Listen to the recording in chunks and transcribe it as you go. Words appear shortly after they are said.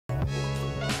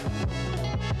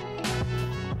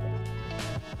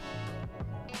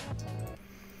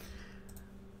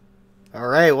All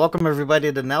right, welcome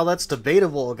everybody to Now That's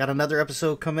Debatable. Got another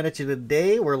episode coming at you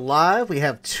today. We're live. We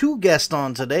have two guests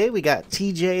on today. We got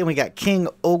TJ and we got King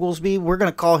Oglesby. We're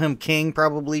going to call him King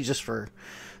probably just for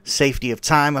safety of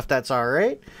time, if that's all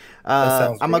right. That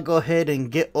sounds I'm going to great. go ahead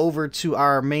and get over to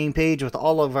our main page with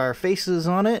all of our faces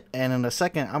on it. And in a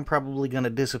second, I'm probably going to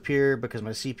disappear because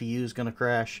my CPU is going to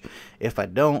crash if I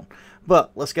don't.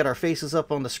 But let's get our faces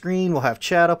up on the screen. We'll have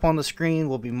chat up on the screen.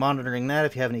 We'll be monitoring that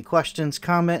if you have any questions,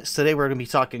 comments. Today we're going to be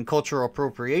talking cultural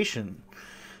appropriation.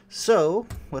 So,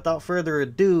 without further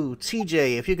ado,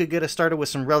 TJ, if you could get us started with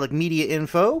some Relic Media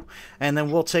info, and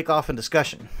then we'll take off in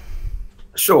discussion.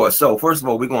 Sure. So first of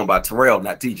all, we're going by Terrell,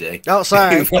 not TJ. Oh,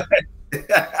 sorry.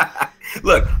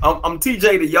 Look, I'm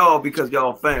TJ to y'all because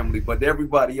y'all family, but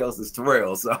everybody else is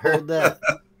Terrell. So Heard that.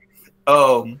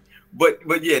 but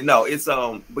yeah, no, it's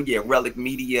but yeah, Relic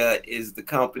Media is the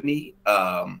company.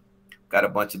 Got a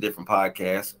bunch of different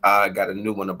podcasts. I got a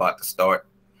new one about to start.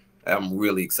 I'm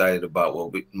really excited about.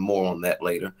 Well, more on that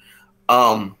later.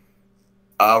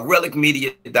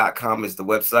 Relicmedia.com is the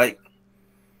website.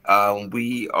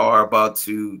 We are about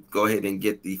to go ahead and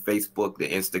get the Facebook, the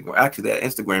Instagram. Actually, that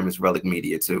Instagram is Relic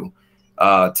Media too.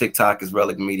 TikTok is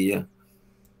Relic Media.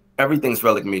 Everything's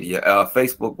Relic Media.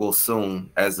 Facebook will soon,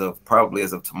 probably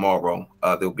as of tomorrow,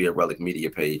 there'll be a Relic Media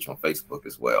page on Facebook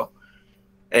as well.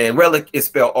 And Relic is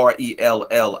spelled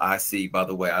R-E-L-L-I-C, by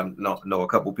the way. I know a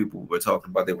couple people were talking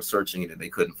about they were searching it and they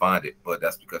couldn't find it, but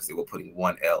that's because they were putting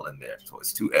one L in there. So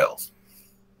it's two L's.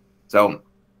 So,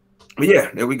 but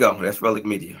yeah, there we go. That's Relic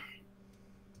Media.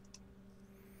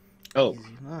 Oh,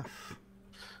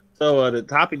 so the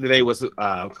topic today was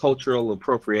cultural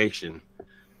appropriation.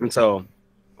 And so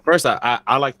first,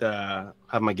 I like to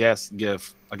have my guests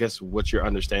give, I guess, what your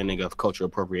understanding of cultural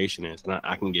appropriation is. And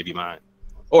I can give you mine.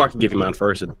 Or I can give you mine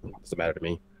first. It doesn't matter to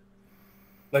me.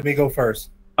 Let me go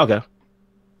first. Okay.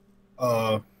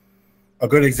 A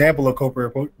good example of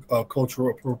cultural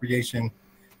appropriation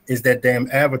is that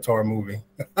damn Avatar movie.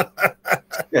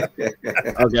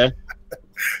 Okay.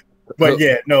 But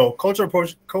yeah, no, cultural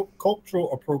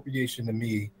appropriation to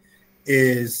me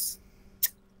is,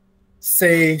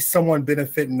 say, someone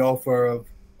benefiting off of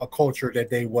a culture that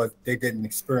they didn't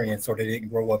experience or they didn't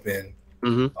grow up in.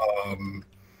 Mm-hmm.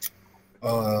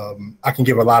 I can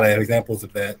give a lot of examples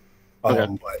of that, Okay.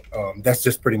 but that's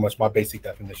just pretty much my basic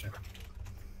definition.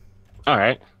 All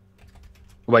right.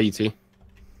 What about you, T?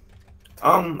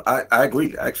 I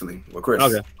agree actually with Chris.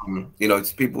 Okay.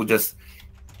 It's people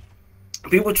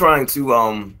trying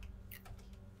to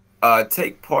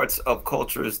take parts of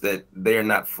cultures that they're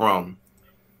not from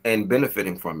and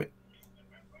benefiting from it.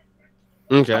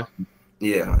 Okay.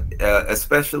 Yeah,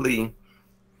 especially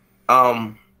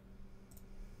I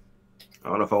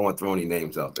don't know if I want to throw any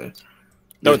names out there.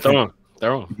 No, throw on.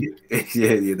 Yeah,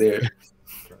 there.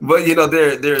 But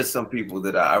there are some people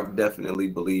that I definitely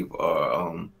believe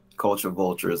are culture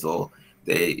vultures, or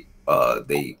they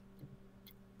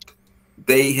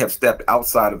have stepped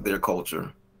outside of their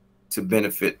culture to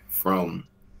benefit from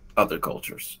other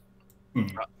cultures.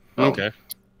 Okay.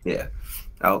 Yeah,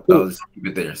 I'll just keep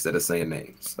it there instead of saying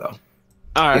names. So.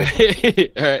 All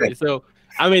right. All right. So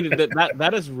I mean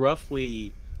that is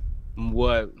roughly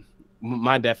what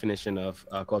my definition of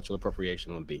cultural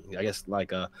appropriation would be. I guess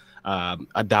like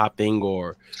adopting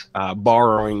or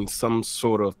borrowing some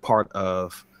sort of part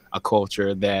of a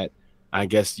culture that I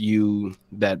guess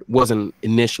that wasn't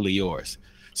initially yours.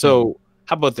 So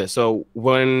how about this? So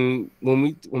when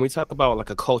we talk about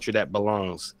like a culture that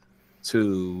belongs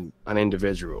to an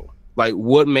individual, like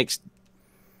what makes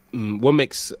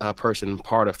a person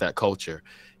part of that culture?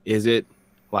 Is it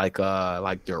like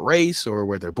their race or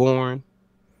where they're born?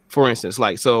 For instance,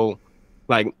 I'm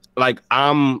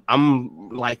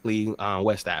likely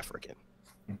West African,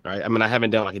 right? I mean, I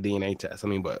haven't done like a DNA test.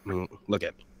 But look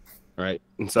at me, right?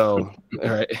 And so,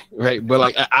 right. But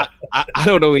like, I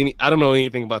don't know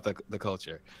anything about the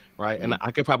culture, right? And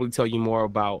I could probably tell you more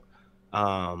about,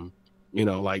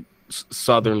 like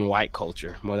Southern white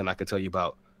culture more than I could tell you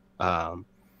about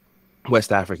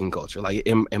West African culture. Like,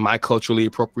 am I culturally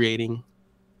appropriating?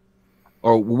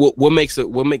 Or what makes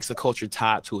a culture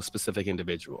tied to a specific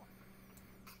individual?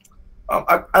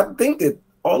 I think that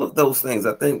all of those things.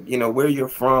 I think where you're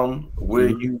from, where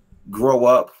you grow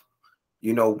up,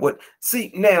 what.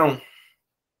 See, now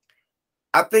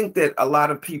I think that a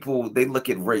lot of people, they look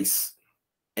at race,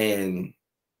 and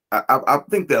I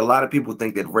think that a lot of people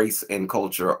think that race and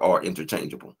culture are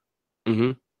interchangeable.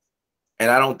 Mm-hmm.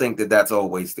 And I don't think that that's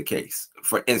always the case.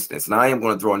 For instance, and I am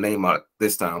going to throw a name out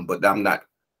this time, but I'm not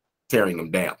tearing them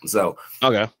down. So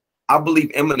okay, I believe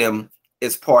Eminem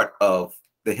is part of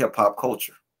the hip hop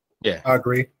culture. Yeah, I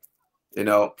agree. You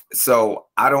know, so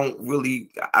I don't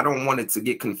want it to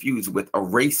get confused with a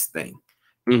race thing.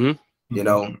 Mm-hmm. You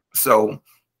know, so,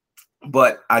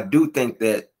 but I do think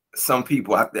that some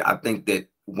people, I think that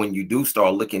when you do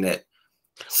start looking at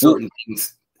certain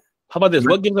things. How about this?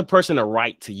 What gives a person a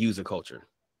right to use a culture?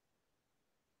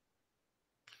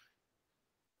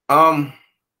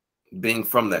 Being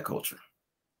from that culture,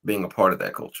 being a part of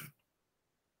that culture.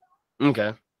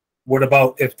 Okay. What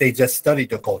about if they just studied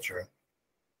the culture?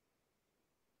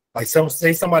 Like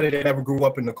say somebody that never grew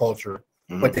up in the culture,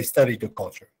 but they studied the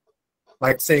culture.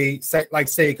 Like say,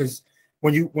 because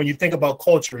when you think about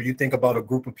culture, you think about a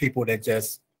group of people that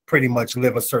just pretty much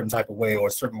live a certain type of way or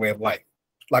a certain way of life.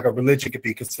 Like a religion could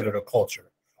be considered a culture,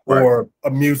 or a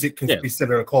music can be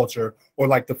considered a culture, or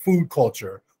like the food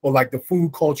culture, or like the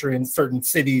food culture in certain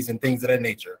cities and things of that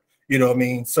nature. You know what I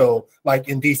mean? So like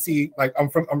in DC, like I'm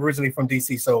originally from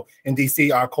DC. So in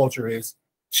DC, our culture is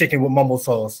chicken with mumble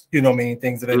sauce, you know what I mean?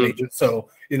 Things of that nature. So,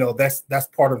 you know, that's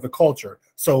part of the culture.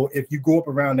 So if you grew up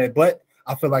around that, but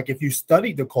I feel like if you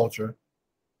studied the culture,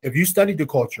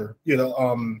 you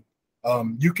know,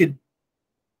 you could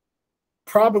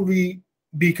probably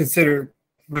be considered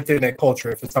within that culture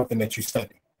if it's something that you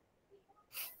study.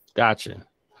 Gotcha.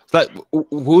 Like, who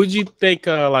would you think,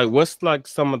 like, what's like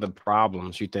some of the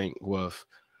problems you think with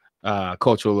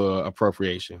cultural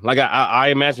appropriation? Like, I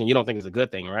imagine you don't think it's a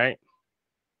good thing, right?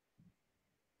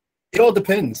 It all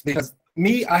depends, because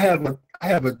me, I have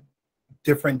a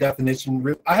different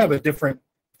definition. I have a different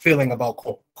feeling about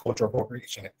cultural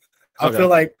appropriation. I feel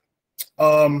like,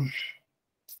 how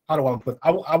do I put?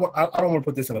 I don't want to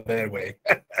put this in a bad way,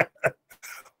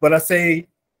 but I say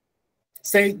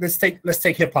let's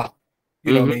take hip hop.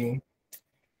 You know what I mean?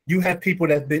 You have people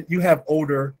you have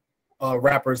older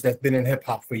rappers that's been in hip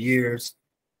hop for years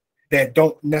that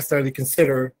don't necessarily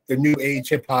consider the new age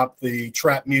hip hop, the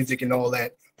trap music, and all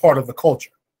that part of the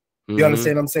culture. You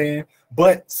understand what I'm saying?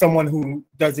 But someone who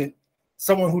doesn't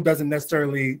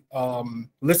necessarily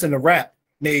listen to rap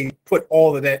may put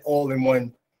all of that all in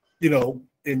one, you know,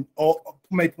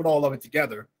 may put all of it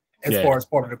together as far as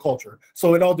part of the culture.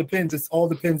 So it all depends. It all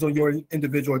depends on your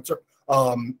individual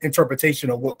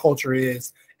interpretation of what culture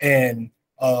is, and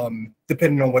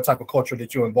depending on what type of culture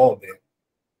that you're involved in.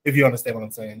 If you understand what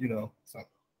I'm saying, you know. So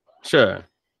sure.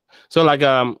 So like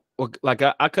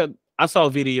I saw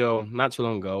a video not too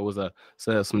long ago. It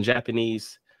was some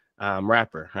Japanese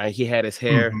rapper, right? He had his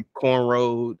hair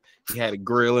cornrowed, he had a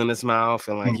grill in his mouth,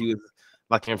 and like he was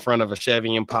like in front of a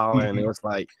Chevy Impala, and it was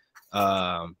like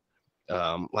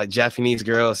Japanese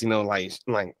girls, you know, like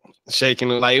shaking,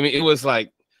 like, I mean, it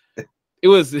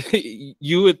was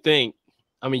you would think,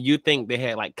 I mean, you think they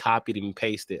had like copied and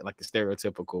pasted like a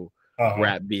stereotypical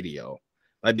rap video.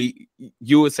 Like,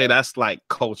 you would say that's like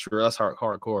culture, that's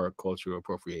hardcore cultural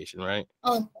appropriation, right?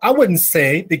 I wouldn't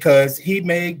say, because he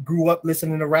grew up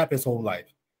listening to rap his whole life.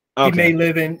 He may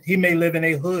live in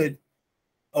a hood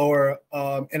or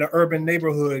in an urban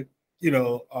neighborhood, you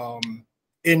know,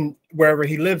 in wherever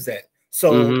he lives at.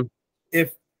 So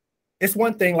if it's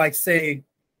one thing, like, say,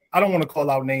 I don't want to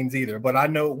call out names either, but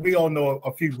we all know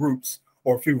a few groups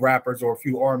or a few rappers or a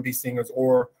few R&B singers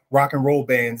or rock and roll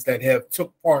bands that have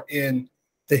took part in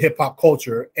the hip hop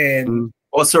culture and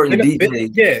or certain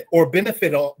DJs, or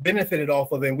benefited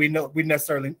off of it. And we know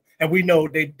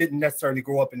they didn't necessarily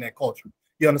grow up in that culture.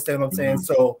 You understand what I'm saying?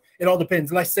 So it all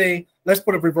depends. Let's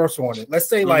put a reversal on it. Let's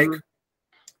say like,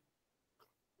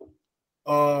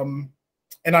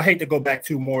 and I hate to go back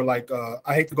to more like,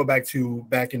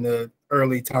 back in the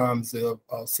early times of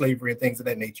slavery and things of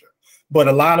that nature. But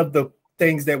a lot of the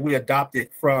things that we adopted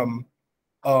from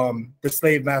the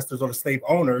slave masters or the slave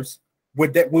owners,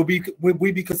 would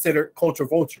we be considered culture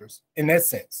vultures in that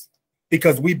sense?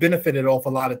 Because we benefited off a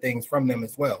lot of things from them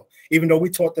as well. Even though we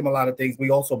taught them a lot of things, we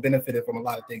also benefited from a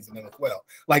lot of things in them as well.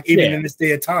 Like even in this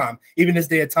day of time,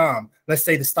 let's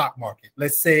say the stock market,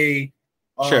 let's say,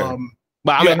 sure.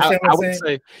 But I mean, I would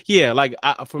say, like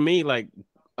for me, like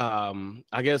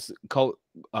I guess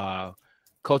cultural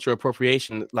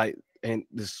appropriation, like, and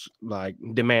this like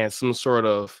demands some sort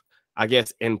of, I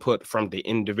guess, input from the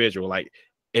individual. Like,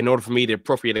 in order for me to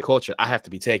appropriate a culture, I have to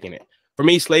be taking it. For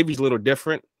me, slavery is a little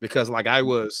different because, like, I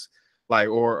was like,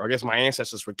 or I guess my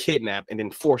ancestors were kidnapped and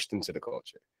then forced into the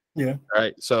culture. Yeah.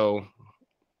 Right. So,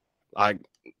 like,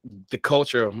 the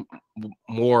culture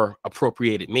more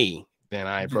appropriated me than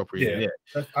I appropriated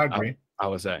it. I agree. I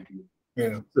would say.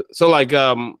 Yeah. So like,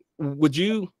 would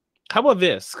you? How about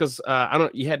this? Because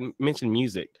you hadn't mentioned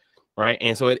music, right?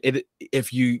 And so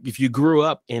if you grew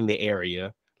up in the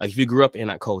area, like if you grew up in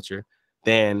that culture,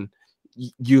 then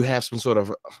you have some sort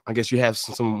of, I guess you have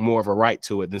some more of a right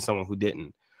to it than someone who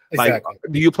didn't. Exactly.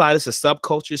 Like, do you apply this to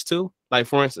subcultures too? Like,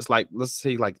 for instance, like let's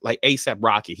say like ASAP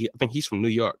Rocky. I think he's from New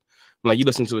York. Like you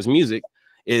listen to his music,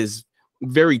 is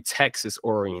very Texas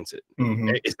oriented.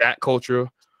 Mm-hmm. Is that cultural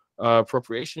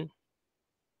appropriation?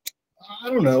 I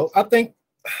don't know. I think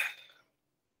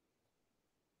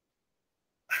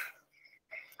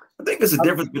there's a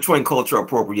difference between cultural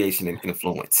appropriation and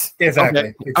influence. Exactly.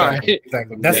 Okay.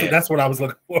 Exactly. Right. Exactly. That's what I was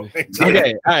looking for.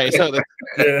 Okay. All right. So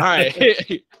Yeah. all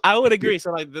right. I would agree.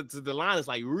 So like the line is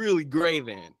like really gray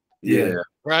then. Yeah.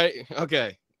 Right.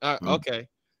 Okay. Okay.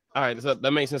 All right. So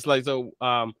that makes sense. Like so,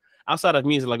 outside of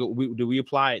music, like do we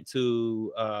apply it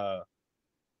to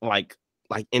like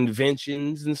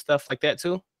inventions and stuff like that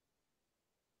too?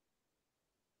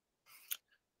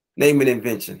 Name an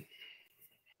invention.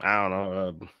 I don't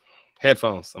know.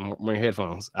 Headphones. I'm wearing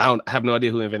headphones. I have no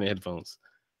idea who invented headphones.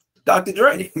 Dr.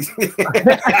 Dre.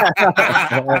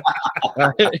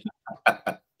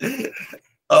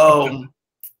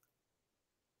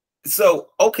 So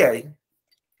okay.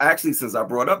 Actually, since I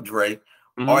brought up Dre,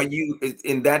 are you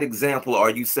in that example? Are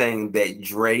you saying that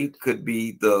Dre could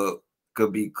be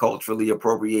culturally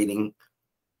appropriating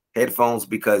headphones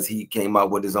because he came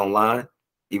out with his own line,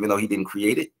 even though he didn't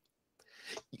create it?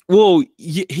 Well,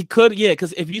 he could, yeah.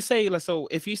 Because if you say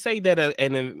that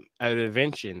an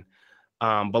invention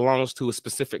belongs to a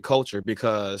specific culture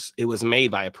because it was made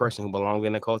by a person who belonged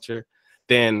in a culture,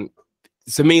 then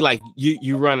to me, like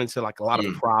you run into like a lot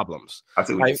of problems. I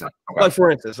see what you're saying. Okay. Like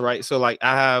for instance, right? So like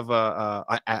I have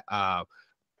a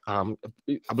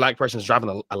black person is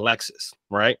driving a Lexus,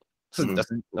 right? So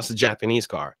that's a Japanese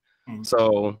car.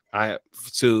 So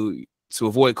to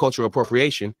avoid cultural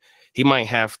appropriation, he might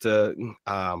have to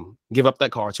give up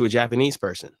that car to a Japanese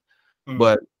person.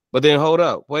 But then hold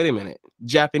up, wait a minute.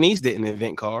 Japanese didn't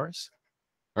invent cars,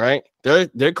 right?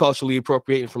 They're culturally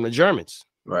appropriating from the Germans.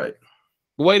 Right.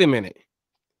 Wait a minute.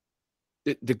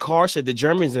 The car said the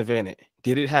Germans invented.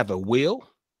 Did it have a wheel?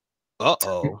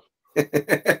 Uh-oh.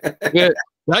 Yeah,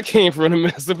 that came from the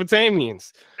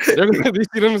Mesopotamians. They're gonna, you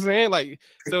see what I'm saying? Like,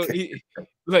 so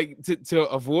to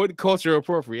avoid cultural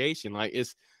appropriation, like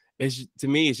it's to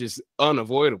me, it's just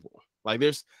unavoidable. Like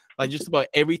there's like just about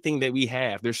everything that we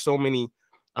have. There's so many.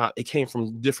 It came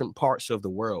from different parts of the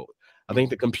world. I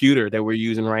think the computer that we're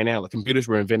using right now, the computers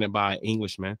were invented by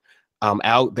Englishmen.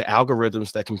 The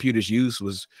algorithms that computers use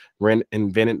was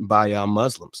invented by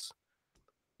Muslims.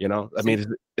 You know, I mean,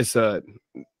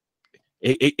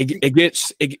 it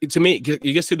gets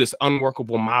to this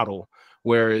unworkable model.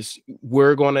 Whereas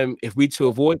if we to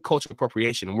avoid cultural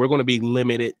appropriation, we're going to be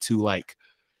limited to like,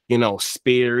 you know,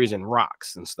 spears and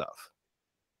rocks and stuff.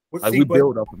 Like we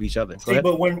build up with each other.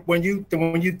 But when you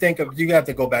think of, you have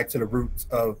to go back to the roots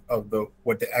of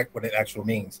what it actually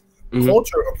means.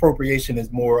 Culture appropriation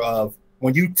is more of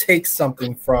when you take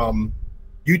something from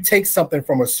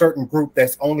a certain group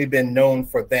that's only been known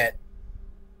for that,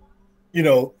 you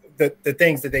know, the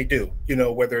things that they do, you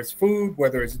know, whether it's food,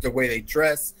 whether it's the way they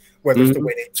dress, whether it's the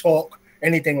way they talk,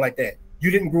 anything like that.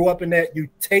 You didn't grow up in that. You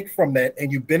take from that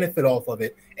and you benefit off of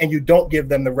it, and you don't give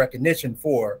them the recognition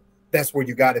for that's where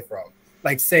you got it from.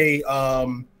 Like say, let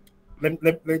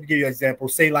me give you an example.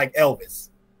 Say like Elvis.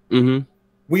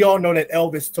 We all know that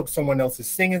Elvis took someone else's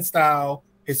singing style,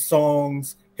 his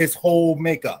songs, his whole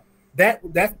makeup.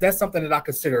 That's something that I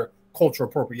consider cultural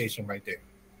appropriation right there.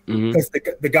 Because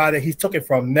the guy that he took it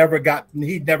from never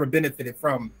benefited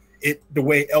from it the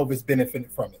way Elvis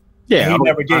benefited from it. Yeah, and he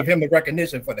never gave him the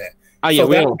recognition for that. So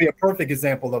that would be a perfect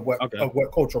example of what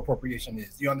cultural appropriation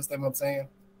is. You understand what I'm saying?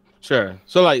 Sure.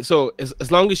 So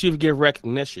as long as you give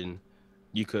recognition,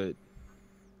 you could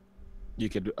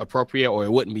appropriate, or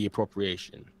it wouldn't be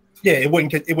appropriation. Yeah, it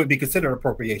would be considered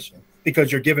appropriation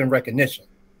because you're giving recognition.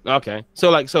 Okay.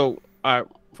 So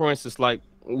for instance, like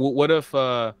what if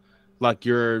like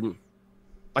you're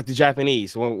like the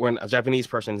Japanese, when a Japanese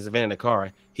person is inventing a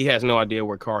car, he has no idea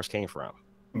where cars came from.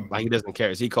 Like he doesn't care.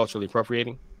 Is he culturally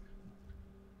appropriating?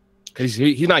 Because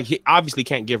he obviously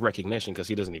can't give recognition because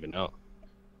he doesn't even know.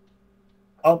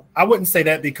 I wouldn't say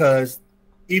that, because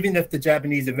even if the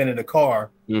Japanese invented a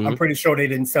car, I'm pretty sure they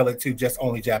didn't sell it to just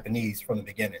only Japanese from the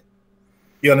beginning.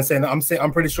 You understand?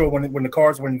 I'm pretty sure when the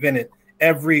cars were invented,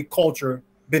 every culture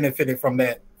benefited from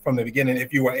that from the beginning.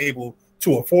 If you were able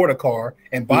to afford a car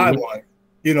and buy one,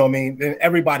 you know what I mean, then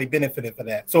everybody benefited for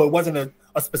that. So it wasn't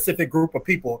a specific group of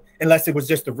people, unless it was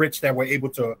just the rich that were able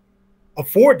to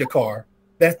afford the car.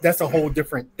 That's a whole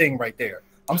different thing right there.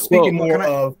 I'm speaking more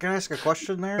of. Can I ask a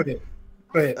question there?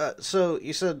 Go ahead. So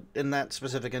you said in that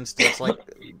specific instance, like,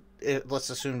 let's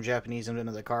assume Japanese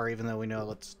invented the car, even though we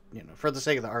know, for the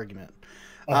sake of the argument.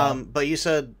 But you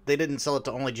said they didn't sell it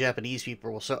to only Japanese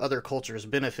people, so other cultures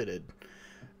benefited.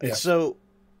 Yeah. So,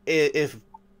 if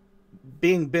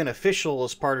being beneficial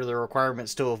is part of the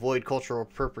requirements to avoid cultural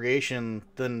appropriation,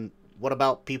 then what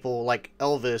about people like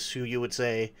Elvis, who you would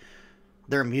say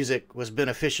their music was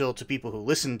beneficial to people who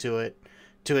listened to it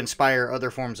to inspire other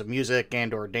forms of music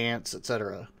and or dance,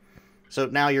 etc.? So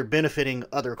now you're benefiting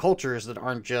other cultures that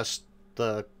aren't just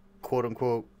the quote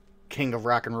unquote king of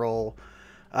rock and roll.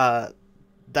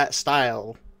 That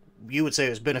style, you would say,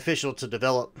 is beneficial to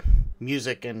develop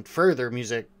music and further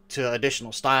music to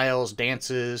additional styles,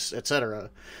 dances, etc.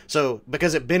 So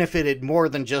because it benefited more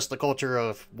than just the culture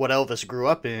of what Elvis grew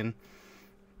up in,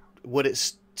 would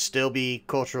it still be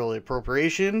cultural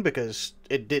appropriation because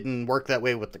it didn't work that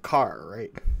way with the car,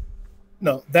 right?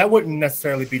 No, that wouldn't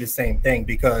necessarily be the same thing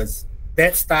because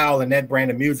that style and that brand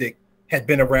of music had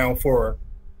been around for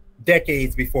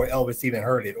decades before Elvis even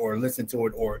heard it or listened to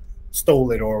it or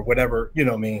stole it or whatever, you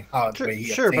know what I mean? How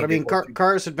Sure, but I mean,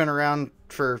 cars had been around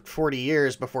for 40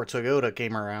 years before Toyota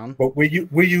came around. But we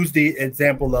use the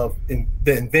example of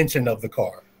the invention of the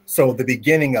car. So the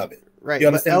beginning of it. Right,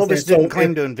 but Elvis didn't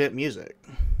claim to invent music.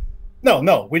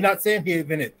 No, we're not saying he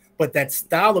invented, but that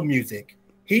style of music,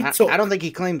 I don't think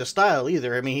he claimed a style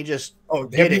either. I mean, he just. Oh,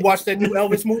 have you watched that new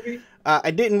Elvis movie?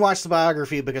 I didn't watch the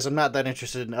biography because I'm not that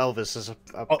interested in Elvis as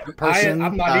a person.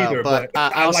 I'm not either, but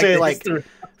I'll say like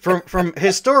from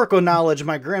historical knowledge,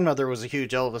 my grandmother was a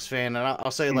huge Elvis fan, and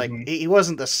I'll say like he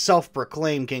wasn't the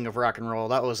self-proclaimed king of rock and roll.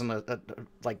 That wasn't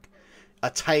a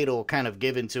title kind of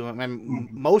given to him,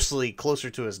 and mostly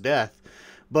closer to his death.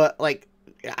 But like,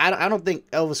 I don't think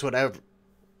Elvis would ever.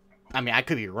 I mean, I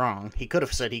could be wrong. He could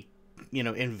have said he,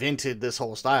 invented this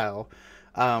whole style.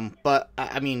 But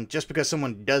I mean, just because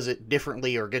someone does it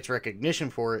differently or gets recognition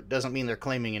for it doesn't mean they're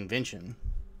claiming invention.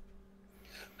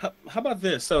 How about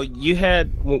this? So you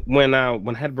had when I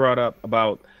had brought up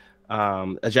about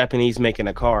a Japanese making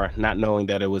a car, not knowing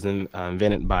that it was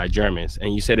invented by Germans,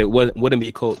 and you said it wouldn't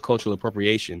be cultural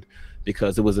appropriation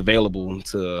because it was available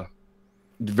to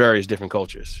various different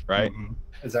cultures, right?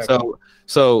 Exactly.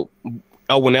 So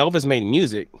when Elvis made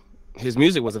music, his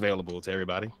music was available to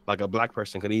everybody. Like a black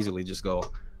person could easily just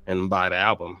go and buy the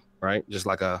album, right? Just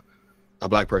like a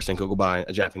black person could go buy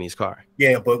a Japanese car.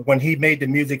 Yeah, but when he made the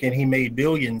music and he made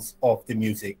billions off the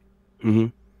music,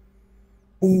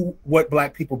 what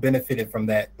black people benefited from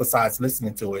that besides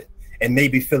listening to it and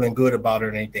maybe feeling good about it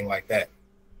or anything like that?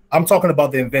 I'm talking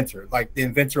about the inventor, like the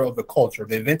inventor of the culture,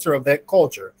 the inventor of that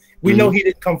culture. We know he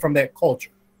didn't come from that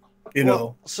culture. You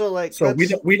know, so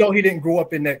we know he didn't grow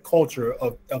up in that culture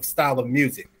of style of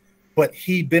music, but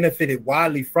he benefited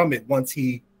widely from it once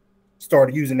he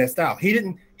started using that style.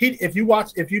 If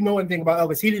you know anything about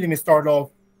Elvis, he didn't even start off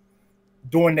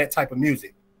doing that type of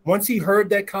music. Once he heard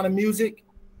that kind of music,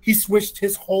 he switched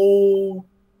his whole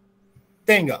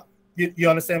thing up. You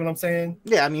understand what I'm saying?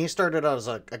 Yeah, I mean, he started out as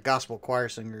a gospel choir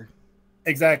singer.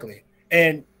 Exactly.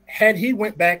 And had he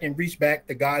went back and reached back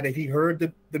the guy that he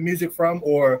heard the music from,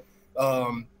 or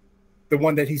the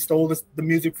one that he stole the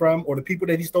music from, or the people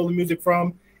that he stole the music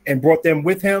from, and brought them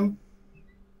with him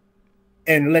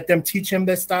and let them teach him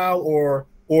that style, or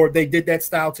they did that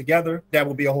style together, that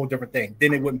would be a whole different thing.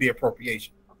 Then it wouldn't be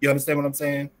appropriation. You understand what I'm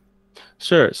saying?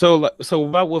 Sure. So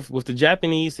about with the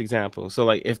Japanese example, so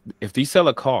like if they sell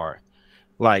a car,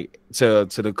 like to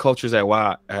the cultures at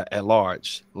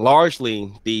large,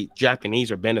 largely the Japanese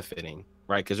are benefiting,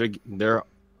 right? Because they're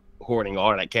hoarding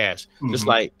all that cash, just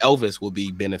like Elvis will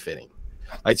be benefiting.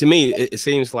 Like, to me, it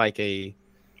seems like a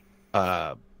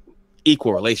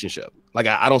equal relationship. Like,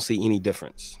 I don't see any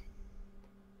difference.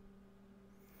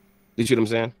 You see what I'm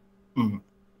saying?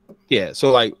 Yeah.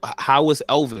 So like, how is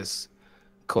Elvis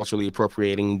culturally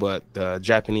appropriating, but the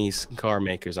Japanese car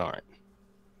makers aren't?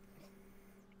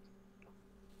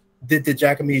 Did the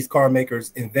Japanese car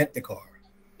makers invent the car?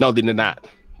 No, they did not.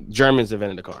 Germans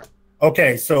invented the car.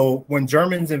 Okay, so when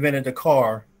Germans invented the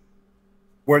car,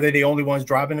 were they the only ones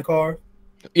driving the car?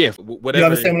 Yeah, whatever. You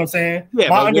understand what I'm saying? Yeah,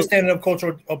 my understanding of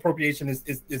cultural appropriation is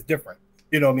different.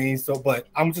 You know what I mean? So, but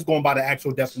I'm just going by the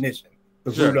actual definition,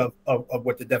 the root of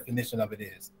what the definition of it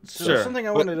is. So something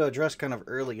I wanted to address kind of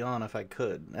early on, if I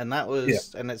could, and that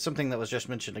was, and it's something that was just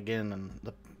mentioned again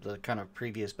in the kind of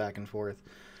previous back and forth,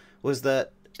 was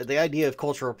that the idea of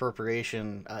cultural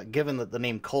appropriation, given that the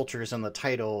name culture is in the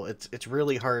title, it's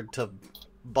really hard to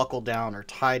buckle down or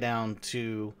tie down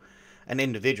to an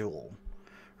individual,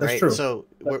 right? That's true. So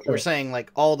we're saying,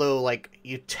 like, although like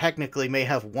you technically may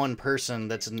have one person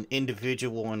that's an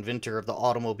individual inventor of the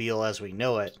automobile as we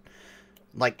know it,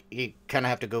 like you kind of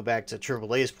have to go back to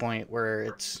Triple A's point where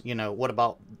it's, you know, what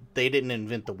about they didn't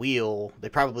invent the wheel? They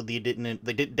probably didn't.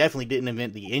 Definitely didn't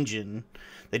invent the engine.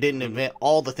 They didn't invent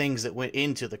all the things that went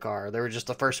into the car. They were just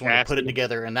the first one to put it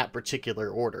together in that particular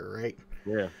order, right?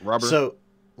 Yeah, rubber. So,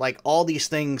 like, all these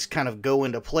things kind of go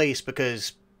into place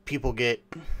because people get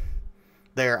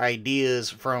their ideas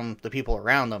from the people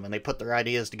around them, and they put their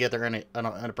ideas together in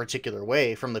a particular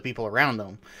way from the people around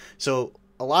them. So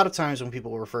a lot of times when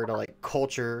people refer to like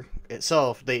culture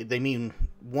itself, they mean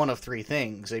one of three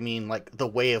things. They mean like the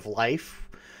way of life,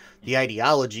 the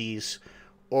ideologies,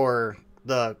 or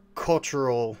the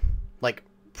cultural like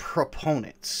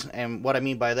proponents. And what I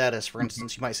mean by that is, for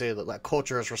instance, you might say that like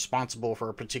culture is responsible for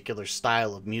a particular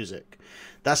style of music.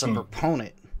 That's a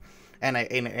proponent and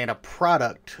a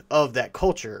product of that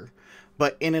culture.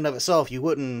 But in and of itself, you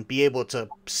wouldn't be able to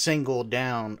single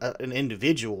down an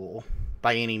individual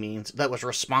by any means that was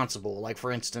responsible. Like,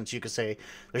 for instance, you could say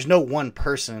there's no one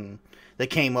person that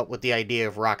came up with the idea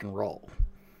of rock and roll.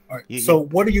 All right. So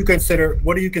what do you consider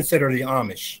the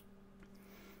Amish?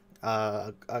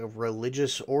 A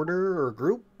religious order or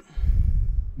group?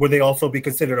 Would they also be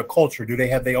considered a culture? Do they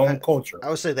have their own culture? I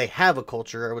would say they have a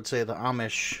culture. I would say the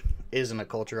Amish isn't a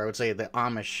culture. I would say the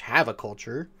Amish have a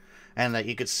culture, and that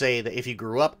you could say that if you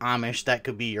grew up Amish, that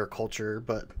could be your culture.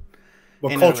 But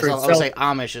culture itself, I would say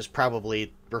Amish is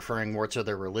probably referring more to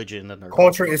their religion than their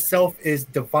culture itself is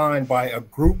defined by a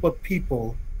group of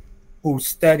people who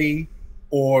study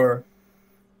or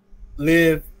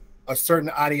live a certain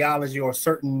ideology or a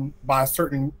certain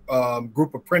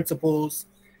group of principles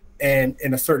and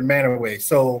in a certain manner way.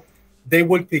 So they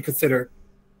would be considered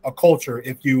a culture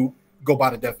if you go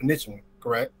by the definition,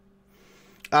 correct?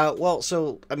 Well,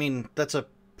 so I mean that's a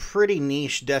pretty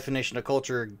niche definition of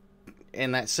culture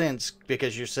in that sense,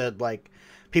 because you said like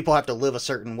people have to live a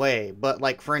certain way. But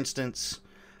like, for instance,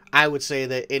 I would say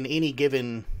that in any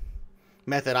given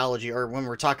methodology, or when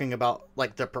we're talking about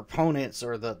like the proponents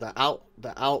or the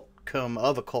outcome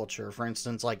of a culture, for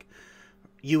instance, like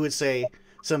you would say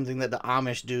something that the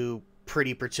Amish do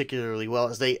pretty particularly well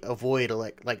is they avoid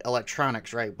like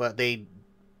electronics, right? But they,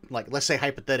 like, let's say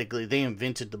hypothetically they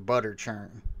invented the butter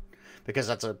churn, because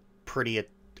that's a pretty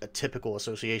a typical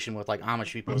association with like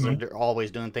Amish people is that they're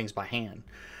always doing things by hand.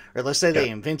 Or let's say they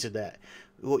invented that.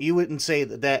 Well, you wouldn't say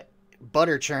that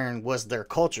butter churn was their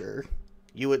culture.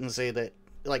 You wouldn't say that,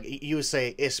 like, you would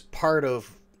say it's part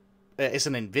of, it's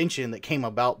an invention that came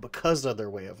about because of their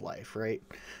way of life, right?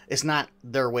 It's not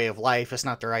their way of life. It's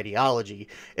not their ideology.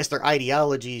 It's their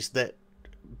ideologies that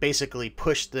basically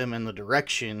pushed them in the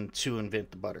direction to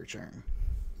invent the butter churn.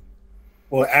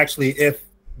 Well, actually, if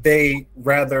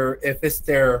it's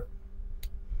their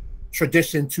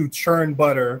tradition to churn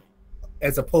butter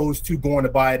as opposed to going to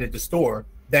buy it at the store,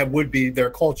 that would be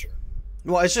their culture.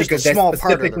 Well, it's just because a small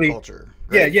part of their culture.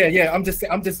 Right? Yeah. I'm just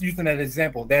using that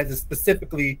example. That is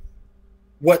specifically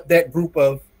what that group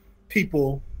of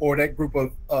people or that group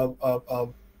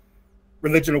of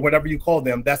religion or whatever you call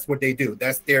them, that's what they do.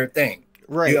 That's their thing.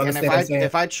 Right. And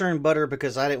if I churn butter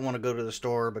because I didn't want to go to the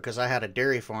store because I had a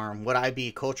dairy farm, would I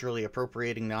be culturally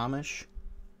appropriating the Amish?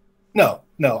 No,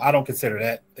 I don't consider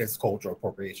that as cultural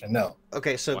appropriation. No.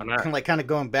 Okay, so kind of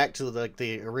going back to like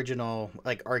the original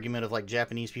like argument of like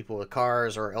Japanese people with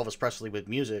cars or Elvis Presley with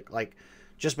music, like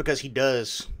just because he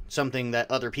does something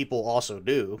that other people also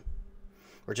do,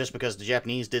 or just because the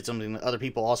Japanese did something that other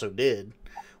people also did,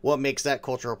 what makes that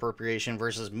cultural appropriation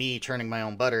versus me churning my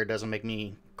own butter doesn't make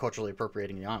me culturally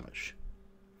appropriating the Amish?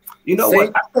 You know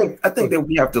what? I think that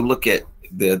we have to look at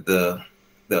the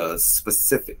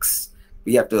specifics.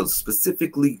 We have to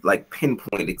specifically like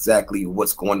pinpoint exactly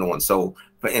what's going on. So,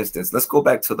 for instance, let's go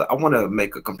back to I want to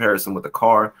make a comparison with the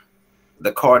car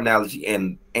analogy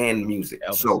and music.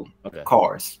 Elvis. So,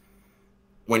 cars.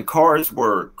 When cars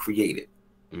were created,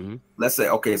 let's say,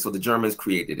 okay, so the Germans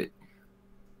created it.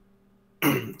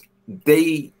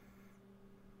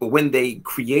 When they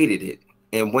created it,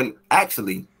 and with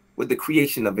the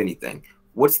creation of anything,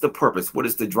 what's the purpose? What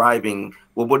is the driving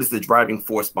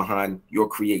force behind your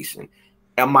creation?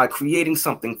 Am I creating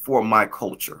something for my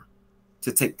culture,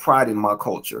 to take pride in my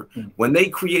culture? When they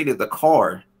created the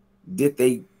car, did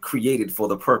they create it for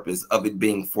the purpose of it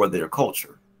being for their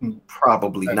culture?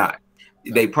 Probably not.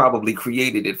 They probably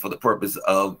created it for the purpose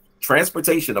of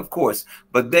transportation, of course,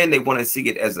 but then they want to see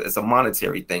it as a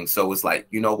monetary thing. So it's like,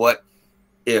 you know what?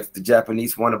 If the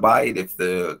Japanese want to buy it,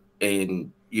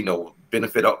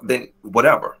 benefit, then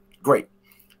whatever, great.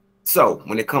 So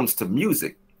when it comes to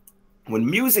music, when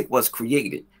music was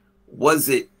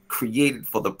it created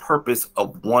for the purpose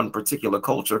of one particular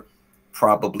culture?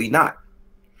 Probably not.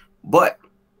 But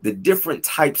the different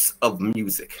types of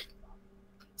music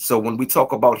So when we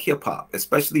talk about hip hop,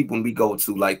 especially when we go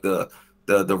to like the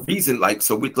reason, like,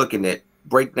 so we're looking at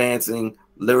breakdancing,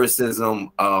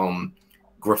 lyricism,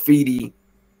 graffiti,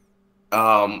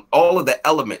 all of the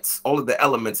elements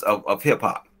of hip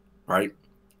hop, right?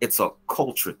 It's a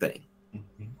culture thing.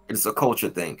 It's a culture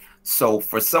thing. So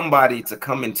for somebody to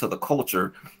come into the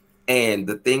culture and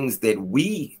the things that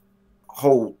we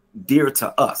hold dear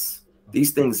to us,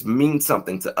 these things mean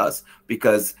something to us,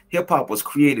 because hip hop was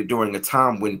created during a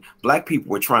time when Black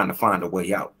people were trying to find a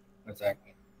way out.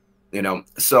 Exactly. You know,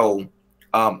 so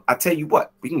I tell you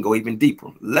what, we can go even deeper.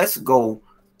 Let's go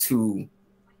to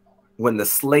when the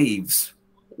slaves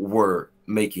were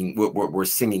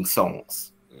singing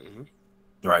songs,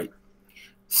 right?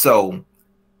 So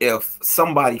if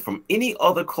somebody from any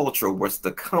other culture was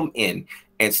to come in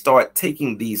and start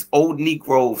taking these old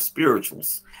Negro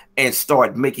spirituals and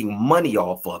start making money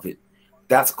off of it,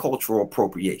 that's cultural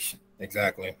appropriation.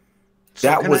 Exactly. So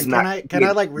That can was I, not. can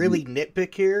I like really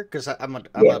nitpick here, because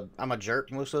I'm a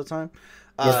jerk most of the time.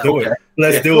 Let's do it.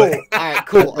 Let's do cool. it. All right,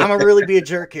 cool. I'm gonna really be a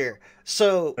jerk here.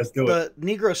 So Let's do the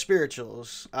Negro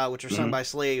spirituals, which were sung Mhm. by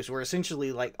slaves, were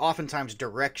essentially like oftentimes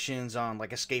directions on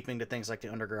like escaping to things like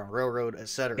the Underground Railroad,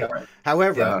 etc. Yeah, right.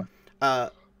 However,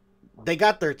 they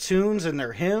got their tunes and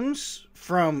their hymns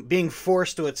from being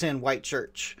forced to attend white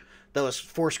church that was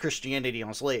forced Christianity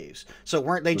on slaves. So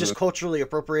weren't they just culturally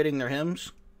appropriating their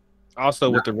hymns? Also,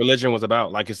 what the religion was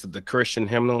about, like it's the Christian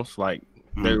hymnals, like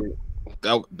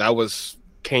that was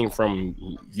came from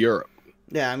Europe.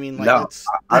 Yeah, I mean, like No, it's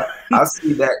I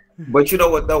see that, but you know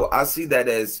what though? I see that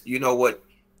as, you know what,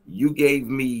 you gave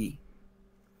me.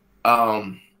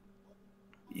 I'm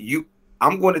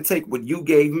going to take what you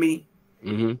gave me,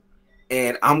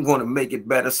 and I'm going to make it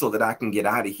better so that I can get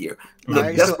out of here. Look,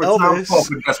 right, desperate so times call Elvis,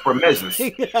 for desperate measures.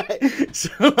 so,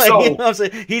 like, you know what I'm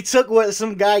saying? He took what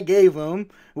some guy gave him,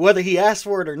 whether he asked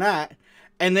for it or not,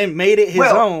 and then made it his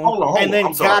own, hold on, and then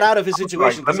I'm sorry. got out of his I'm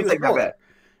situation sorry. because Let he me was take that poor. back.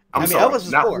 I'm mean, sorry. Elvis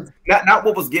was poor. Not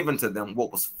what was given to them, what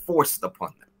was forced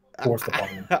upon them. Forced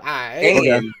upon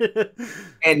them.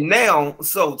 And now,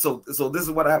 so this is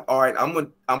what all right, I'm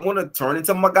gonna turn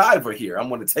into MacGyver here. I'm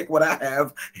gonna take what I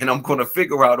have and I'm gonna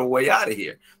figure out a way out of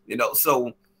here. You know,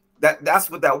 so that's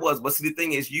what that was. But see, the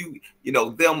thing is, you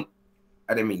know, them,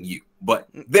 I didn't mean you, but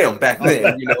them back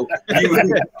then, you know,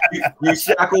 you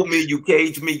shackle me, you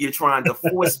cage me, you're trying to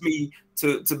force me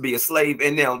to be a slave,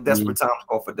 and now desperate times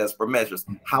call for desperate measures.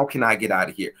 How can I get out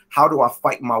of here? How do I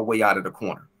fight my way out of the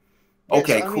corner?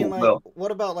 Okay, so, I cool. mean, like, well,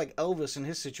 what about like Elvis in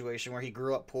his situation where he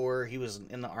grew up poor? He was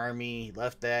in the army, he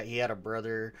left that, he had a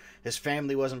brother, his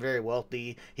family wasn't very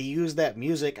wealthy. He used that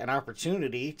music and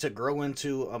opportunity to grow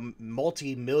into a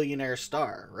multi-millionaire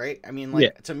star, right? I mean,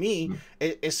 like, to me,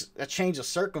 it's a change of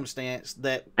circumstance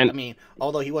that, I mean,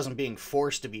 although he wasn't being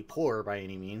forced to be poor by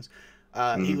any means,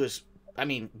 he was, I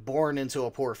mean, born into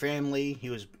a poor family. He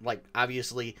was, like,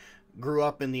 obviously grew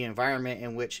up in the environment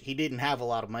in which he didn't have a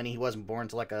lot of money. He wasn't born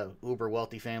to like a uber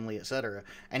wealthy family, etc.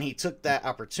 And he took that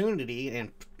opportunity and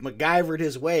MacGyvered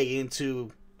his way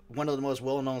into one of the most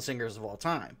well-known singers of all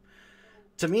time.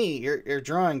 To me, you're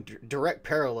drawing direct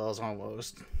parallels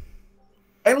almost.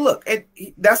 And look, and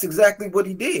that's exactly what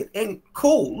he did. And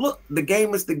cool, look, the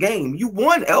game is the game. You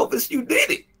won, Elvis. You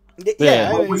did it.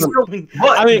 Yeah, but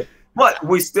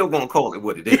we're still gonna call it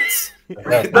what it is.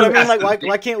 But I mean, like,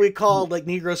 why can't we call like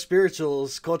Negro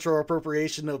spirituals cultural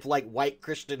appropriation of like white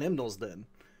Christian hymnals then?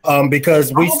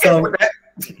 Because we sung.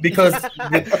 Because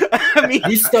I mean,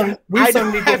 we sung. I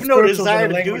have no desire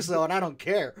to do so, and I don't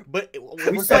care. But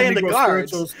we're playing the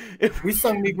cards. We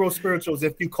sung Negro spirituals,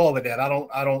 if you call it that. I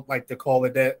don't like to call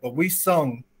it that, but we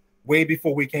sung way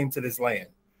before we came to this land.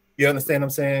 You understand what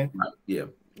I'm saying? Yeah.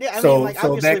 Yeah, I mean, like,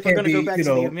 obviously, if we're going to go back to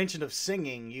the invention of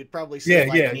singing, you'd probably say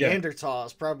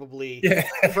Neanderthals probably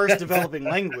first developing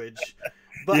language.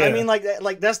 But I mean, like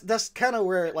that's kind of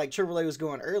where like Triple A was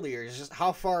going earlier. It's just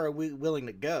how far are we willing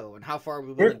to go, and how far are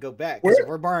we willing to go back? Because if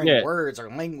we're borrowing words or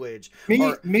language, when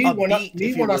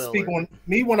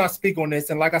I speak on this,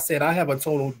 and like I said, I have a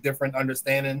total different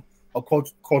understanding of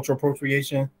cultural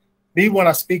appropriation. Me, when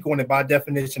I speak on it, by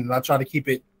definition, and I try to keep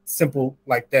it simple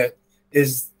like that,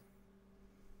 is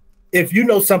if you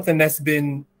know something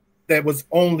that was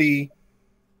only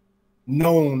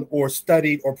known or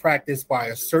studied or practiced by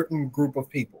a certain group of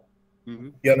people,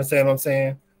 you understand what I'm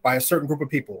saying? By a certain group of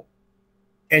people,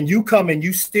 and you come and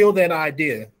you steal that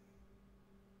idea,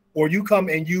 or you come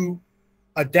and you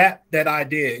adapt that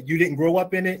idea. You didn't grow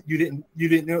up in it. You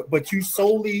didn't know, but you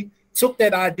solely took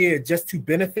that idea just to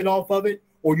benefit off of it,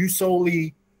 or you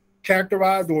solely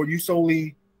characterized, or you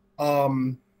solely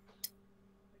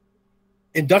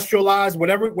industrialized,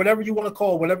 whatever you want to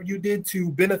call, whatever you did to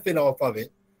benefit off of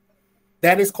it.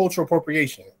 that is cultural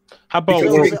appropriation. How about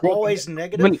So is it always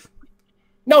negative?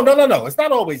 No. It's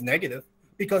not always negative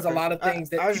because a lot of things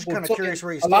that I was just kind of curious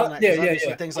where you a lot, that.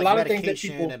 yeah. Things a like lot medication of things that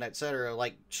people, and etc.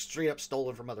 like straight up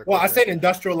stolen from other. Well, I cultures. said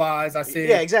industrialized. I said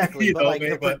yeah, exactly. But know,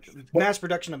 like man, mass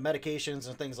production of medications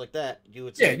and things like that, you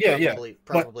would say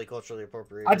probably culturally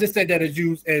appropriate. I just said that as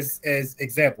used as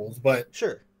examples, but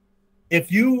sure.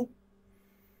 If you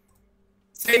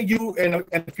say you and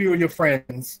a few of your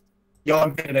friends, y'all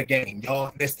invented a game,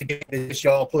 y'all this the game that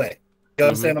y'all play. You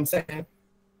understand what I'm saying?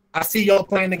 I see y'all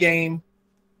playing the game.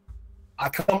 I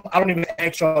don't even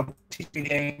ask y'all to teach me the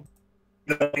game.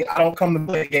 You know, I don't come to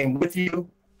play the game with you.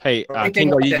 Hey,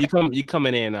 Kingo, you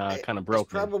coming in kind of broken.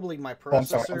 It's probably my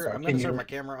processor. I'm gonna turn my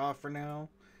camera off for now.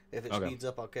 If it speeds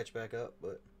up, I'll catch back up.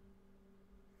 But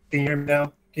can you hear me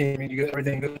now? Can you hear me? You got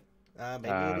everything good? Maybe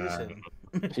it is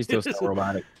him. She's still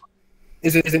robotic.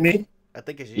 Is it me? I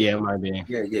think it's you. Yeah, it might be.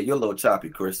 Yeah, you're a little choppy,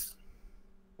 Chris.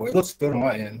 Well, it looks good on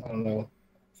my end. I don't know.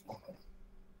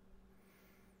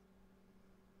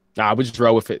 Nah, we just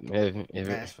roll with it.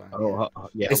 That's fine.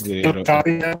 Yeah, it's still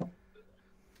choppy now.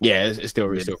 Yeah, it's still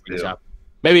pretty choppy.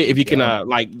 Maybe if you can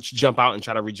like jump out and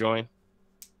try to rejoin.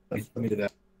 Let me do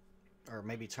that. Or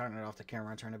maybe turn it off the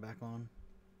camera and turn it back on.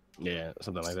 Yeah,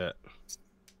 something like that.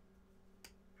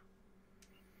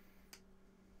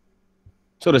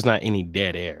 So there's not any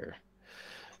dead air.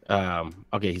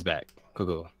 Okay, he's back.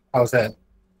 Cool. How's that?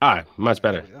 All right, much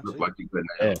better. Look like you good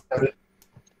now. Yeah.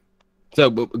 So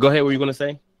go ahead. What were you gonna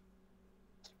say?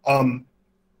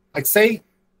 Like say, you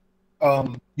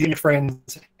and your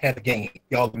friends had a game.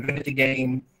 Y'all invented the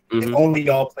game, and only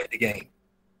y'all played the game.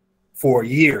 For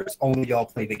years, only y'all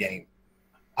played the game.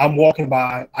 I'm walking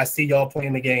by, I see y'all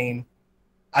playing the game.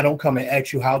 I don't come and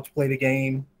ask you how to play the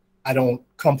game. I don't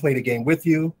come play the game with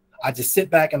you. I just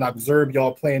sit back and observe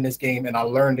y'all playing this game, and I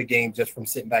learn the game just from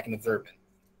sitting back and observing.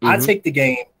 I take the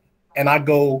game and I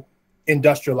go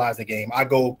industrialize the game. I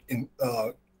go in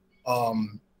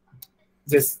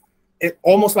it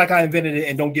almost like I invented it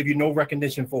and don't give you no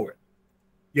recognition for it.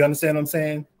 You understand what I'm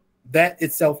saying? That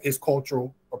itself is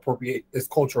cultural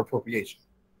appropriation.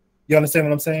 You understand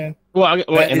what I'm saying? Well,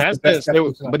 and that's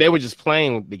but they were just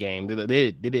playing the game.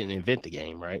 They didn't invent the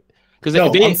game, right? Because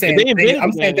I'm saying they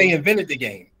invented the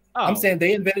game. Oh. I'm saying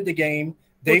they invented the game.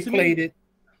 They played it.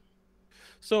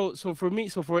 So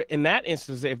for in that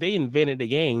instance, if they invented the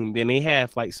game, then they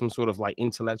have like some sort of like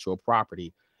intellectual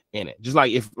property in it. Just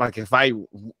like if I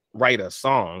write a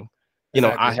song, you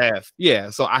know, I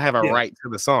have a right to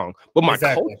the song. But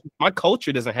my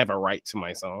culture doesn't have a right to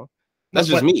my song. That's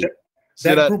just me.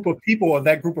 That group of people or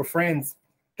that group of friends,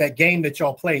 that game that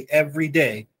y'all play every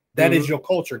day, that is your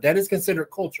culture. That is considered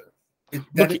culture.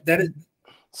 That is.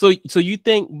 So you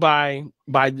think by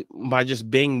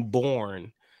just being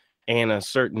born in a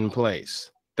certain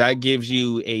place, that gives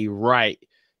you a right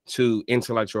to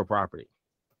intellectual property?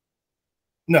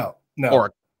 No.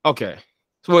 Or okay.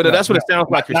 So that's what it sounds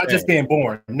like. Not just being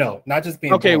born. No, not just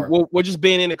being okay. Born. Well, we're just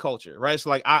being in the culture, right? So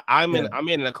like I'm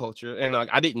in a culture, and like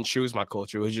I didn't choose my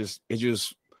culture. It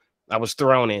just I was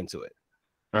thrown into it,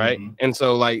 right? And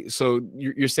so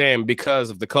you're saying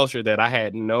because of the culture that I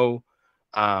had no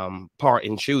part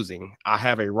in choosing, I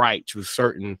have a right to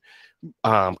certain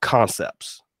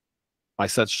concepts,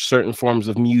 like such certain forms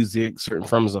of music, certain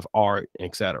forms of art,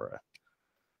 etc.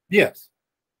 Yes,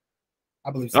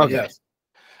 I believe so. Okay. Yes.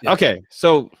 Okay,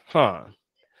 so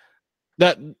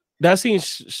that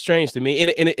seems strange to me,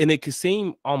 and it could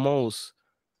seem almost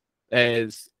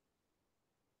as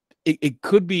it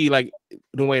could be like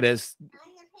in a way it's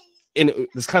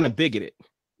kind of bigoted,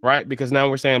 right? Because now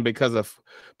we're saying because of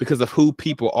who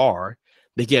people are,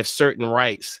 they get certain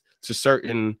rights to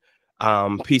certain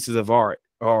pieces of art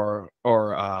or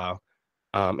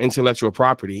intellectual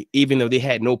property, even though they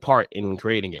had no part in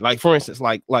creating it. Like for instance,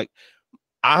 like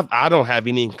I don't have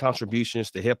any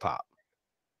contributions to hip hop,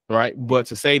 right? But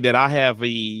to say that I have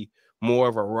more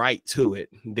of a right to it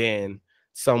than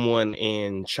someone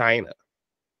in China,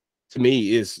 to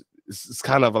me is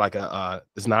kind of like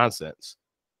it's nonsense,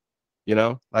 you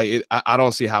know? Like I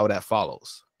don't see how that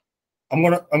follows. I'm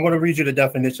gonna read you the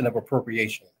definition of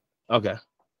appropriation. Okay.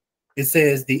 It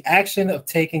says the action of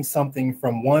taking something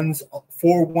from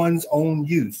for one's own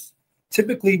use,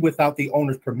 typically without the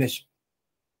owner's permission.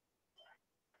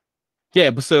 Yeah,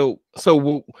 but so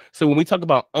when we talk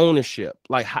about ownership,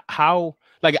 like how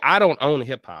like I don't own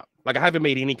hip hop. Like I haven't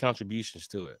made any contributions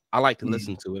to it. I like to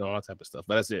listen to it and all that type of stuff,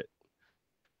 but that's it.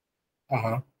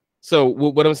 So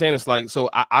what I'm saying is like, so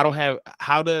I don't have.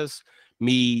 How does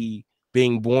me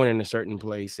being born in a certain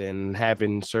place and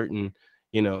having certain,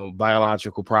 you know,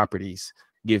 biological properties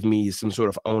give me some sort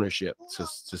of ownership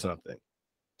to something?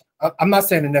 I'm not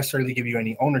saying to necessarily give you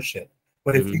any ownership,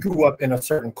 but if you grew up in a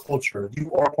certain culture,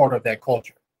 you are part of that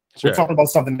culture. We're talking about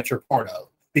something that you're part of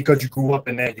because you grew up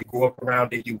in that, you grew up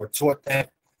around it, you were taught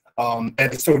that,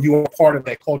 and so you are part of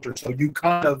that culture. So you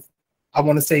kind of, I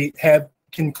want to say,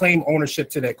 can claim ownership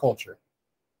to that culture.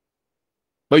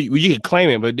 But you can claim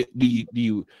it, but do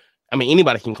you? I mean,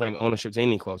 anybody can claim ownership to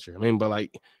any culture. I mean, but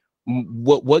like,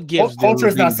 what gives culture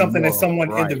is not something that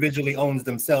someone individually owns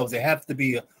themselves. It has to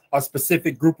be a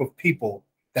specific group of people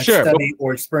that study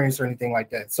or experience or anything like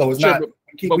that. So it's not.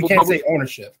 We can't say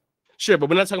ownership. Sure, but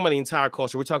we're not talking about the entire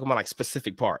culture. We're talking about like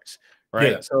specific parts,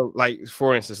 right? Yeah. So, like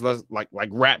for instance, let's like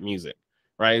rap music,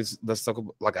 right? Let's talk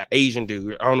about like an Asian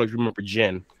dude. I don't know if you remember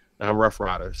Jin, Rough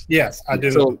Riders. Yes, I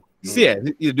do. So yeah,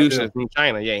 the dude's from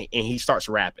China, yeah, and he starts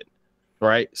rapping,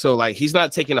 right? So like he's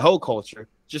not taking the whole culture,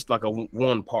 just like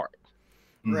one part.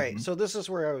 Right. So this is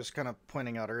where I was kind of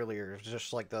pointing out earlier,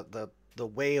 just like the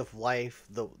way of life,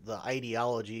 the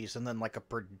ideologies, and then like a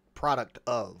product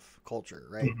of culture,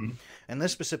 right? In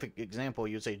this specific example,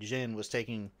 you'd say Jin was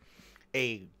taking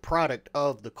a product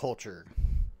of the culture,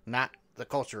 not the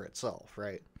culture itself,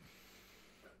 right?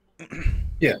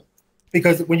 Yeah,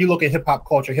 because when you look at hip hop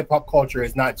culture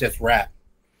is not just rap.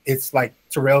 It's like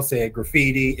Terrell said,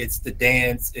 graffiti. It's the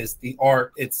dance. It's the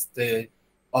art. It's the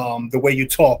way you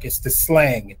talk. It's the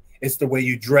slang. It's the way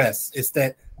you dress. It's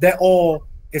that all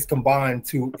is combined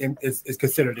to is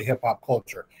considered a hip hop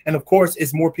culture. And of course,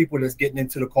 it's more people that's getting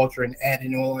into the culture and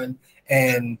adding on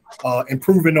and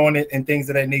improving on it and things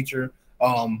of that nature.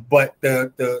 But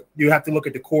you have to look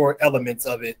at the core elements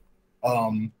of it,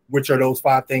 which are those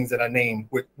 5 things that I named,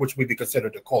 which would be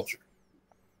considered the culture.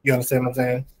 You understand what I'm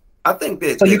saying? I think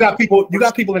that. So you got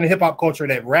people in the hip hop culture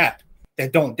that rap,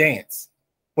 that don't dance,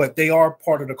 but they are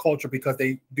part of the culture because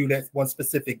they do that one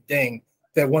specific thing,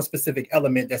 that one specific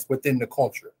element that's within the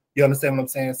culture. You understand what I'm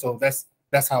saying? So that's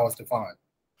how it's defined.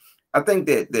 I think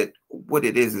that what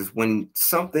it is when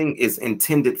something is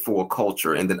intended for a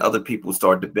culture and then other people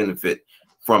start to benefit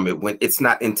from it when it's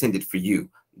not intended for you.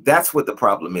 That's what the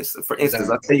problem is. For instance,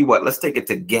 I'll tell you what, let's take it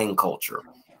to gang culture.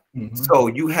 So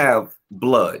you have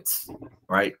Bloods,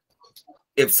 right?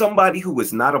 If somebody who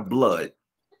is not a Blood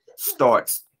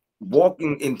starts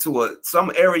walking into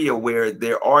some area where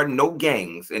there are no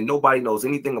gangs and nobody knows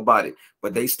anything about it,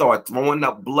 but they start throwing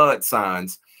up blood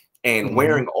signs and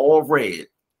wearing all red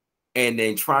and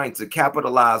then trying to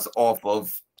capitalize off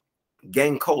of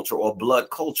gang culture or blood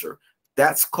culture,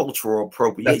 that's cultural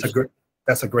appropriation.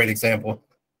 That's a great example.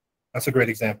 That's a great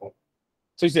example.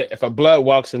 So you said if a Blood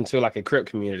walks into like a Crip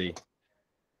community,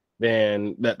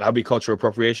 then that'll be cultural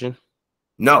appropriation?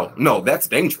 No, that's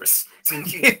dangerous.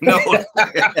 No,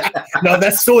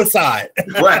 that's suicide.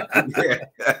 Right.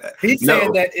 He's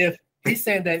saying that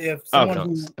if someone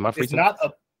who is not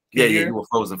a you were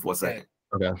frozen for a second.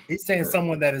 Okay. He's saying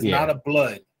someone that is not a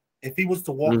Blood, if he was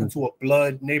to walk into a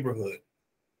Blood neighborhood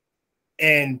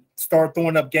and start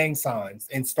throwing up gang signs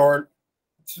and start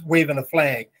waving a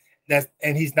flag,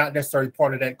 and he's not necessarily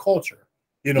part of that culture.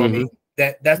 You know what I mean?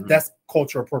 That's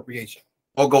cultural appropriation.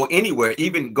 Or go anywhere,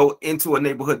 even go into a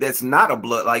neighborhood that's not a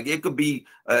Blood. Like it could be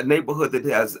a neighborhood that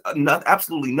has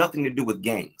absolutely nothing to do with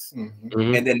gangs.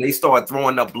 And then they start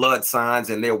throwing up blood signs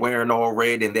and they're wearing all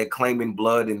red and they're claiming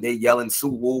blood and they're yelling Sue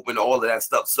Whoop and all of that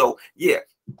stuff. So, yeah.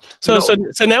 So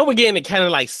now we're getting to kind of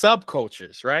like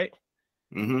subcultures, right?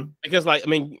 Because like, I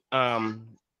mean,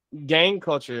 gang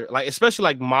culture, like especially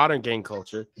like modern gang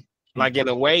culture, like in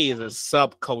a way is a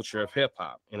subculture of hip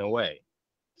hop in a way.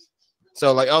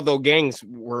 So like, although gangs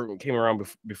came around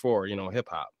before, you know, hip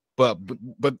hop, but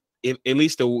at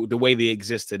least the way they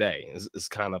exist today is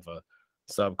kind of a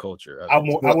subculture.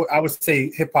 I would say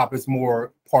hip hop is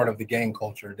more part of the gang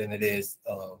culture than it is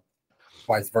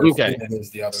vice versa. Okay. Than it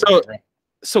is the other.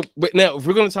 So, but now if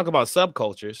we're going to talk about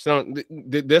subcultures, so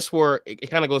this where it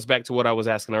kind of goes back to what I was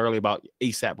asking earlier about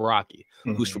A$AP Rocky,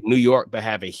 who's from New York but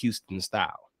have a Houston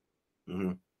style,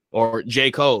 or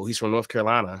J. Cole, he's from North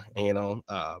Carolina, and you know.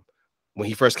 When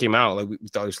he first came out, like we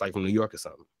thought he was like from New York or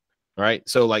something, right?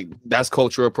 So like that's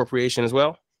cultural appropriation as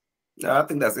well. No, I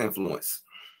think that's influence.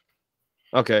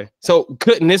 Okay, so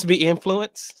couldn't this be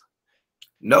influence?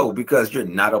 No, because you're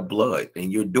not a Blood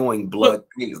and you're doing blood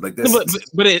things like this.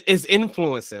 But it's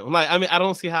influencing. Like I mean, I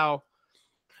don't see how.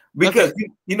 Because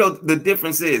you know the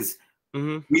difference is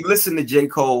we listen to J.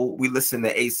 Cole, we listen to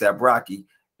A$AP Rocky,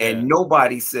 and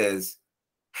nobody says,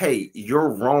 "Hey, you're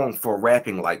wrong for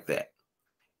rapping like that."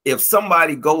 If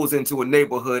somebody goes into a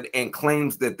neighborhood and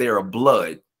claims that they're a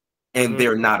Blood and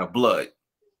they're not a Blood,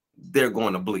 they're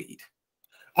going to bleed.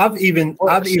 I've even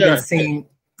seen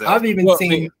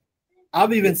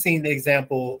the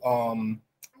example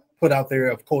put out there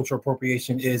of cultural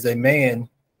appropriation is a man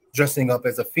dressing up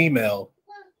as a female,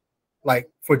 like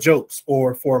for jokes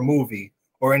or for a movie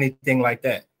or anything like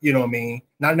that. You know what I mean?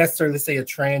 Not necessarily say a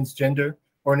transgender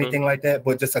or anything like that,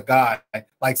 but just a guy.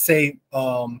 Like say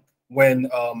when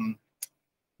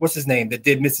what's his name that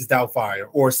did Mrs. Doubtfire,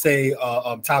 or say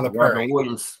Tyler Perry. Robin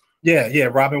Williams. Yeah,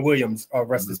 Robin Williams,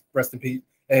 rest in peace,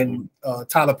 and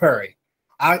Tyler Perry.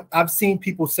 I've seen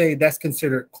people say that's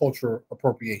considered cultural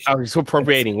appropriation. Oh, so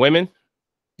appropriating women?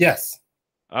 Yes.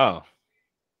 Oh,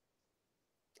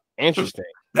 interesting.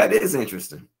 That is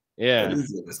interesting. Yeah, that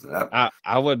is interesting.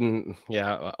 I wouldn't.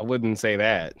 Yeah, I wouldn't say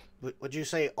that. Would you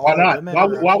say all why not?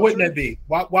 women? Why wouldn't that be?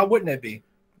 Why wouldn't that be?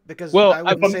 Because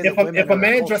if a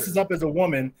man dresses up as a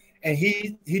woman and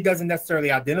he doesn't necessarily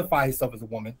identify himself as a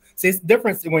woman, see, it's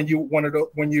different when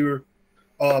you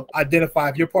identify,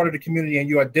 if you're part of the community and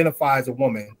you identify as a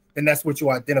woman, then that's what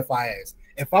you identify as.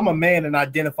 If I'm a man and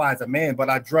identify as a man, but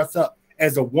I dress up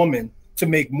as a woman to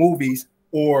make movies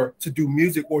or to do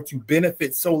music or to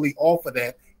benefit solely off of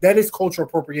that, that is cultural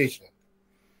appropriation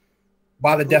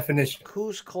by the definition.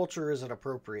 Whose culture is it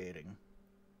appropriating?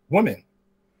 Women.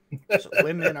 So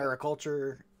women are a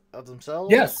culture of themselves?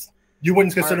 Yes. You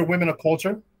wouldn't consider women a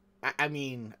culture? I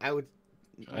mean, I would.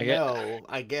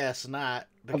 I guess not.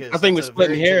 Because I think we're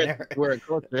splitting hairs. We're a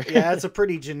culture. Yeah, that's a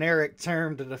pretty generic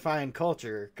term to define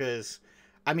culture. Because,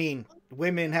 I mean,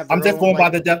 women have. I'm just going by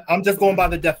the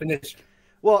definition.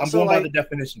 Well, I'm going by the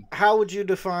definition. How would you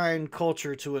define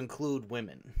culture to include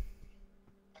women?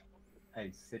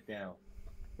 Hey, sit down.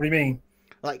 What do you mean?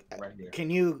 Like, right, can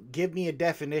you give me a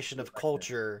definition of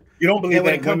culture? You don't believe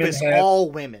that encompass women have... all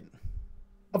women?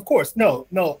 Of course, no.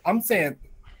 I'm saying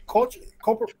culture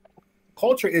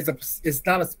is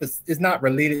not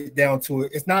related down to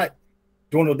it. It's not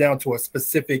dwindled down to a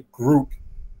specific group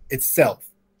itself.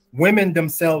 Women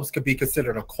themselves could be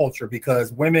considered a culture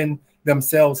because women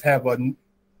themselves have a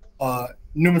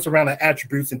numerous amount of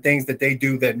attributes and things that they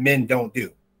do that men don't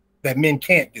do, that men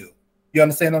can't do. You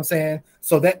understand what I'm saying?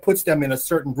 So that puts them in a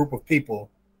certain group of people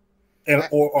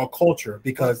or culture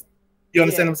because you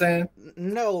understand what I'm saying?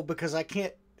 No, because I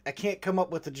can't come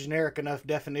up with a generic enough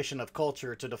definition of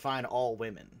culture to define all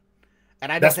women.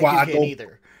 And I don't think you can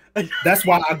either. That's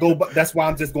why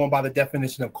I'm just going by the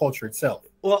definition of culture itself.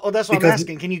 Well, that's what I'm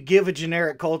asking. Can you give a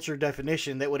generic culture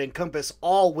definition that would encompass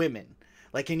all women?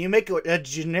 Like, can you make a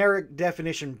generic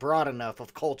definition broad enough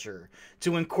of culture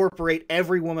to incorporate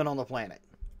every woman on the planet?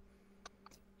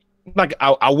 Like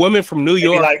a woman from New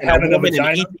York, like and a woman in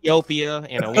Ethiopia,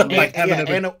 and a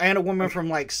woman and a woman from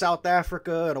like South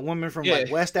Africa, and a woman from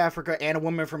like West Africa, and a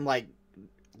woman from like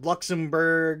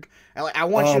Luxembourg. And, like, I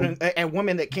want you to, and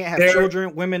women that can't have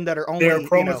children, women that are only their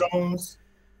chromosomes,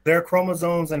 their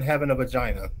chromosomes, and having a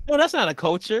vagina. No, that's not a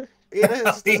culture. It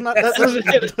is. It's not. That's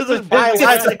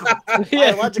biological.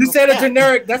 You said a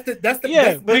generic. That's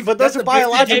the but those are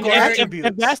biological attributes.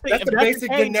 That's the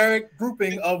basic generic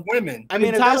grouping of women. I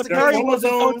mean, Tyler Perry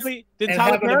chromosomes and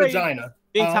having a vagina.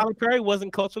 Tyler Perry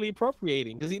wasn't culturally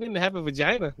appropriating because he didn't have a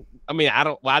vagina. I mean,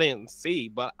 I didn't see,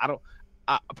 but I don't.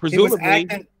 Presumably,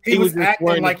 he was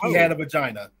acting like he had a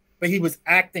vagina, but he was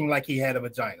acting like he had a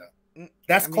vagina.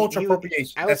 That's cultural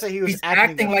appropriation. I would say he was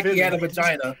acting like he had a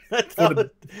vagina.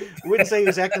 Wouldn't say he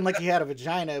was acting like he had a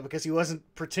vagina because he wasn't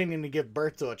pretending to give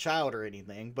birth to a child or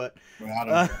anything. But I don't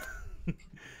know.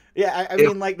 Yeah, I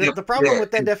mean, like the problem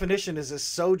with that definition is it's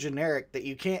so generic that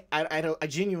you can't. I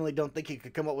genuinely don't think you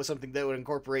could come up with something that would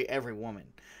incorporate every woman.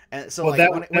 And so,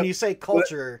 when you say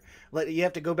culture, you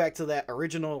have to go back to that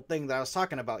original thing that I was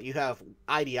talking about. You have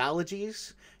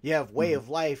ideologies, you have way of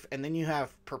life, and then you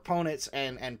have proponents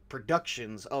and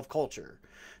productions of culture.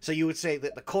 So you would say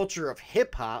that the culture of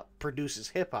hip hop produces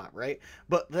hip hop, right?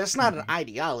 But that's not an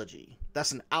ideology.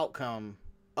 That's an outcome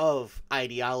of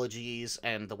ideologies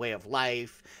and the way of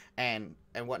life and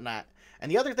whatnot.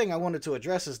 And the other thing I wanted to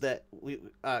address is that we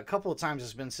a couple of times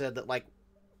it's been said that like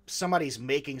somebody's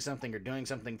making something or doing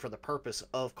something for the purpose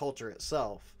of culture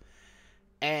itself.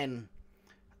 And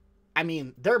I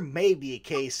mean, there may be a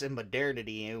case in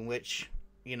modernity in which,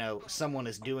 you know, someone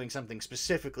is doing something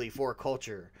specifically for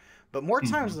culture. But more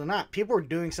times than not, people are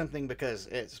doing something because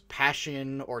it's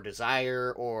passion or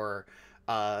desire or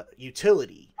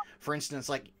utility. For instance,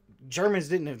 like Germans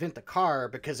didn't invent the car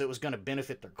because it was going to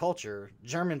benefit their culture.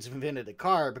 Germans invented the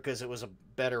car because it was a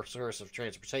better source of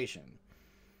transportation.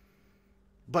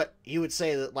 But you would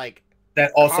say that, like,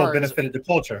 that also benefited the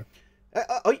culture.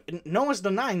 No one's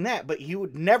denying that, but you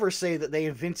would never say that they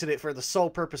invented it for the sole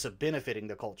purpose of benefiting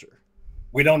the culture.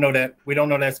 We don't know that. We don't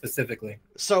know that specifically.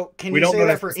 So can you say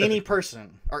that for any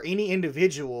person or any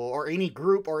individual or any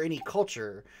group or any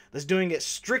culture that's doing it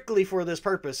strictly for this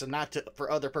purpose and not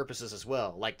for other purposes as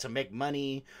well, like to make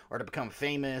money or to become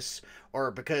famous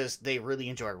or because they really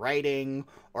enjoy writing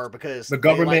or because the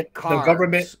government, like cars.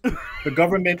 the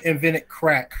government invented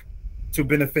crack to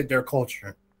benefit their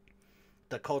culture.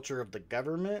 The culture of the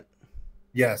government?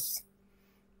 Yes.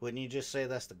 Wouldn't you just say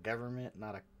that's the government,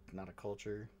 not a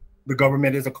culture? The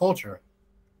government is a culture.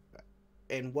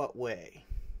 In what way?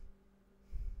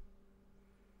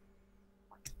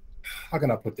 How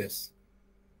can I put this?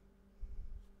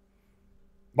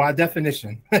 By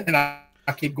definition, and I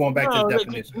keep going back to the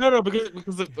definition. No, because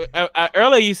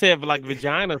earlier you said like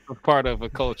vagina is part of a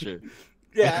culture.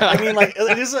 Yeah, I mean, like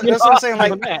that's what I'm saying.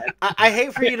 Like, I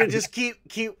hate for you to just keep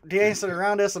dancing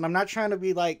around this, and I'm not trying to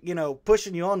be like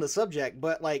pushing you on the subject,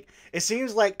 but like it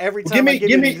seems like every time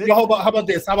how about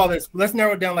this? Let's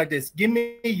narrow it down like this. Give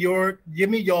me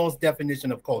y'all's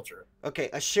definition of culture. Okay,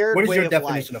 a shared. What is way your of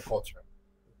definition life. of culture?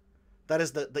 That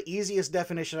is the easiest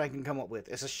definition I can come up with.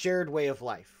 It's a shared way of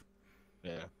life.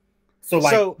 Yeah.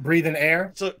 So breathing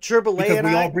air. So Triple A and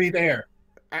we all breathe air.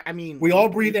 I mean, we all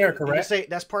breathe air, correct? You say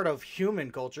that's part of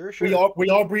human culture. Sure. We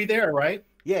all breathe air, right?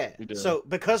 Yeah. So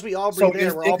because we all breathe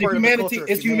air, we're all part of the culture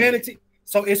of humanity.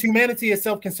 So is humanity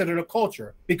itself considered a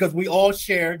culture? Because we all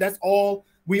share.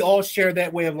 We all share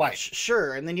that way of life.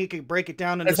 Sure, and then you can break it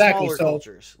down into smaller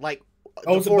cultures, like.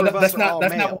 That's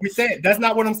not what we said. That's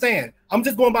not what I'm saying. I'm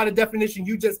just going by the definition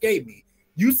you just gave me.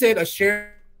 You said a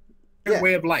shared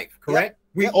way of life, correct?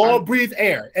 We all breathe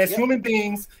air as human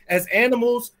beings, as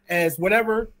animals, as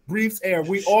whatever breathes air.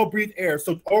 We all breathe air.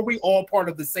 So are we all part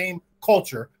of the same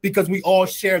culture because we all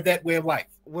share that way of life?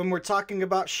 When we're talking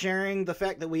about sharing the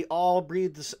fact that we all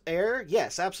breathe this air,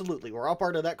 yes, absolutely. We're all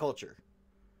part of that culture.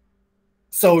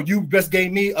 So you just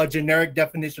gave me a generic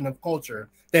definition of culture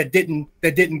that didn't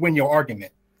win your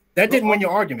argument. That didn't win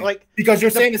your argument, like, because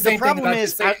you're saying the same thing. The problem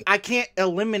is I can't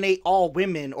eliminate all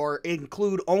women or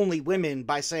include only women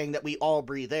by saying that we all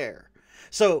breathe air.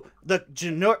 So the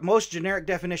most generic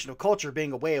definition of culture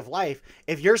being a way of life,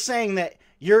 if you're saying that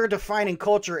you're defining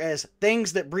culture as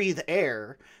things that breathe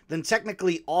air, then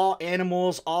technically all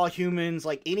animals, all humans,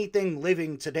 like anything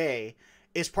living today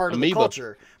is part of the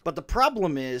culture. But the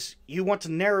problem is you want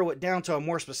to narrow it down to a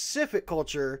more specific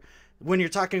culture when you're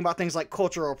talking about things like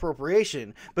cultural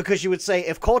appropriation, because you would say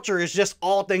if culture is just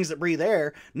all things that breathe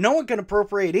air, no one can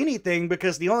appropriate anything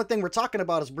because the only thing we're talking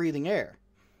about is breathing air.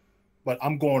 But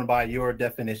I'm going by your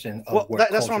definition of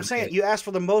that's what I'm saying. You asked for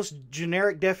the most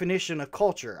generic definition of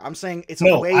culture. I'm saying it's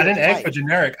a way. No, I didn't ask for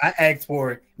generic. I asked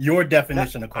for your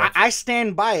definition of culture. I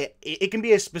stand by it. It can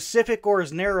be as specific or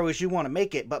as narrow as you want to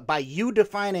make it, but by you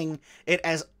defining it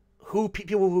as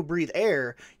people who breathe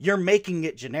air, you're making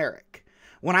it generic.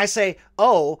 When I say,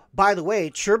 oh, by the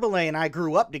way, Triple A and I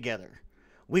grew up together.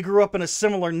 We grew up in a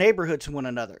similar neighborhood to one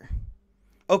another.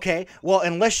 Okay, well,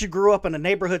 unless you grew up in a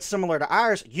neighborhood similar to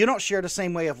ours, you don't share the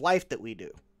same way of life that we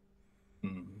do.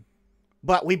 Mm-hmm.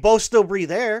 But we both still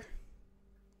breathe air.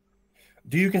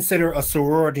 Do you consider a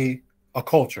sorority a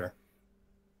culture?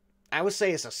 I would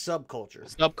say it's a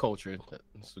subculture. Subculture.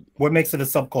 What makes it a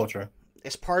subculture?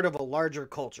 It's part of a larger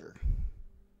culture.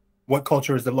 What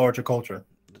culture is the larger culture?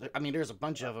 I mean, there's a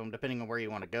bunch of them depending on where you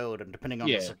want to go, depending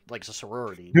on like a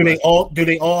sorority. Do they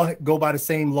all go by the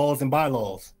same laws and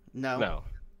bylaws? No.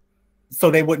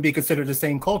 So they wouldn't be considered the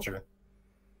same culture.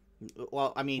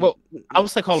 Well, I mean, I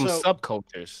would say call them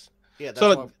subcultures. Yeah.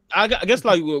 So I guess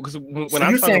like because when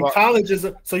I'm saying college is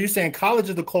you're saying college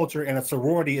is a culture and a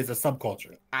sorority is a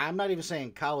subculture. I'm not even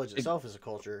saying college itself is a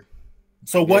culture.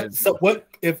 So what? So what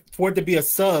if for it to be a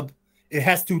sub, it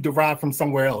has to derive from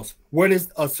somewhere else? What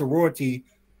is a sorority?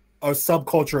 A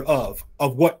subculture of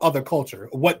what other culture?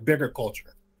 What bigger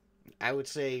culture? I would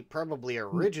say probably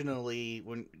originally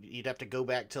when you'd have to go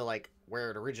back to like where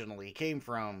it originally came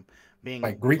from, being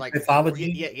like Greek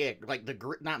mythology. Yeah, like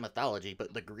not mythology,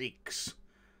 but the Greeks.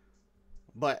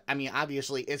 But I mean,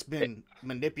 obviously, it's been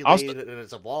manipulated and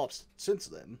it's evolved since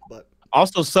then. But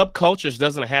also, subcultures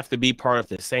doesn't have to be part of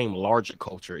the same larger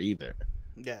culture either.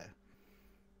 Yeah.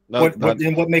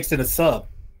 Then what makes it a sub?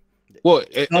 Well,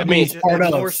 I mean, part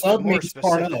of. Sub means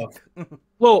part of.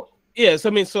 Well, yeah. So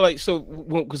I mean,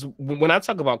 because when I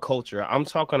talk about culture, I'm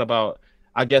talking about,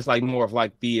 I guess, like more of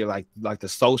like the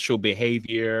social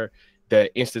behavior,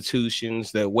 the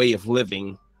institutions, the way of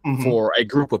living for a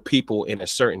group of people in a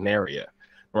certain area,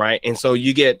 right? And so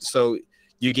you get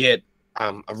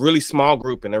a really small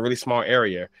group in a really small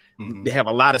area. They have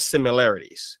a lot of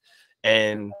similarities,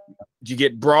 and you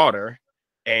get broader.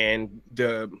 and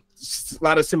a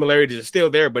lot of similarities are still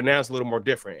there, but now it's a little more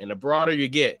different. And the broader you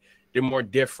get, the more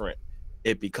different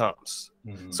it becomes.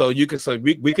 So we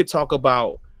could talk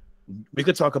about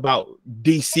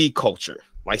DC culture,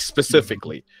 like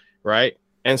specifically, right?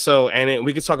 And then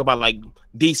we could talk about like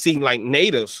DC like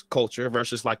natives culture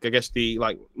versus like I guess the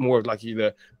like more of like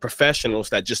the professionals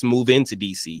that just move into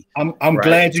DC. I'm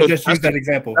glad you just used that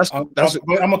example. I'm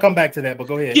gonna come back to that, but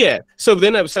go ahead. Yeah. So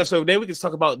then we can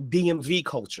talk about DMV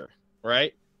culture,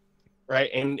 right? Right.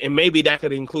 And maybe that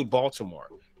could include Baltimore.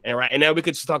 And right. And now we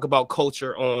could just talk about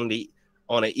culture on the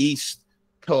East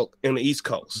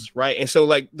Coast, right? And so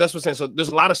like that's what I'm saying. So there's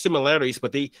a lot of similarities,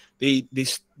 but they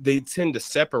tend to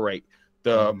separate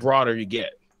the broader you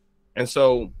get. And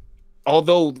so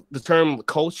although the term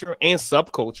culture and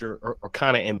subculture are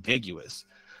kind of ambiguous,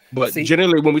 but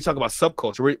generally when we talk about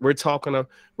subculture,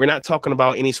 we're not talking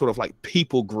about any sort of like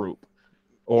people group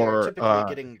or typically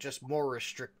getting just more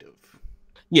restrictive.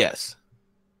 Yes.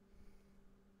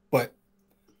 But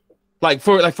like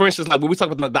for instance, like when we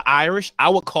talk about the Irish, I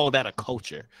would call that a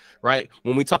culture, right?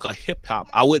 When we talk about hip hop,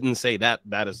 I wouldn't say that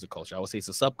is the culture. I would say it's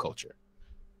a subculture.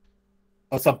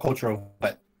 A subculture of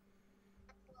what?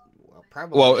 Well,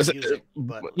 probably music,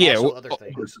 but also other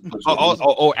things.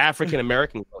 Or African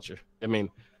American culture. I mean,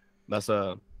 that's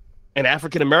an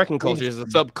African American culture is a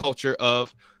subculture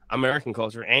of American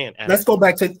culture and let's go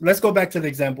back to the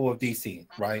example of DC,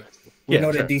 right? We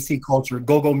know that DC culture,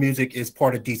 go-go music is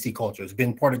part of DC culture. It's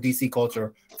been part of DC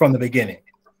culture from the beginning,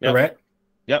 correct?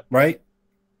 Yep. Right?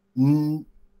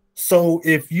 So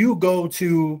if you go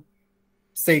to,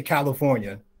 say,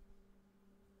 California,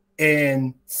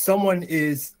 and someone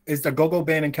is the go-go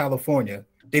band in California,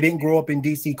 they didn't grow up in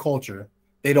DC culture,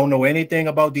 they don't know anything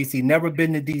about DC, never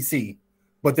been to DC,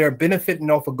 but they're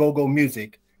benefiting off of go-go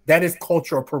music, that is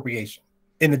cultural appropriation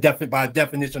by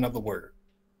definition of the word.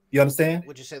 You understand?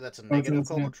 Would you say that's a negative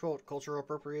cultural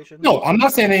appropriation? No, I'm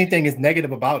not saying anything is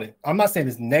negative about it. I'm not saying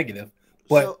it's negative,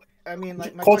 but so, I mean,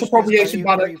 like cultural appropriation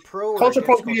by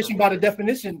the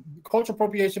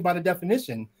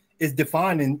definition is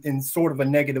defined in sort of a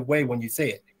negative way when you say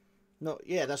it. No,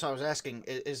 yeah, that's what I was asking.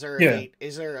 Is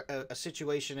there a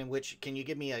situation in which, can you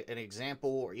give me an example,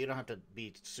 or you don't have to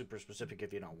be super specific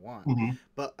if you don't want,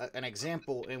 but an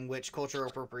example in which cultural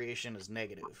appropriation is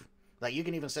negative? Like you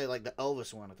can even say like the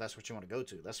Elvis one if that's what you want to go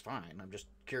to. That's fine. I'm just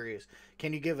curious.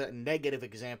 Can you give a negative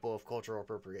example of cultural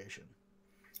appropriation?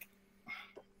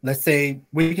 Let's say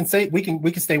we can stay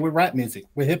with rap music,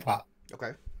 with hip hop.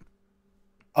 Okay.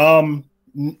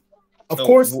 Of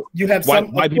course you have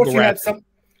some.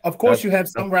 Of course you have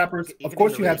some rappers. Of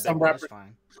course you have some rappers.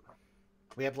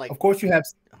 We have like. Of course you have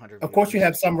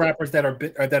some rappers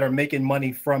that are making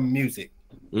money from music.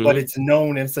 But it's a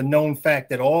known fact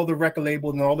that all the record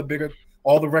labels and all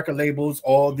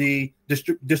the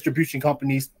distribution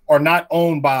companies are not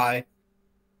owned by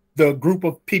the group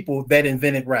of people that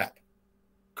invented rap.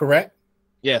 Correct?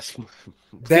 Yes.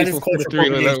 That is cultural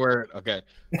appropriation. Okay.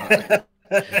 That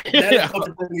is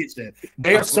cultural appropriation.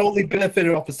 They are solely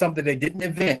benefited off of something they didn't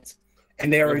invent,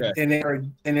 and they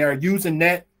are using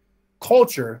that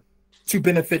culture to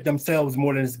benefit themselves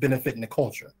more than it's benefiting the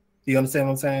culture. Do you understand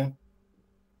what I'm saying?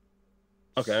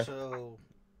 Okay. So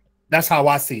that's how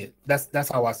I see it. That's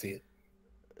how I see it.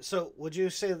 So would you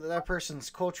say that person's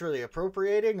culturally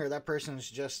appropriating, or that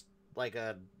person's just like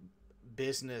a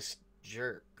business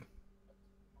jerk?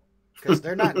 Because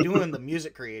they're not doing the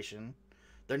music creation.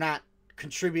 They're not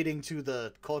contributing to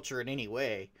the culture in any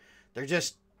way. They're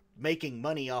just making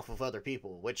money off of other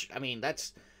people, which, I mean,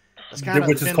 that's kind of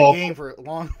been the game for a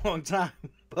long, long time.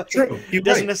 But true. It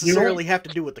doesn't necessarily have to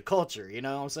do with the culture. You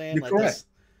know what I'm saying? You're correct.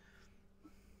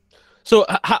 So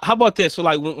how about this? So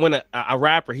like when a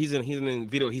rapper, he's in the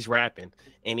video, he's rapping,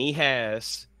 and he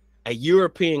has a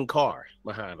European car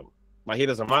behind him. Like he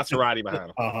has a Maserati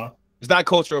behind him. It's not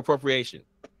cultural appropriation.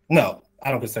 No,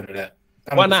 I don't consider that.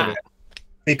 Why not?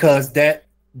 Because that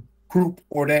group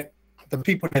or the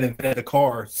people that invented the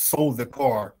car sold the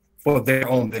car for their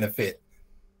own benefit.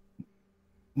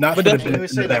 Not for the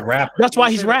benefit of that rapper. That's why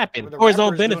he's rapping for his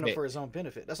own benefit. For his own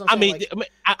benefit. That's what I'm saying. I mean,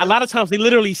 a lot of times they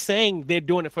literally saying they're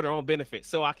doing it for their own benefit,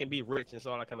 so I can be rich and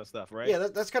so all that kind of stuff, right? Yeah,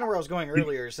 that's kind of where I was going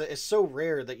earlier. It's so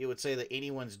rare that you would say that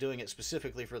anyone's doing it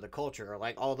specifically for the culture.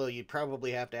 Like, although you'd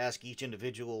probably have to ask each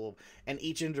individual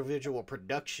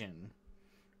production.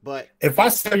 But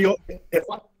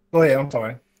go ahead, I'm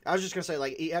sorry. I was just gonna say,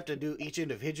 like, you have to do each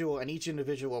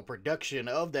individual production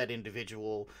of that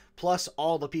individual, plus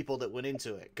all the people that went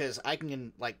into it. Because I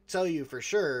can, like, tell you for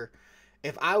sure,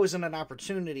 if I was in an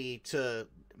opportunity to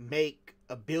make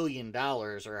 $1 billion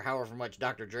or however much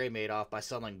Dr. Dre made off by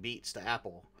selling beats to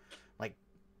Apple, like,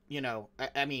 you know,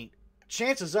 I mean,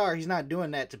 chances are he's not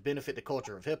doing that to benefit the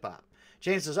culture of hip hop.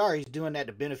 Chances are he's doing that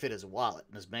to benefit his wallet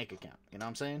and his bank account. You know what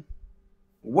I'm saying?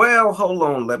 Well, hold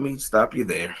on. Let me stop you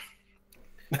there.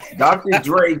 Dr.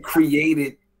 Dre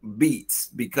created beats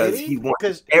because he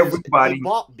wanted everybody. He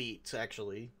bought beats,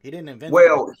 actually. He didn't invent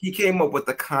them. He came up with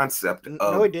the concept of.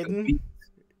 No, he didn't.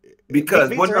 Because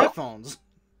beats are headphones.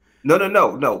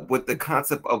 No. With the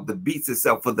concept of the beats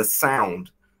itself, for the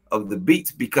sound of the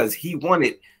beats, because he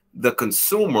wanted the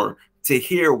consumer to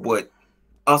hear what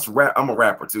us rap. I'm a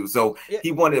rapper too, so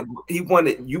he wanted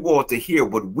you all to hear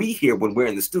what we hear when we're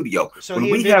in the studio. So when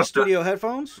he invented studio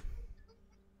headphones.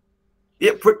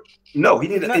 No, he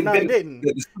didn't invent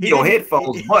the studio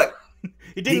headphones, but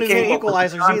he didn't invent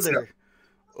equalizers either.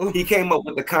 He came up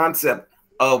with the concept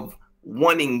of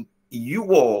wanting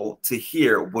you all to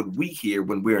hear what we hear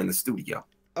when we're in the studio.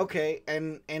 Okay,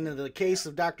 and in the case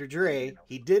of Dr. Dre,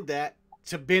 he did that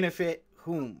to benefit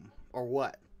whom or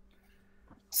what?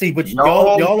 See, but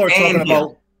y'all are talking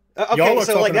about. Okay,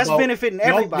 so like that's benefiting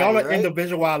everybody. Y'all are right?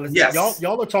 individualists. Yes.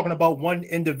 Y'all are talking about one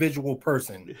individual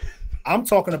person. I'm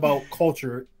talking about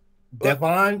culture.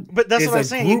 Devon, but that's what I'm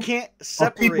saying. You can't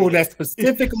separate people that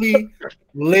specifically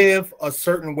live a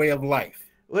certain way of life.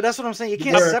 Well, that's what I'm saying. You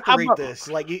can't separate this.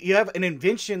 Like you have an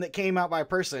invention that came out by a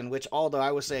person, which although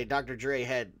I would say Dr. Dre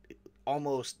had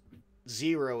almost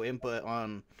zero input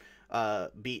on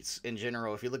beats in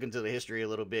general. If you look into the history a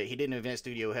little bit, he didn't invent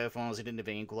studio headphones. He didn't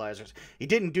invent equalizers. He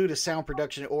didn't do the sound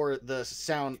production or the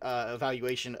sound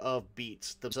evaluation of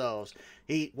beats themselves.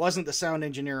 He wasn't the sound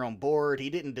engineer on board. He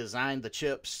didn't design the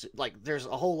chips. Like there's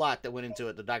a whole lot that went into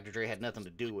it that Dr. Dre had nothing to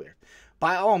do with.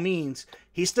 By all means,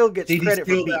 he still gets credit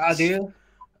for beats. The idea?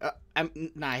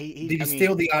 Did he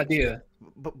steal the idea?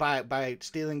 But by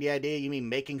stealing the idea, you mean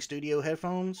making studio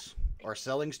headphones or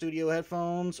selling studio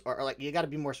headphones, or like you got to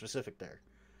be more specific there.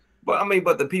 But I mean,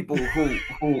 but the people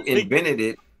who invented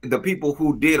it, the people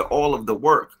who did all of the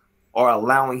work, are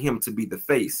allowing him to be the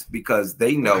face because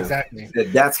they know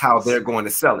that's how they're going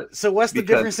to sell it. So what's the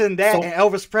difference in that and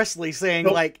Elvis Presley saying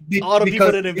all the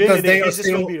people that invented it, he's just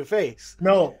going to be the face?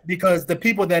 No, because the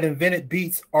people that invented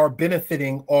beats are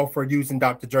benefiting off for using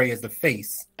Dr. Dre as the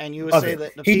face. And you would say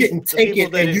that he didn't take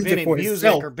it and use it for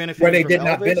himself, where they did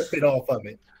not benefit off of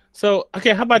it. So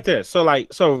okay, how about this?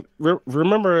 So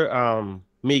remember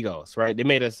Migos, right? They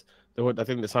made us. I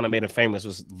think the song that made him famous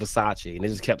was Versace, and they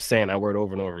just kept saying that word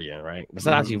over and over again, right?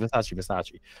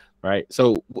 Versace, right?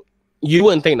 So you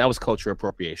wouldn't think that was culture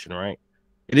appropriation, right?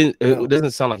 It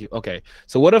doesn't sound like okay.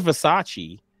 So what if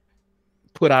Versace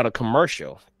put out a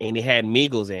commercial and it had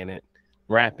Migos in it,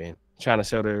 rapping, trying to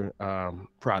sell their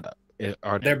product?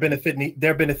 They're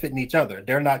benefiting each other.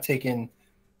 They're not taking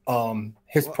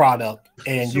his product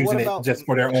and using it just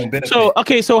for their own benefit. So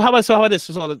okay, so how about this?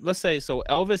 So let's say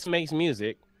Elvis makes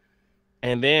music.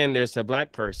 And then there's a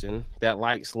black person that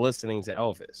likes listening to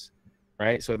Elvis,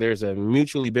 right? So there's a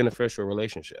mutually beneficial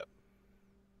relationship.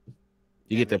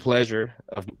 You get the pleasure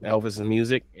of Elvis's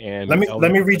music, and let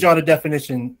me read y'all the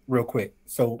definition real quick,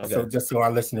 so just so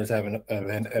our listeners have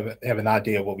an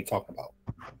idea of what we're talking about.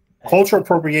 Cultural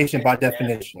appropriation, by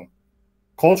definition,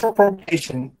 cultural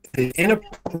appropriation is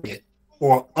inappropriate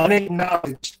or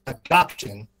unacknowledged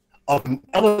adoption of an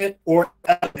element or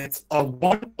elements of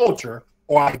one culture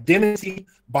or identity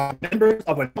by members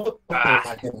of another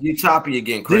identity. You choppy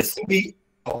again, Chris.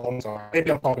 I'm sorry.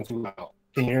 Maybe I'm talking too loud.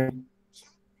 Can you hear me?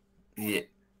 Yeah.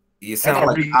 You sound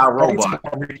like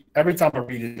iRobot. Every time I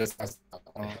read it, just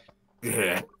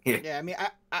yeah. I mean,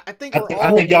 I think we're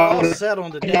all set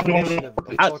on the definition of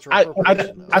cultural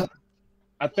appropriation.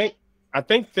 I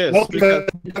think this. No, because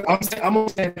I'm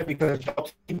only saying that because y'all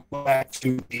keep going back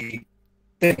to the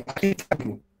thing. I keep telling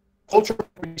you, cultural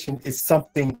appropriation is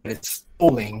something that's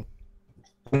stolen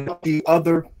without the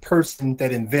other person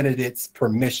that invented its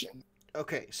permission.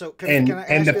 Okay, so can I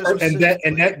ask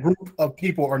that group of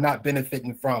people are not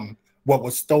benefiting from what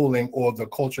was stolen or the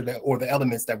culture or the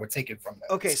elements that were taken from them.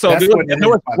 Okay, so there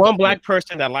was one black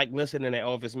person that liked listening to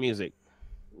Elvis music,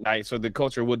 right? So the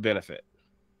culture would benefit.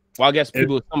 Well, I guess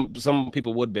some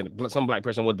people would benefit. Some black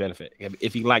person would benefit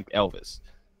if he liked Elvis.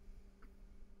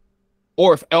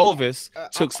 Or if Elvis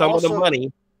took some of the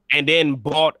money and then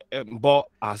bought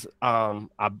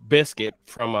a biscuit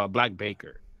from a black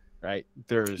baker, right?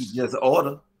 There's just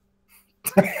order.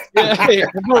 yeah.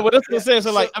 What else was saying?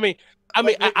 So like, I mean,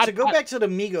 to go back to the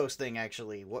Migos thing,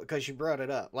 actually, because you brought it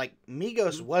up. Like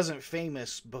Migos wasn't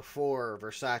famous before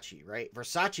Versace, right?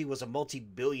 Versace was a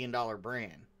multi-billion-dollar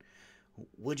brand.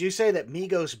 Would you say that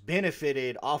Migos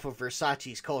benefited off of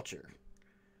Versace's culture?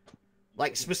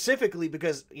 Like specifically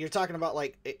because you're talking about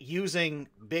like using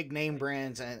big name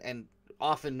brands and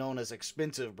often known as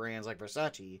expensive brands like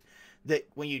Versace, that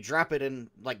when you drop it in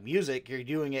like music, you're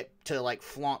doing it to like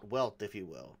flaunt wealth, if you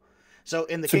will. So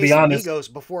in the case of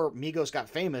Migos, before Migos got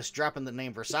famous, dropping the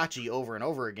name Versace over and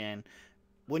over again,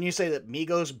 wouldn't you say that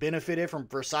Migos benefited from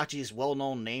Versace's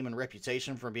well-known name and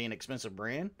reputation for being an expensive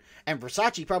brand? And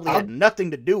Versace probably had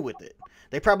nothing to do with it.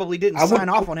 They probably didn't sign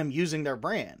off on him using their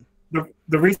brand.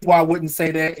 The reason why I wouldn't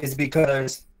say that is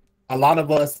because a lot of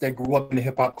us that grew up in the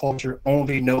hip hop culture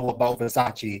only know about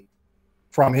Versace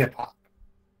from hip hop.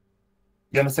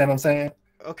 You understand what I'm saying?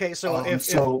 Okay, so if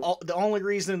the only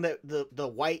reason that the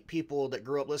white people that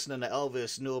grew up listening to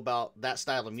Elvis knew about that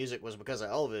style of music was because of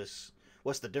Elvis,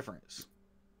 what's the difference?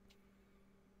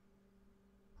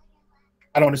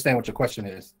 I don't understand what your question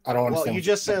is. I don't understand. Well, you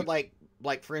just said like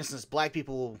for instance, black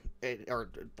people or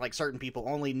like certain people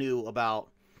only knew about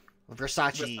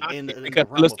Versace because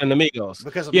listen to Migos.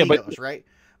 Because of Migos, right?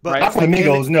 But not for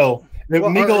Migos, no.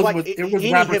 Migos it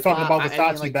was rappers talking about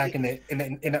Versace back in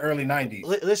the early 90s.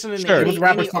 Listen, it was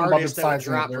rappers talking about Versace that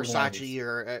drop Versace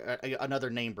or another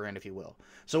name brand, if you will.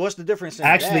 So what's the difference in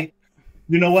that?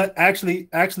 You know what? Actually,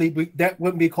 that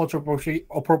wouldn't be cultural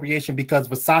appropriation because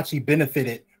Versace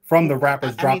benefited from the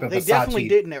rappers dropping they Versace definitely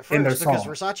didn't at in their first because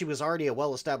song. Versace was already a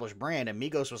well-established brand and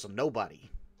Migos was a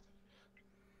nobody.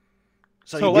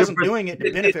 So he wasn't doing it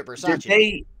to benefit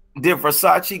Versace. Did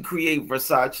Versace create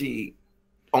Versace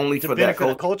only for that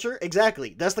culture?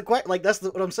 Exactly. That's the question. Like that's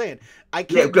what I'm saying. I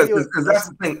can't. Because that's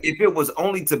the thing. If it was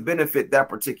only to benefit that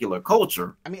particular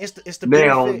culture, I mean, it's the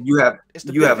now benefit, you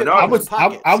have an argument.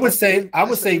 I would say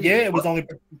yeah. It was only.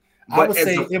 I would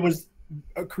say it was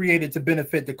created to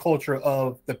benefit the culture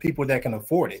of the people that can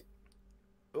afford it.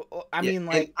 I mean,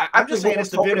 like I'm just saying it's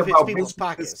to benefit people's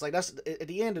pockets. Like that's at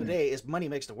the end of the day, is money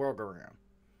makes the world go round.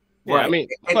 Yeah, right. I mean,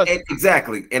 and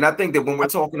exactly. And I think that when we're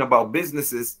talking about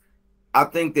businesses, I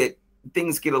think that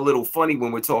things get a little funny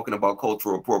when we're talking about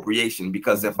cultural appropriation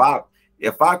because if I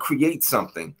create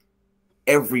something,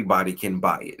 everybody can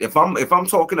buy it. If I'm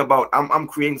talking about I'm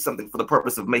creating something for the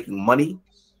purpose of making money,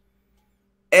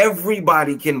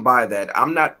 everybody can buy that.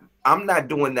 I'm not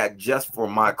doing that just for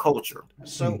my culture.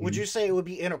 So would you say it would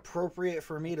be inappropriate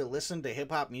for me to listen to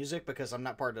hip hop music because I'm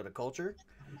not part of the culture?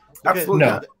 Absolutely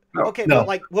not. No. Okay, no. But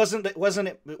like, wasn't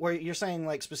it where you're saying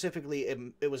like specifically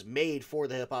it was made for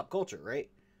the hip hop culture, right?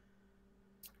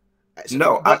 So,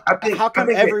 no, I think how come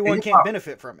everyone can't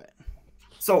benefit from it?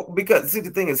 So because see the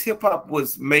thing is, hip hop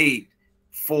was made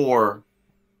for.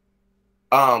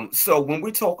 So when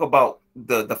we talk about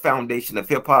the foundation of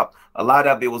hip hop, a lot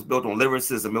of it was built on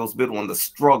lyricism. It was built on the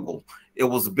struggle. It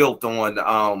was built on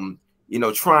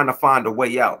trying to find a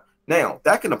way out. Now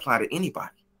that can apply to anybody.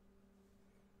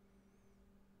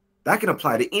 That can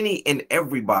apply to any and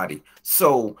everybody.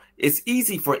 So it's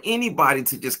easy for anybody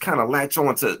to just kind of latch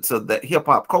on to the hip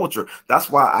hop culture.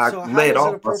 That's why I led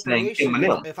off by saying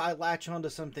Eminem. If I latch onto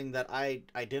something that I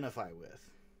identify with,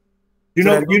 you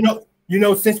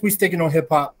know, since we're sticking on hip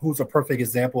hop, who's a perfect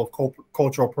example of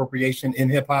cultural appropriation in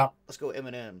hip hop? Let's go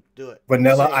Eminem. Do it.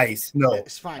 Vanilla Ice. No,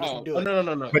 it's fine. You can do it. No.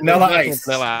 Vanilla Ice.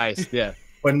 Vanilla Ice. Yeah.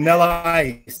 Vanilla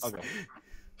Ice. Okay.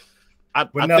 I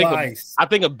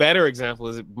think a better example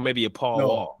is maybe a Paul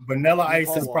Wall. Vanilla Ice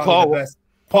is probably the best.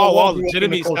 Paul Wall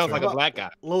legitimately sounds like a black guy.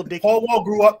 Paul Wall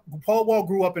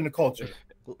grew up in the culture.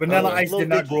 Vanilla Ice did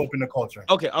not grow up in the culture.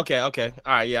 Okay. All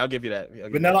right, yeah, I'll give you that.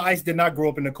 Vanilla Ice did not grow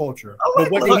up in the culture. But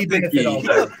what did he benefit off?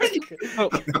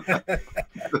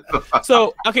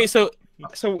 So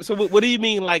what do you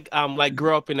mean like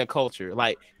grow up in the culture?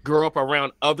 Like grow up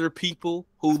around other people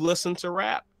who listen to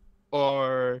rap,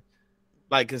 or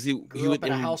like because he grew up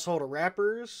in a household of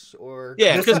rappers, or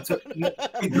yeah,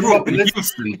 he grew up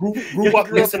listening. Grew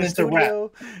up listening to rap.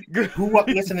 Grew up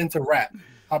listening to rap.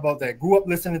 How about that? Grew up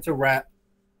listening to rap,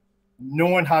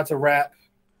 knowing how to rap.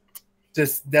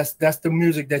 Just that's the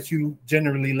music that you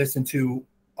generally listen to.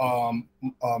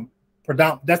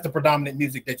 That's the predominant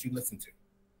music that you listen to.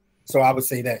 So I would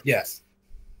say that yes.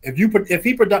 If you can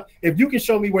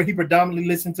show me where he predominantly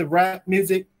listened to rap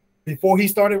music before he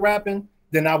started rapping,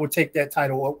 then I would take that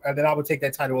title. Then I would take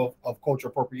that title of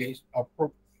cultural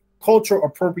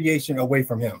appropriation away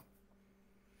from him.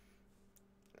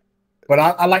 But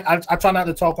I try not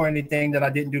to talk on anything that I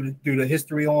didn't do the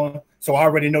history on. So I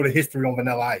already know the history on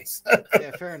Vanilla Ice.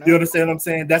 Yeah, fair enough. You understand what I'm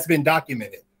saying? That's been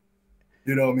documented.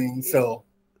 You know what I mean? So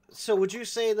would you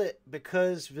say that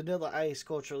because Vanilla Ice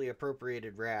culturally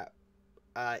appropriated rap,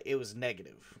 it was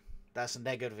negative? That's a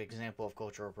negative example of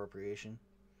cultural appropriation.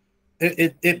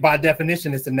 It by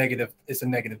definition it's a negative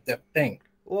thing.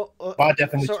 Well, by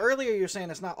definition. So earlier you're saying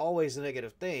it's not always a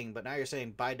negative thing, but now you're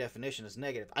saying by definition it's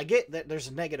negative. I get that there's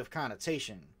a negative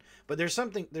connotation, But there's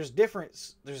a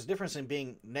difference in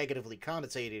being negatively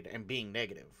connotated and being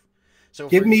negative. So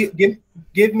give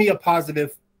me a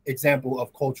positive example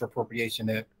of cultural appropriation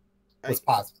that was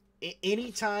positive.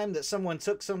 Any time that someone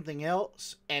took something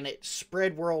else and it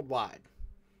spread worldwide,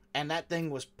 and that thing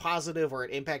was positive or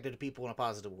it impacted people in a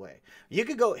positive way. You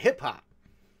could go hip hop.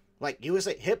 Like you would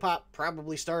say, hip hop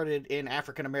probably started in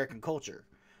African American culture,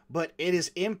 but it has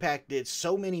impacted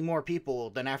so many more people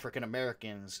than African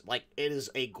Americans. Like it is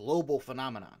a global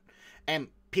phenomenon, and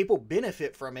people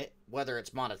benefit from it, whether it's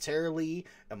monetarily,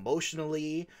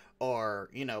 emotionally, or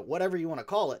whatever you want to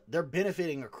call it. They're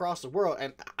benefiting across the world,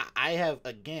 and I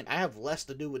have less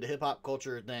to do with the hip hop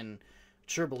culture than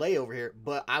AAA over here,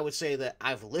 but I would say that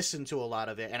I've listened to a lot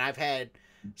of it, and I've had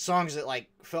songs that like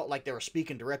felt like they were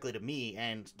speaking directly to me,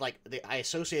 and like I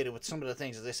associated with some of the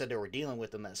things that they said they were dealing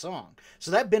with in that song.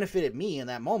 So that benefited me in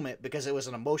that moment because it was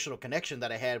an emotional connection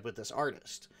that I had with this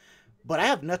artist. But I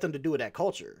have nothing to do with that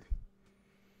culture.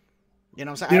 You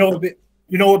know what I'm saying?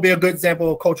 You know what would be a good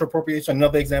example of cultural appropriation?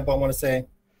 Another example I want to say.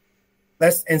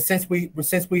 Since we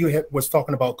was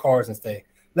talking about cars and stuff,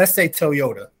 let's say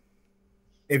Toyota.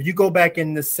 If you go back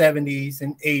in the 70s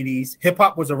and 80s, hip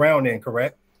hop was around then,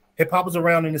 correct? Hip hop was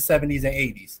around in the 70s and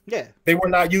 80s. Yeah. They were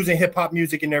not using hip hop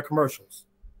music in their commercials.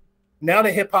 Now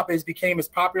that hip hop has became as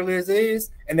popular as it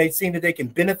is, and they've seen that they can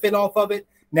benefit off of it,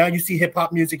 now you see hip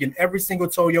hop music in every single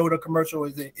Toyota commercial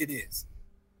as it is.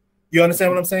 You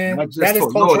understand what I'm saying? That is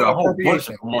cultural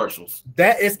appropriation. Commercials.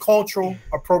 That is cultural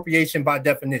appropriation by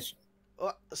definition.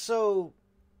 So,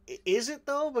 is it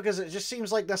though? Because it just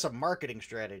seems like that's a marketing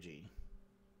strategy.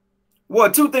 Well,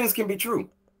 two things can be true.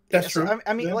 That's true.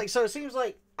 I mean, like, so it seems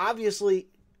like obviously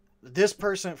this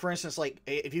person, for instance, like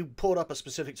if you pulled up a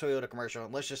specific Toyota commercial,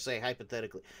 and let's just say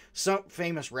hypothetically, some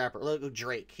famous rapper, like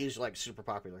Drake, he's like super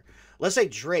popular. Let's say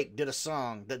Drake did a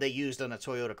song that they used in a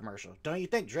Toyota commercial. Don't you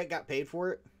think Drake got paid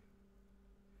for it?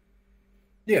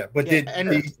 Yeah, but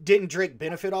didn't Drake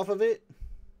benefit off of it?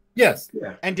 Yes.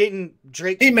 Yeah. And didn't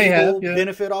Drake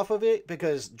benefit off of it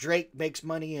because Drake makes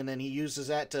money and then he uses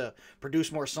that to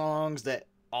produce more songs that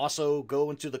also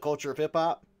go into the culture of hip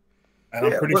hop? And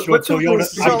I'm pretty sure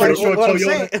Toyota. I'm pretty sure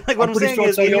Toyota. What I'm saying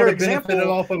is, in your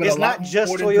example, it's not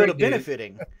just Toyota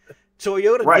benefiting.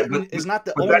 Toyota is not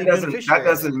the only beneficiary. That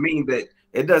doesn't mean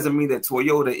that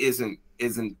Toyota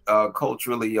isn't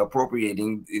culturally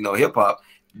appropriating, hip hop.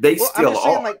 They still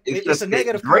are. Like, it's a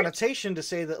negative connotation to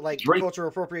say that like cultural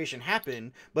appropriation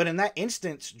happened, but in that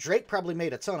instance, Drake probably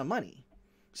made a ton of money.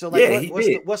 So like,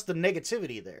 what's the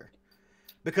negativity there?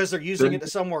 Because they're using it to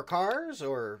sell more cars,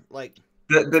 or like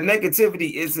the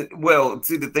negativity isn't. Well,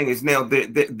 see, the thing is now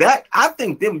that I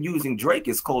think them using Drake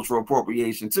is cultural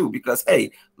appropriation too. Because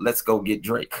hey, let's go get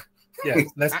Drake. Yeah,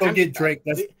 let's go get Drake.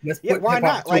 Let's put why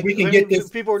not? So we can get this.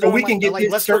 People are doing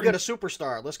let's go get a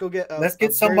superstar. Let's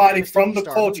get somebody from the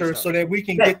culture so that we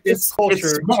can get this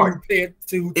culture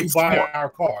to buy our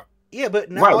car. Yeah,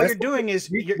 but now all you're doing is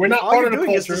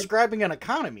describing an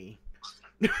economy.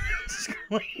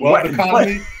 Well,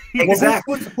 economy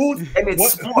exactly. And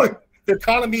it's smart. The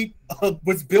economy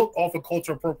was built off of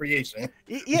cultural appropriation.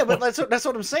 Yeah, but that's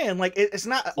what I'm saying. Like, it's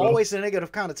not always a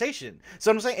negative connotation. So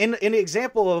I'm saying in the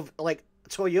example of like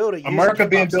Toyota, America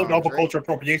being built off of cultural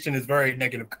appropriation is very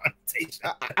negative connotation.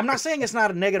 I'm not saying it's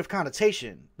not a negative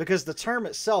connotation because the term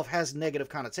itself has negative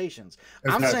connotations.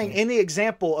 I'm saying in the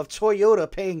example of Toyota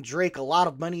paying Drake a lot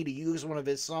of money to use one of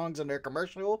his songs in their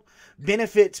commercial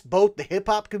benefits both the hip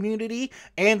hop community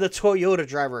and the Toyota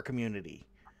driver community.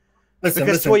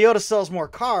 Because Toyota sells more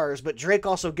cars, but Drake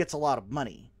also gets a lot of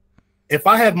money. If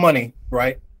I have money,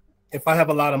 right? If I have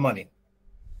a lot of money,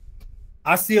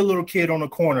 I see a little kid on the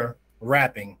corner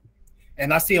rapping,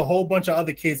 and I see a whole bunch of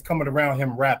other kids coming around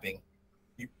him rapping.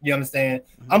 You understand?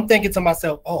 Mm-hmm. I'm thinking to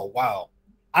myself, oh, wow,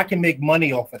 I can make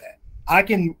money off of that. I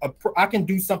can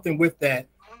do something with that.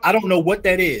 I don't know what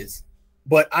that is,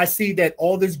 but I see that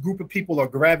all this group of people are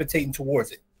gravitating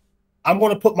towards it. I'm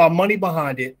going to put my money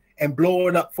behind it and blow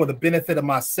it up for the benefit of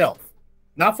myself,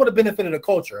 not for the benefit of the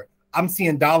culture. I'm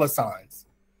seeing dollar signs.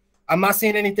 I'm not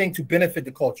seeing anything to benefit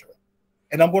the culture,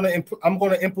 and I'm going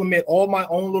to implement all my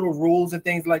own little rules and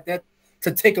things like that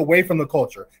to take away from the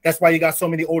culture. That's why you got so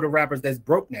many older rappers that's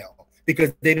broke now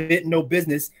because they didn't know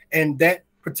business, and that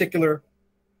particular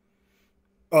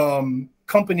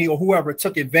company or whoever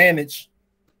took advantage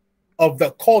of the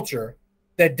culture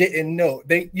that didn't know.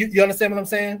 You understand what I'm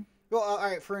saying? Well, all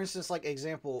right. For instance, like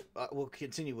example, we'll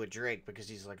continue with Drake because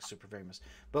he's like super famous.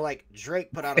 But like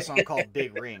Drake put out a song called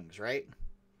 "Big Rings," right?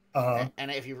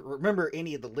 And if you remember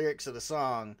any of the lyrics of the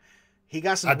song, he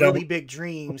got some really big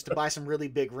dreams to buy some really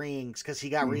big rings because he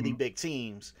got really big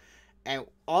teams. And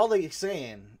all he's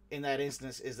saying in that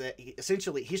instance is that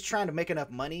essentially he's trying to make enough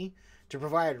money to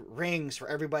provide rings for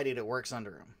everybody that works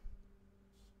under him.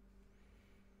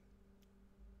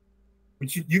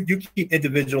 But you keep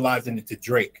individualizing it to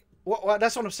Drake. Well,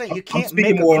 that's what I'm saying. You can't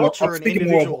make a culture an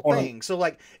individual thing. So,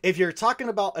 like, if you're talking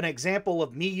about an example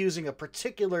of me using a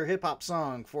particular hip hop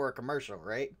song for a commercial,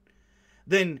 right?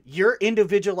 Then you're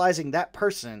individualizing that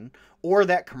person or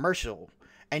that commercial.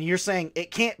 And you're saying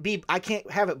it can't be, I can't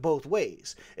have it both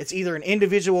ways. It's either an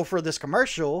individual for this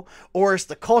commercial or it's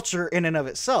the culture in and of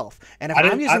itself. And if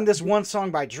I'm using this one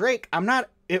song by Drake, I'm not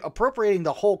appropriating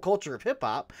the whole culture of hip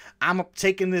hop. I'm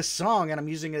taking this song and I'm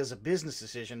using it as a business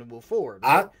decision to move forward.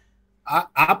 Right?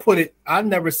 I put it, I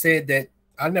never said that.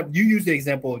 You used the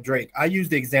example of Drake. I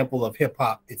used the example of hip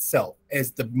hop itself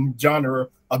as the genre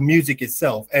of music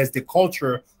itself, as the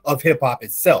culture of hip hop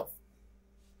itself.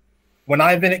 When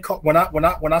I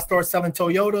started selling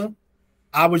Toyota,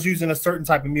 I was using a certain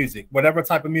type of music. Whatever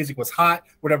type of music was hot,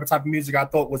 whatever type of music I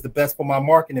thought was the best for my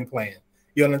marketing plan.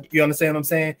 You understand what I'm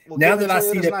saying? Well, now that I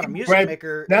see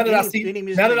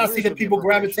that people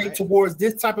gravitate towards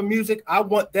this type of music, I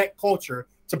want that culture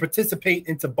to participate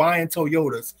into buying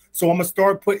Toyotas. So I'm gonna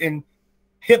start putting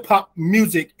hip hop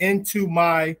music into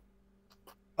my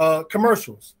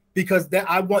commercials, because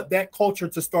I want that culture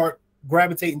to start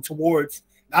gravitating towards.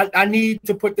 I need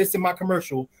to put this in my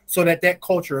commercial so that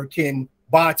culture can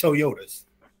buy Toyotas.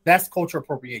 That's culture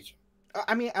appropriation.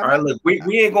 I mean, all right, look, we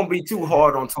ain't gonna be too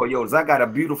hard on Toyotas. I got a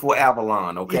beautiful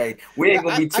Avalon, okay? We ain't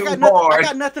gonna be too hard. I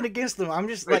got nothing against them. I'm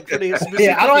just like, for the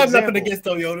I don't have nothing against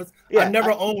Toyotas. I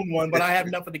never owned one, but I have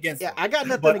nothing against them. I got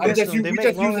nothing against them. They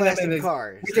make long-lasting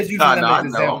cars. We just using them as an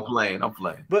example. I'm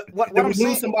playing. But what did we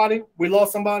lose somebody? We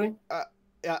lost somebody.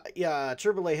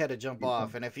 AAA had to jump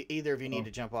off, and if either of you need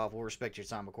to jump off, we'll respect your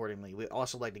time accordingly. We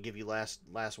also like to give you last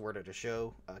word of the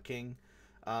show, King.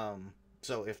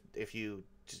 So if you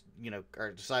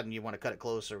are deciding you want to cut it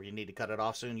close or you need to cut it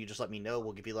off soon, you just let me know.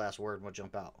 We'll give you last word and we'll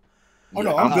jump out. Oh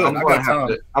no, I'm good.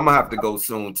 I'm gonna have to go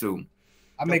soon too.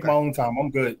 I make my own time.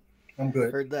 I'm good.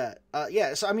 Heard that.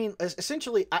 So I mean,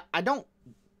 essentially, I don't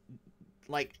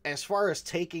like, as far as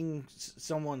taking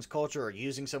someone's culture or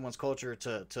using someone's culture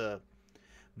to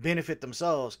benefit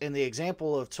themselves. In the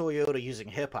example of Toyota using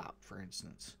hip hop, for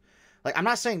instance, like, I'm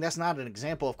not saying that's not an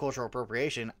example of cultural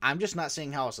appropriation. I'm just not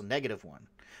seeing how it's a negative one,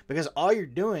 because all you're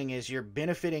doing is you're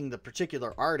benefiting the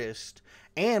particular artist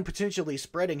and potentially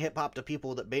spreading hip hop to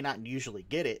people that may not usually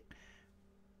get it.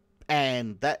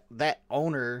 And that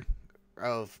owner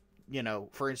of,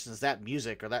 for instance, that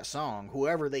music or that song,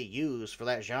 whoever they use for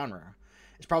that genre,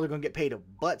 is probably going to get paid a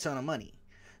butt ton of money.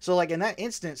 So, like, in that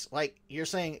instance, like you're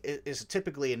saying, is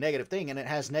typically a negative thing and it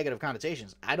has negative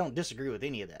connotations. I don't disagree with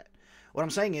any of that. What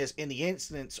I'm saying is, in the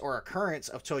instance or occurrence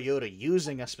of Toyota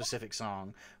using a specific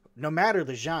song, no matter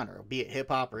the genre, be it hip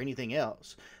hop or anything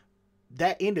else,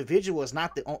 that individual is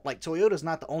not Toyota's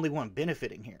not the only one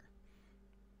benefiting here.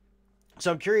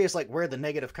 So I'm curious, like, where the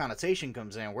negative connotation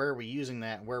comes in. Where are we using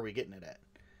that and where are we getting it at?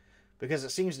 Because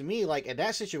it seems to me like in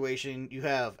that situation, you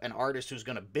have an artist who's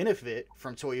going to benefit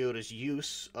from Toyota's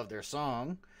use of their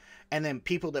song, and then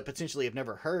people that potentially have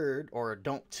never heard or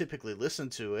don't typically listen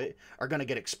to it are going to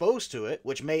get exposed to it,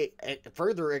 which may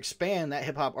further expand that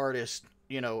hip hop artist,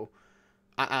 fame,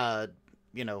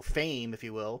 if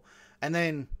you will. And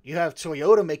then you have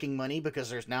Toyota making money because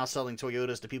they're now selling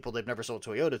Toyotas to people they've never sold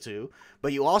Toyota to.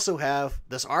 But you also have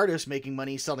this artist making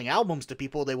money selling albums to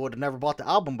people they would have never bought the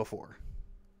album before.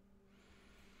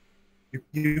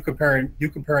 You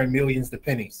comparing millions to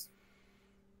pennies.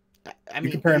 I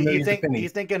mean, you think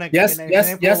in an yes, I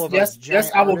will artist?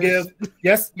 Yes,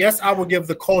 I will give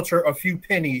the culture a few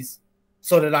pennies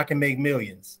so that I can make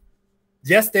millions.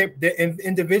 Yes, they're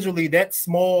individually that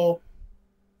small.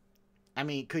 I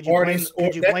mean, could you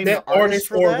blame the artist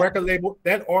for that? Record label?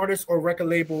 That artist or record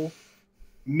label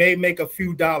may make a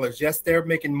few dollars. Yes, they're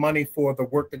making money for the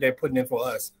work that they're putting in for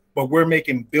us, but we're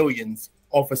making billions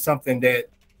off of something that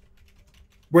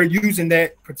we're using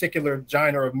that particular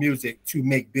genre of music to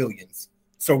make billions.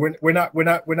 So we're not.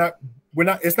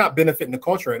 It's not benefiting the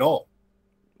culture at all.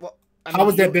 Well, how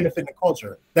is that benefiting the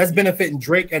culture? That's benefiting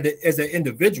Drake as an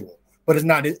individual, but it's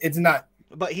not. It's not.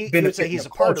 But he would say he's a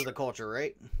part of the culture,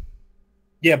 right?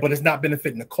 Yeah, but it's not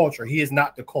benefiting the culture. He is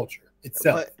not the culture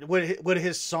itself. But would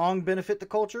his song benefit the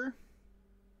culture?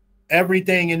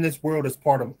 Everything in this world is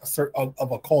part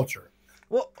of a culture.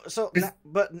 Well,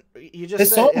 but you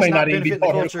just said it's not benefiting the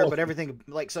culture, but everything,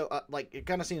 it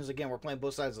kind of seems, again, we're playing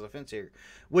both sides of the fence here.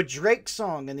 Would Drake's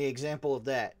song, in the example of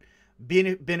that,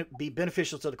 be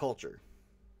beneficial to the culture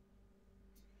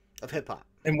of hip hop?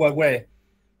 In what way?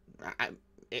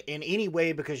 In any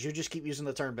way, because you just keep using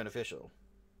the term beneficial.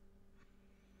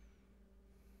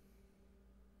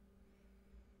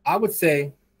 I would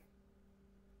say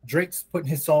Drake's putting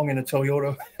his song in a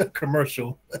Toyota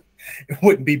commercial. It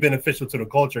wouldn't be beneficial to the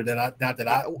culture. No,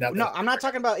 I'm not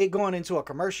talking about it going into a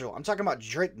commercial. I'm talking about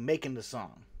Drake making the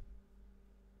song.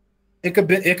 It could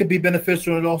be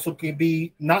beneficial. It also could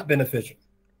be not beneficial.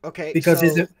 Okay, because so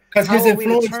his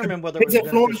influence, his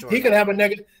influence, he could have a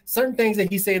negative. Certain things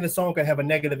that he say in the song could have a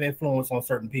negative influence on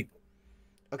certain people.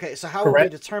 Okay, so how will we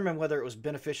determine whether it was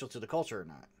beneficial to the culture or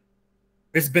not?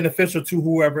 It's beneficial to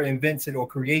whoever invents it or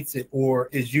creates it or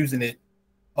is using it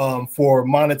for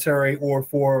monetary or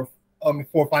for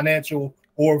financial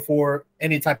or for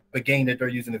any type of gain that they're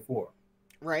using it for.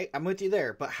 Right, I'm with you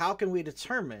there. But how can we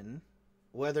determine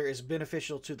whether it's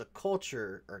beneficial to the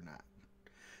culture or not?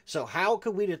 So how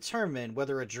could we determine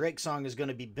whether a Drake song is going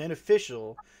to be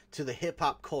beneficial to the hip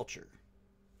hop culture?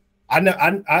 I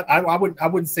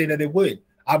wouldn't say that it would.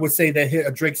 I would say that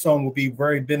a Drake song will be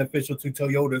very beneficial to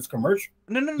Toyota's commercial.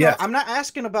 No. Yes. I'm not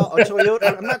asking about a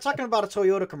Toyota. I'm not talking about a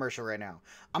Toyota commercial right now.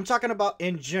 I'm talking about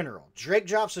in general. Drake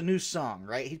drops a new song,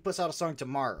 right? He puts out a song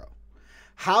tomorrow.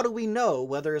 How do we know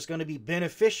whether it's going to be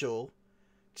beneficial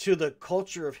to the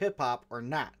culture of hip hop or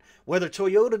not? Whether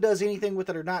Toyota does anything with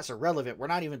it or not is irrelevant. We're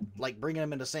not even like bringing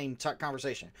them in the same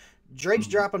conversation. Drake's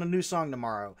dropping a new song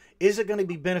tomorrow. Is it going to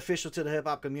be beneficial to the hip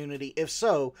hop community? If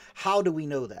so, how do we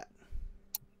know that?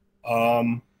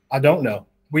 I don't know.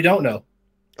 We don't know.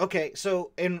 Okay,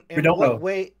 so in what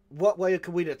way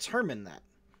could we determine that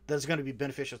it's going to be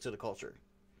beneficial to the culture?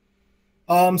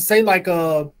 Say like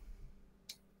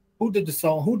who did the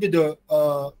song? Who did the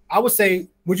I would say,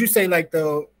 would you say like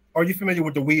are you familiar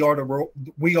with the We Are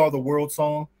the World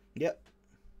song? Yep.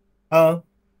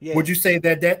 Yeah. Would you say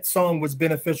that song was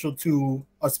beneficial to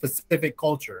a specific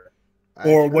culture?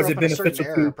 Or was it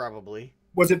beneficial to probably?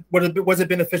 Was it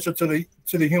beneficial to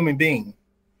the human being?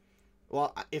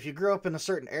 Well, if you grew up in a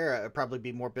certain era, it'd probably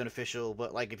be more beneficial.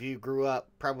 But like if you grew up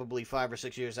probably 5 or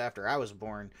 6 years after I was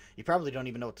born, you probably don't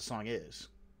even know what the song is.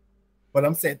 But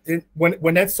I'm saying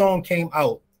when that song came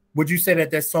out, would you say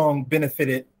that song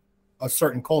benefited a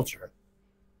certain culture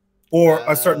or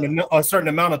a certain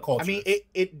amount of culture? I mean,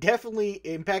 it definitely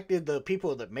impacted the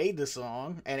people that made the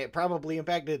song, and it probably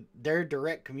impacted their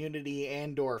direct community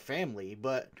and or family.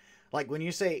 But like when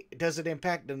you say, does it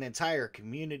impact an entire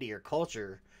community or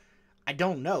culture? I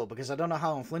don't know, because I don't know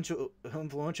how influential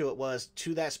it was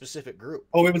to that specific group.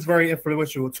 Oh, it was very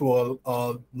influential to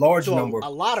a large number. A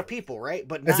lot of people, right?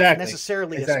 But not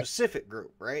necessarily a specific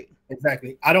group, right?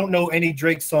 Exactly. I don't know any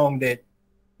Drake song that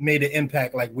made an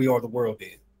impact like We Are the World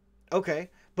did.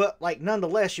 Okay. But like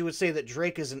nonetheless, you would say that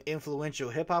Drake is an influential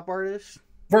hip hop artist?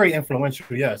 Very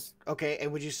influential, yes. Okay,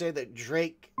 and would you say that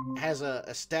Drake has a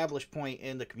established point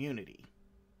in the community?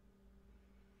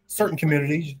 Certain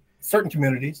communities.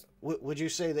 Would you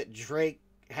say that Drake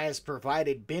has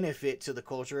provided benefit to the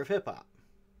culture of hip hop?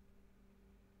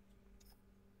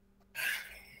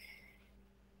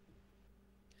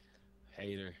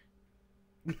 Hater.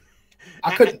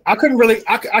 I can't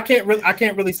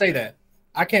really say that.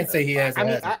 I can't say he has.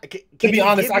 To be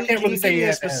honest, I can't really say he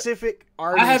has. Specific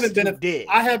artist. I haven't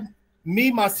been.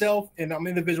 Myself, and I'm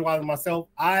individualizing myself.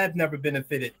 I have never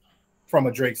benefited from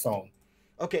a Drake song.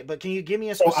 Okay, but can you give me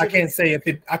a specific? So I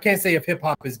can't say if hip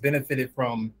hop has benefited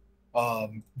from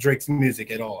Drake's music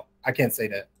at all. I can't say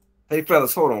that. Hey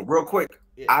fellas, hold on real quick.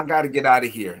 Yeah. I got to get out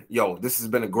of here. Yo, this has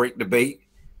been a great debate.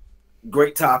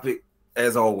 Great topic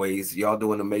as always. Y'all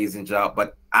do an amazing job,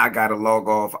 but I got to log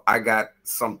off. I got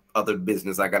some other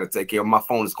business I got to take care of. My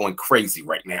phone is going crazy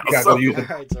right now. You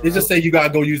just say you got to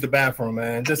go use the bathroom,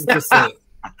 man. Just say it.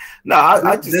 No,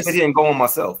 I just sit here and go on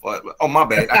myself. Oh, my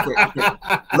bad. I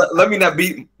can't. Let me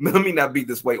not be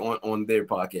this way on their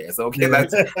podcast. Okay, yeah.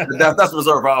 that's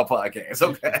reserved for our podcast.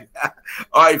 Okay.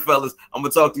 All right, fellas. I'm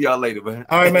gonna talk to y'all later, man.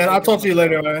 All right, man. I'll talk to you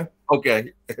later, man.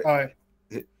 Okay. All right.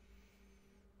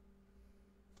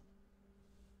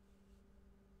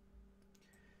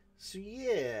 So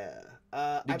yeah,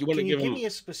 can you give me a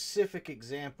specific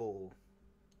example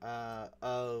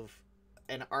of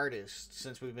an artist,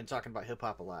 since we've been talking about hip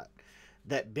hop a lot,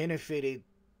 that benefited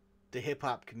the hip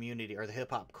hop community or the hip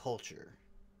hop culture?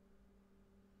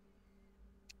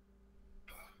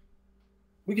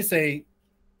 We could say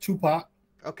Tupac.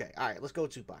 Okay, all right, let's go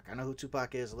Tupac. I know who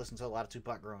Tupac is. I listened to a lot of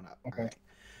Tupac growing up. Okay, right.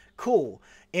 Cool.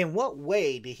 In what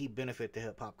way did he benefit the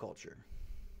hip hop culture?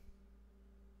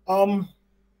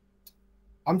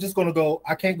 I'm just gonna go.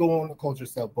 I can't go on the culture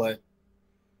stuff, but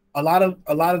a lot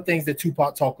of things that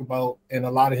Tupac talked about, and a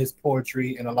lot of his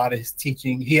poetry and a lot of his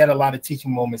teaching. He had a lot of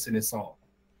teaching moments in his song.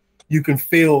 You can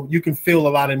feel a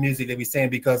lot of music that he's saying,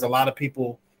 because a lot of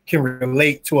people can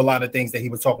relate to a lot of things that he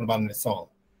was talking about in his song.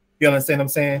 You understand what I'm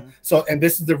saying? So, and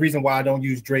this is the reason why I don't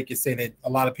use Drake and say that a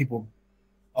lot of people,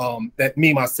 that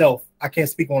me myself, I can't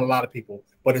speak on a lot of people,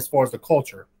 but as far as the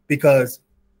culture, because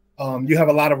you have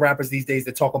a lot of rappers these days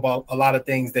that talk about a lot of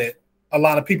things that a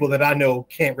lot of people that I know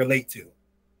can't relate to.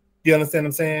 You understand what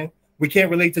I'm saying? We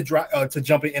can't relate to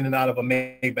jumping in and out of a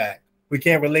Maybach. We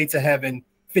can't relate to having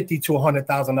 $50,000 to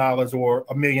 $100,000 or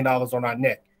 $1 million on our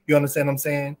neck. You understand what I'm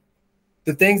saying?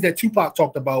 The things that Tupac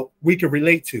talked about, we can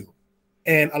relate to.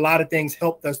 And a lot of things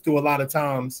helped us through a lot of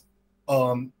times,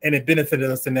 and it benefited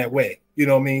us in that way. You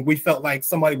know what I mean? We felt like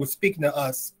somebody was speaking to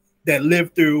us that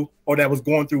lived through or that was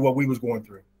going through what we was going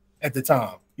through at the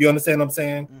time. You understand what I'm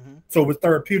saying? So it was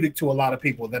therapeutic to a lot of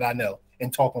people that I know,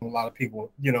 and talking to a lot of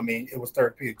people, you know what I mean? It was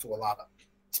therapeutic to a lot of,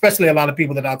 especially a lot of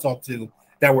people that I talked to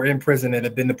that were in prison, that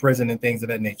have been to prison and things of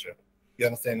that nature. You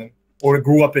understand? Or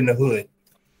grew up in the hood.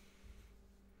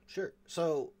 Sure.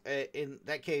 So in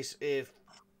that case, if,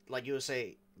 like you would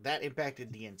say, that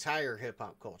impacted the entire hip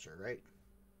hop culture, right?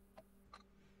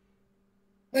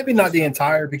 Maybe not the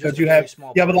entire, because you have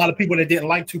a lot of people that didn't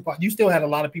like Tupac. You still had a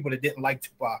lot of people that didn't like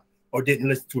Tupac or didn't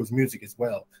listen to his music as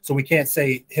well. So we can't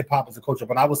say hip hop is a culture,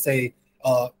 but I would say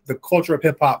the culture of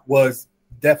hip hop was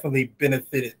definitely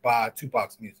benefited by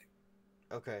Tupac's music.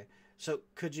 Okay. So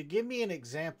could you give me an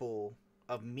example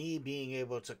of me being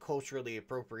able to culturally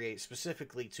appropriate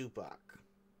specifically Tupac?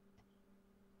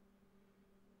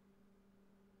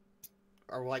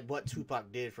 Or like what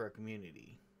Tupac did for a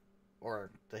community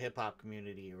or the hip hop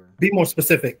community, or be more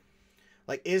specific.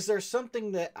 Like, is there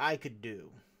something that I could do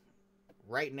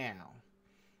right now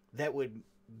that would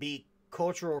be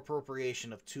cultural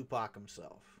appropriation of Tupac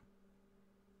himself?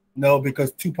 No,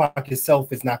 because Tupac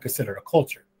himself is not considered a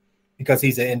culture because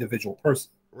he's an individual person.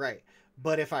 Right.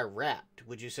 But if I rapped,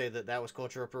 would you say that that was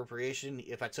cultural appropriation?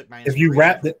 If I took my if you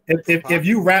rapped, if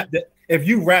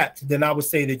you rapped, then I would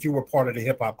say that you were part of the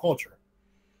hip hop culture,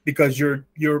 because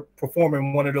you're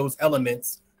performing one of those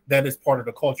elements that is part of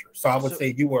the culture. So I would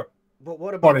say you were. But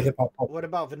what about part of hip hop culture. What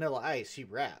about Vanilla Ice? He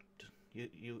rapped.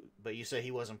 But you say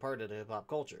he wasn't part of the hip hop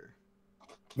culture.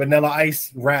 Vanilla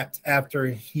Ice rapped after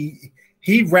he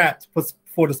rapped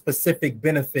for the specific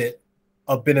benefit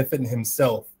of benefiting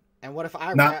himself. And what if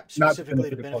I rap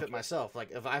specifically to benefit myself? Like,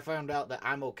 if I found out that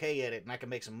I'm okay at it and I can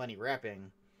make some money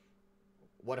rapping,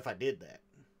 what if I did that?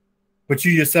 But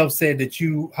you yourself said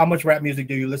that how much rap music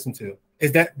do you listen to?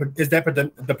 Is that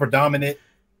the predominant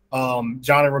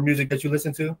genre of music that you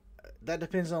listen to? That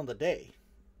depends on the day.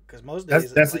 Because most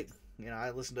days, it's like,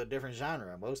 I listen to a different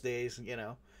genre. Most days,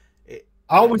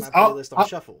 on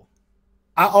shuffle.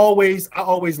 I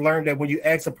always learned that when you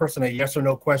ask a person a yes or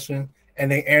no question and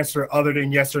they answer other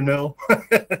than yes or no,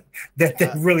 that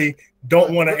they really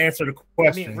don't want to answer the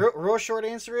question. I mean, real short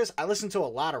answer is I listen to a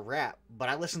lot of rap, but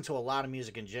I listen to a lot of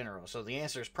music in general. So the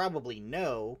answer is probably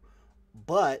no,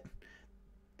 but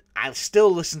I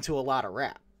still listen to a lot of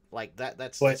rap. Like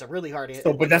that's a really hard answer.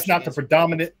 So, but that's not the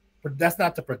predominant. That's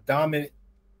not the predominant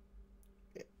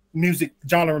music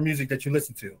genre of music that you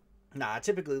listen to. Nah, I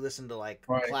typically listen to like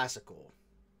classical.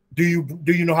 Do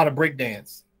you know how to break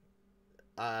dance?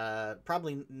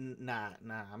 Probably nah.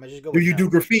 I'm gonna just go. Do you do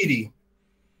graffiti?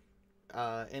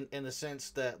 In the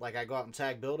sense that like I go out and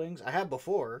tag buildings. I have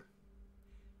before.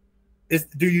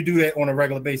 Do you do that on a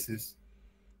regular basis?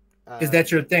 Is that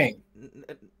your thing?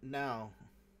 No.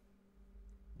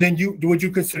 Then would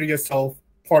you consider yourself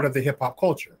part of the hip hop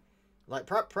culture? Like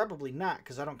probably not,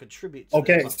 because I don't contribute.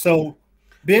 Okay, so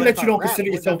being that you don't consider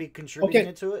yourself be contributing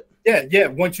into it. Yeah.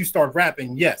 Once you start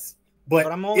rapping, yes. But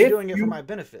I'm only doing it for my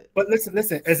benefit. But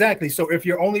listen, exactly. So if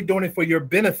you're only doing it for your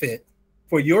benefit,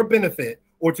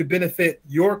 or to benefit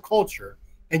your culture,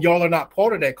 and y'all are not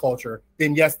part of that culture,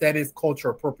 then yes, that is culture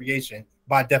appropriation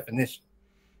by definition.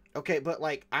 Okay, but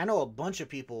like I know a bunch of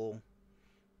people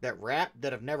that rap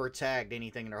that have never tagged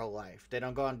anything in their whole life. They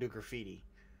don't go out and do graffiti.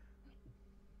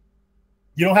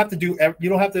 You don't have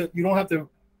to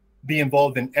be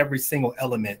involved in every single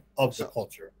element of the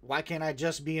culture. Why can't I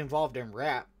just be involved in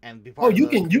rap and be part of you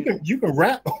can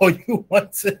rap all you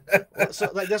want to.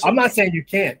 I'm not saying you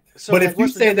can't. So but if you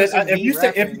say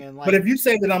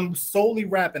that I'm solely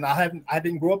rapping, I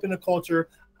didn't grow up in the culture.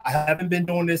 I haven't been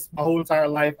doing this my whole entire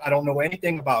life. I don't know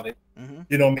anything about it. Mm-hmm.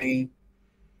 You know what I mean?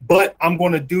 But I'm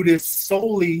going to do this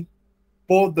solely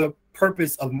for the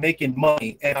purpose of making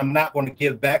money, and I'm not going to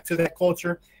give back to that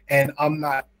culture. And I'm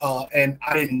not, and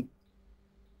I didn't.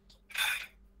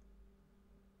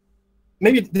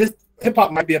 Maybe this hip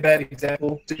hop might be a bad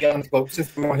example, to be honest, but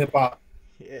since we're on hip hop,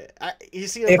 Yeah, you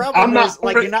see, the problem is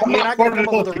like you're not going to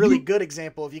come up with a really good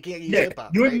example if you can't use hip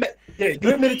hop. You right? you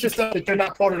admitted yourself that you're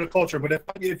not part of the culture, but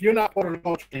if you're not part of the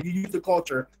culture and you use the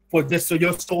culture for this so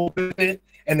your soul benefit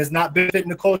and it's not benefiting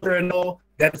the culture and all,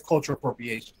 that is cultural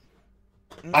appropriation.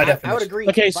 I would agree.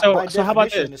 Okay, so how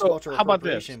about this?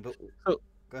 But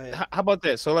go ahead. How about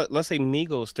this? So let's say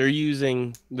Migos, they're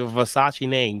using the Versace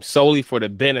name solely for the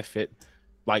benefit,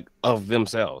 like, of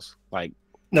themselves. Like,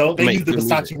 no, they use the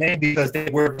Versace name because they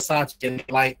wear Versace and they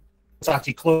like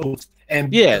Versace clothes,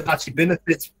 and Versace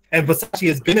benefits, and Versace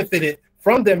has benefited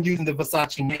from them using the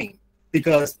Versace name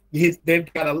because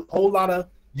they've got a whole lot of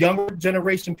younger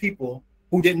generation people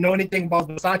who didn't know anything about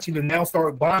Versace to now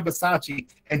start buying Versace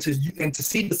and to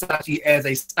see Versace as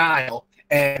a style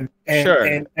and a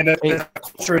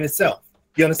culture in itself.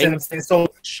 You understand what I'm saying? So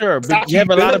sure, but you have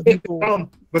a lot of people.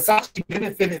 Versace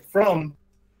benefited from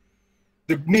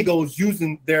the Migos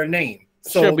using their name,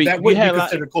 so sure, that would be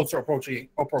considered cultural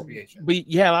appropriation. But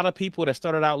you had a lot of people that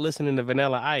started out listening to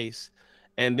Vanilla Ice,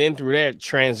 and then through that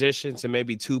transition to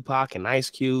maybe Tupac and Ice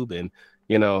Cube, and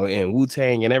and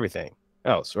Wu-Tang and everything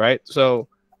else, right? So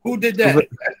who did that?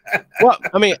 Well,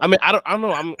 I mean, I don't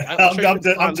know.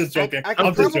 I'm just joking. I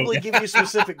could probably give you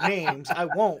specific names. I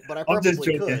won't, but I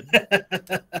probably could.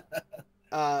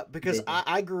 Because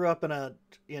I grew up in a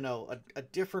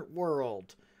different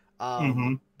world.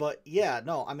 But yeah,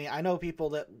 no, I mean, I know people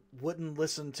that wouldn't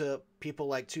listen to people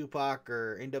like Tupac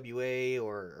or NWA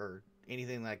or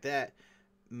anything like that,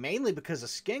 mainly because of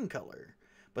skin color.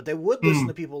 But they would listen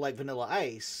to people like Vanilla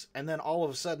Ice, and then all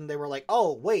of a sudden they were like,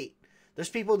 oh, wait, there's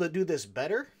people that do this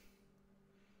better?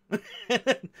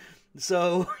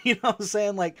 So, you know what I'm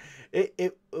saying? Like,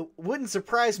 it wouldn't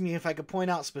surprise me if I could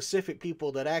point out specific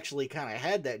people that actually kind of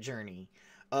had that journey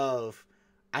of,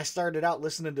 I started out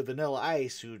listening to Vanilla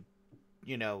Ice, who,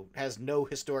 has no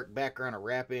historic background of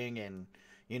rapping and,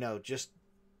 just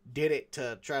did it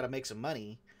to try to make some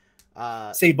money.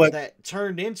 But that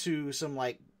turned into some,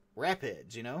 like, rap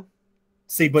heads,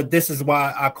 See, but this is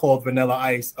why I call Vanilla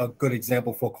Ice a good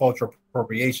example for cultural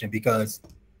appropriation, because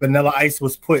Vanilla Ice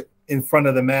was put in front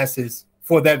of the masses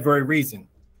for that very reason.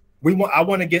 I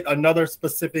want to get another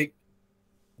specific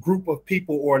group of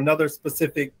people or another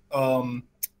specific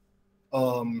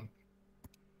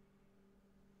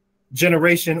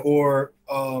generation or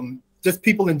just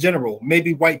people in general,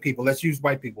 maybe white people. Let's use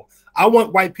white people. I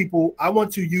want white people. I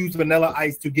want to use Vanilla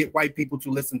Ice to get white people to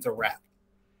listen to rap.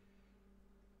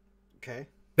 Okay.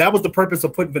 That was the purpose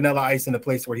of putting Vanilla Ice in the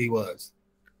place where he was.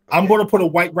 Okay. I'm going to put a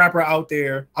white rapper out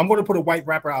there.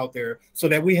 So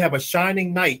that we have a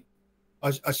shining night,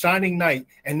 a shining night.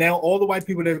 And now all the white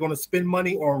people that are going to spend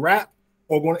money on rap,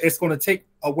 it's going to take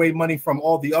away money from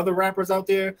all the other rappers out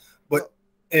there. But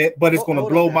it's going to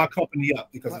blow my company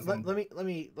up because let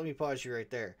me pause you right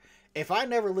there. If I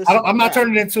never listen, I'm not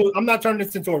turning this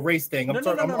into a race thing.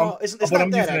 No. It's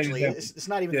not that actually. It's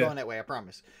not even going that way. I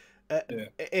promise.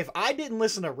 If I didn't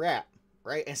listen to rap,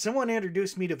 right, and someone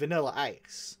introduced me to Vanilla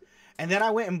Ice, and then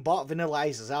I went and bought Vanilla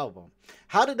Ice's album,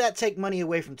 how did that take money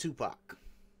away from Tupac?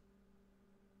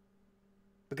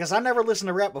 Because I never listened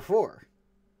to rap before.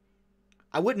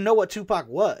 I wouldn't know what Tupac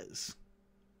was.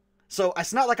 So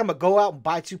it's not like I'm gonna go out and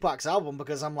buy Tupac's album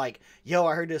because I'm like, yo,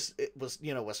 I heard this, it was,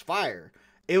 was fire.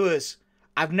 It was,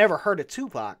 I've never heard of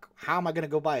Tupac. How am I gonna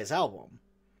go buy his album?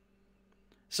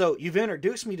 So you've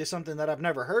introduced me to something that I've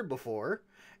never heard before,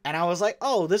 and I was like,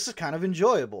 oh, this is kind of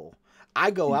enjoyable. I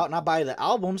go out and I buy the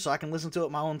album so I can listen to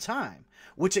it my own time,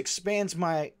 which expands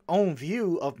my own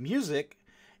view of music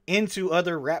into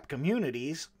other rap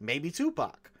communities, maybe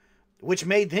Tupac, which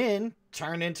may then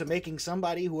turn into making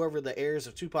somebody, whoever the heirs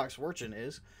of Tupac's fortune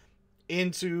is,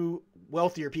 into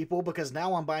wealthier people because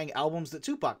now I'm buying albums that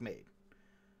Tupac made.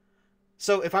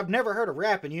 So if I've never heard of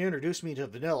rap and you introduce me to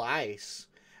Vanilla Ice,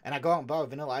 and I go out and buy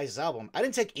Vanilla Ice's album, I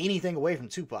didn't take anything away from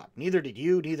Tupac. Neither did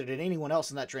you, neither did anyone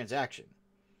else in that transaction.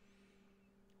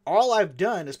 All I've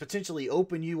done is potentially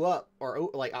open you up, or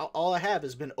like all I have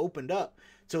has been opened up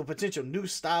to a potential new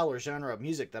style or genre of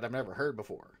music that I've never heard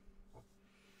before.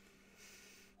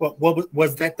 Well,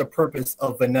 was that the purpose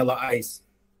of Vanilla Ice?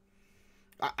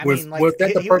 I mean, like, was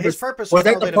that the purpose? His purpose was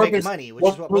probably to make money, which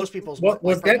is what most people's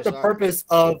was that the purpose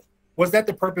are. Was that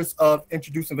the purpose of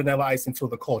introducing Vanilla Ice into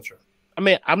the culture? I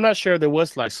mean, I'm not sure there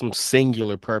was like some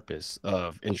singular purpose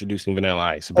of introducing Vanilla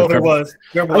Ice. Oh, there was.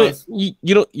 There was. I mean,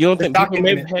 you don't think people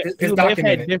may have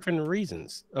had different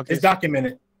reasons? Okay, it's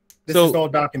documented. This is all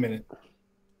documented.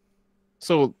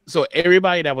 So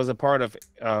everybody that was a part of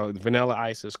Vanilla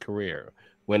Ice's career,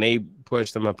 when they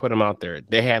pushed them and put them out there,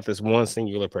 they had this one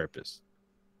singular purpose,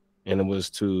 and it was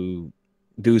to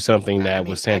do something that I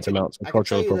mean, was tantamount to I can tell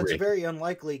cultural you that's appropriation. very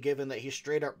unlikely, given that he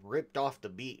straight up ripped off the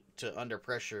beat to "Under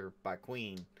Pressure" by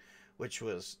Queen, which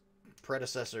was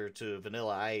predecessor to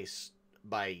Vanilla Ice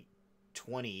by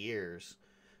 20 years.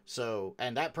 So,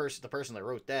 and that person, the person that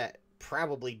wrote that,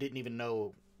 probably didn't even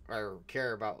know or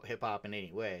care about hip hop in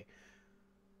any way.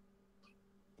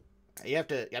 You have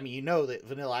to, I mean, you know that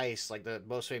Vanilla Ice, like the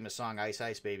most famous song, "Ice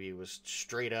Ice Baby," was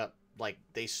straight up like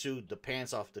they sued the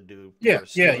pants off the dude for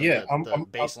stealing the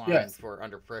bass line yes, for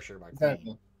 "Under Pressure" by exactly.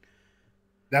 Queen.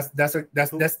 That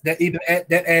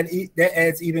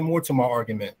adds even more to my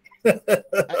argument.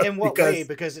 In what way?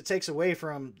 Because it takes away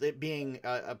from it being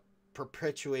a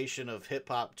perpetuation of hip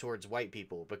hop towards white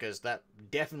people, because that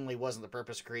definitely wasn't the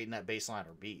purpose of creating that bass line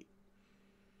or beat.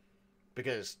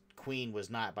 Because Queen was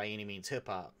not by any means hip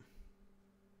hop.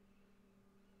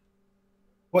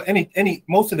 Well,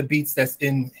 most of the beats that's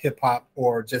in hip hop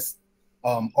or just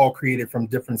all created from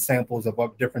different samples of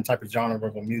different type of genres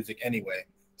of music anyway.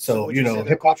 So would you say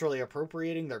they're culturally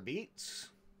appropriating their beats?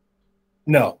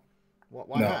 No.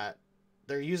 Why not?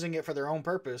 They're using it for their own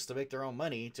purpose, to make their own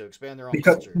money, to expand their own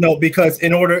culture. No, because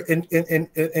in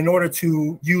order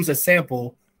to use a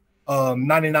sample,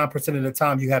 99% of the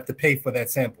time you have to pay for that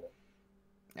sample.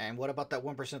 And what about that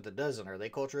 1% that doesn't? Are they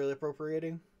culturally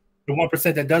appropriating? The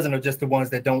 1% that doesn't are just the ones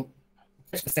that don't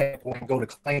catch the sample and go to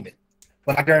claim it.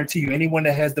 But I guarantee you, anyone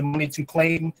that has the money to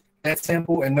claim that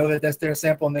sample and know that that's their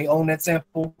sample and they own that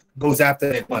sample goes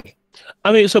after that money.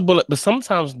 I mean, but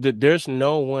sometimes there's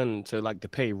no one to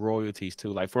pay royalties to.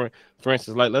 Like for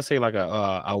instance, like let's say like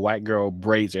a white girl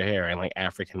braids her hair in like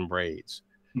African braids,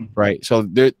 right? So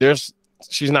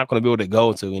she's not going to be able to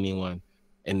go to anyone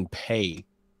and pay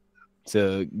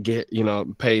to get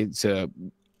pay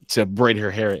to braid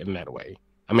her hair in that way.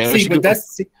 I mean, but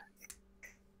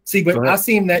I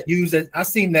seen that used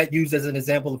as an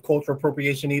example of cultural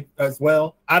appropriation as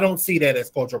well. I don't see that as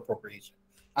cultural appropriation.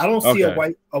 I don't see a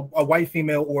white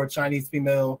female or a Chinese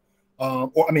female,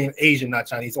 or I mean Asian, not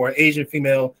Chinese, or an Asian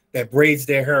female that braids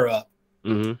their hair up,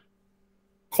 being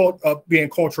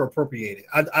cultural appropriated.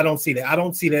 I don't see that. I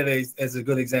don't see that as a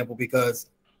good example, because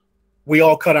we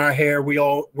all cut our hair, we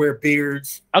all wear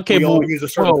beards, we all use a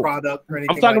certain product or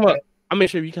anything. I'm talking about. I mean,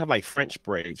 sure, you can have like French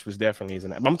braids, which definitely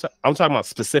isn't. I'm talking about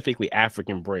specifically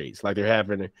African braids, like they're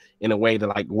having in a way that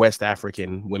like West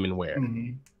African women wear.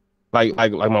 Like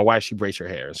my wife, she braids her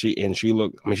hair. She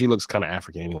looks kind of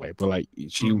African anyway, but like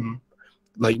she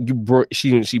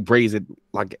braids it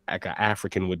like an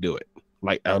African would do it.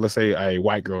 Like let's say a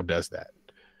white girl does that.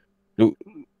 You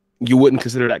wouldn't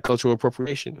consider that cultural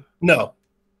appropriation? No.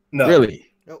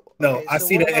 Really? No. Okay, I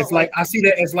see that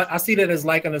as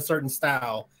liking a certain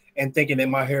style and thinking that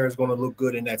my hair is going to look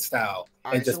good in that style.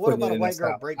 All right, so what about a white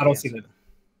girl breakdancing? I don't see that.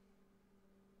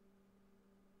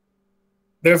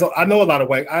 I know a lot of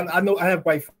white. I have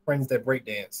white friends that break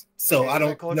dance, so I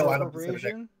don't know. I don't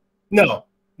consider that.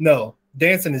 No,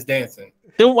 dancing is dancing.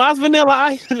 Then why's Vanilla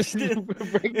Ice?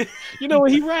 You know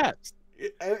when he raps.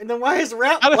 And then why is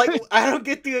rap like? I don't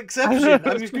get the exception.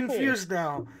 I'm just confused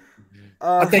now.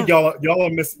 I think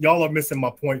y'all are missing my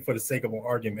point for the sake of an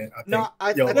argument.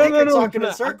 I think I'm talking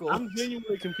in circles. I'm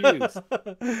genuinely confused.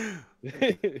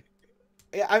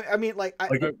 Yeah, I mean, like,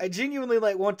 I genuinely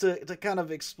want to kind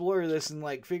of explore this and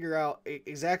like figure out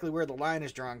exactly where the line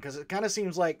is drawn, because it kind of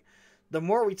seems like the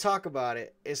more we talk about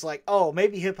it, it's like, oh,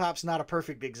 maybe hip hop's not a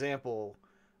perfect example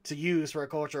to use for a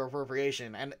cultural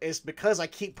appropriation, and it's because I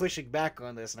keep pushing back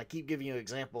on this and I keep giving you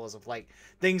examples of like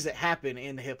things that happen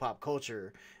in hip hop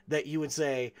culture that you would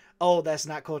say, oh, that's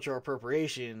not cultural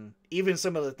appropriation. Even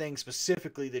some of the things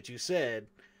specifically that you said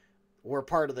were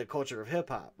part of the culture of hip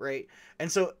hop, right?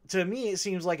 And so to me, it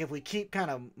seems like if we keep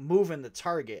kind of moving the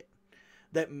target,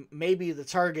 that maybe the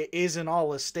target isn't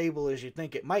all as stable as you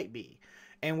think it might be.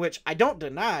 In which I don't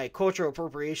deny cultural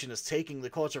appropriation is taking the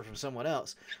culture from someone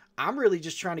else. I'm really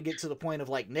just trying to get to the point of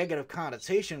like negative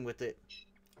connotation with it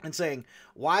and saying,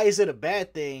 why is it a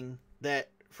bad thing that,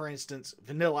 for instance,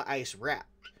 Vanilla Ice rapped?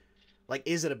 Like,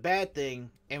 is it a bad thing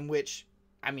in which,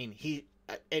 I mean, he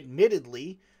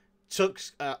admittedly took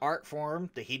art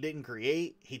form that he didn't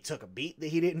create. He took a beat that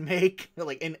he didn't make.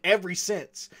 Like, in every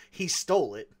sense, he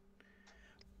stole it.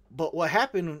 But what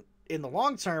happened in the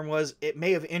long term was it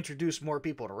may have introduced more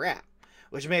people to rap,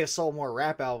 which may have sold more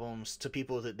rap albums to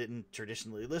people that didn't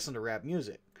traditionally listen to rap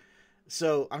music.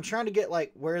 So I'm trying to get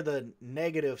like where the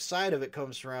negative side of it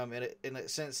comes from, in the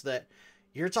sense that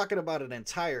you're talking about an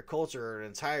entire culture or an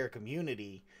entire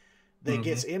community that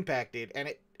gets impacted,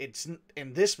 and it's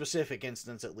in this specific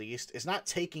instance, at least, it's not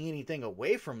taking anything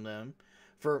away from them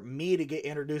for me to get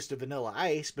introduced to Vanilla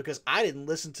Ice, because I didn't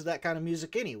listen to that kind of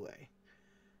music anyway.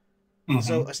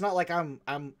 So it's not like I'm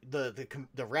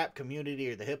the rap community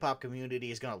or the hip hop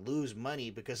community is gonna lose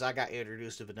money because I got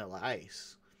introduced to Vanilla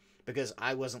Ice, because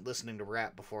I wasn't listening to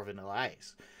rap before Vanilla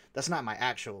Ice. That's not my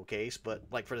actual case, but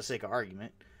like for the sake of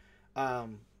argument,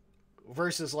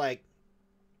 versus like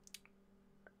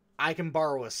I can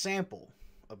borrow a sample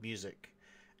of music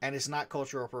and it's not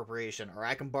cultural appropriation, or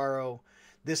I can borrow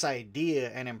this idea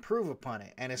and improve upon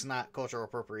it and it's not cultural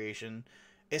appropriation.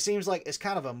 It seems like it's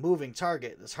kind of a moving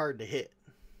target that's hard to hit.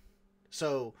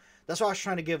 So that's why I was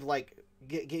trying to give like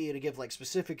get you to give like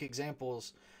specific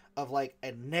examples of like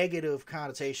a negative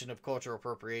connotation of cultural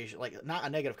appropriation, like not a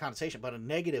negative connotation, but a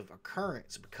negative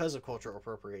occurrence because of cultural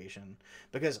appropriation.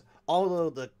 Because although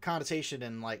the connotation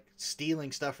in like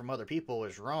stealing stuff from other people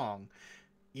is wrong,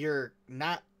 you're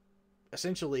not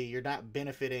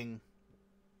benefiting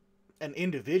an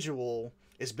individual,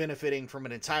 is benefiting from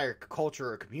an entire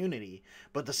culture or community.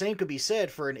 But the same could be said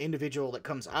for an individual that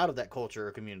comes out of that culture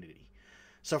or community.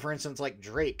 So for instance, like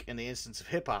Drake, in the instance of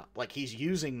hip hop, like he's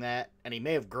using that, and he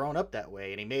may have grown up that way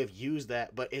and he may have used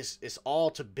that, but it's all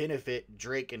to benefit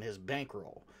Drake and his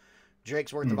bankroll.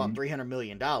 Drake's worth about $300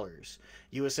 million.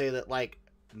 You would say that like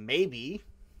maybe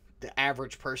the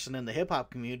average person in the hip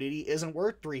hop community isn't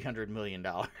worth $300 million.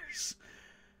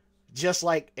 Just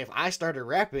like if I started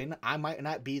rapping, I might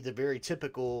not be the very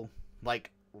typical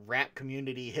like rap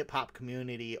community, hip hop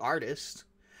community artist,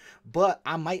 but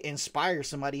I might inspire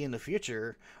somebody in the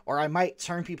future, or I might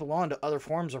turn people on to other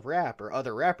forms of rap or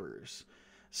other rappers.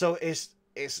 So it's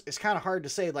kind of hard to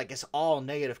say like it's all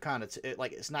negative connotation,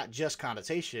 like it's not just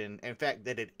connotation. In fact,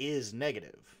 that it is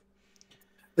negative.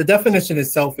 The definition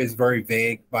itself is very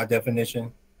vague by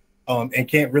definition, and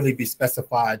can't really be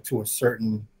specified to a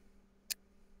certain.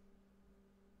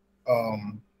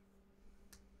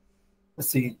 Let's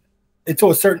see,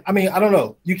 to a certain. I mean, I don't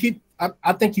know.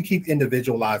 I think you keep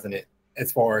individualizing it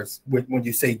as far as when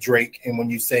you say Drake and when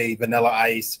you say Vanilla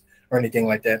Ice or anything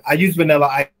like that. I use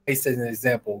Vanilla Ice as an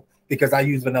example because I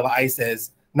use Vanilla Ice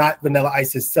as not Vanilla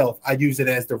Ice itself. I use it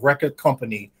as the record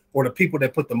company or the people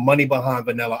that put the money behind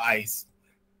Vanilla Ice.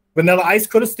 Vanilla Ice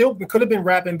could have been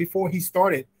rapping before he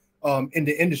started in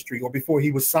the industry or before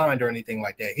he was signed or anything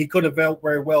like that. He could have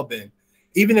very well been.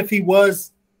 Even if he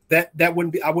was, that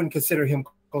wouldn't be. I wouldn't consider him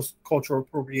cultural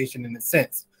appropriation in a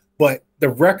sense. But the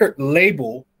record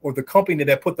label or the company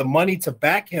that put the money to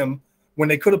back him when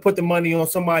they could have put the money on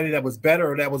somebody that was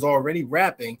better or that was already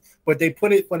rapping, but they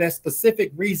put it for that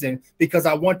specific reason because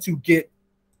I want to get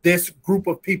this group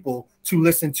of people to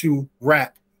listen to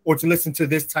rap or to listen to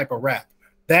this type of rap.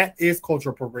 That is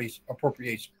cultural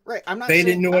appropriation. Right. I'm not. They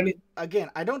didn't know any. Again,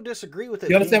 I don't disagree with it.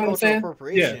 You understand what I'm saying?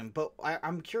 Appropriation, yeah. But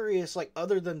I'm curious. Like,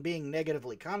 other than being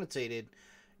negatively connotated,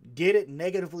 did it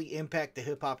negatively impact the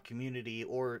hip hop community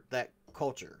or that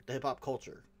culture, the hip hop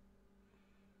culture?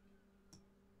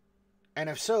 And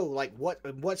if so, like,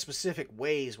 what specific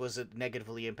ways was it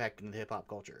negatively impacting the hip hop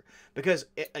culture? Because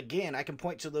again, I can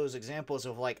point to those examples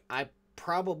of like I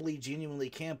probably genuinely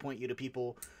can point you to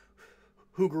people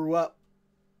who grew up.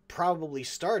 Probably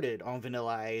started on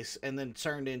Vanilla Ice and then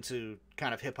turned into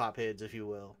kind of hip hop heads, if you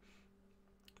will.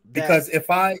 Because if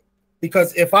I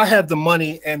have the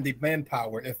money and the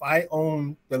manpower, if I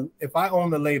own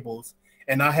the labels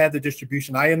and I have the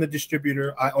distribution, I am the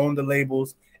distributor, I own the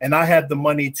labels, and I have the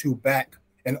money to back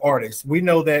an artist. We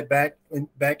know that back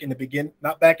in the beginning,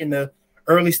 not back in the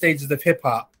early stages of hip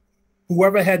hop,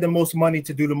 whoever had the most money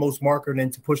to do the most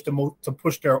marketing to push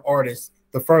their artists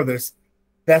the furthest,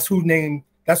 that's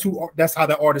how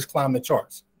the artist climbed the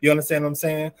charts. You understand what I'm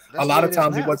saying? That's a lot of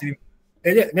times it wasn't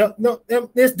even. No,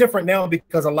 it's different now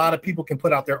because a lot of people can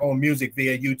put out their own music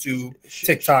via YouTube,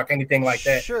 TikTok, anything like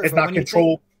that. Sure, it's not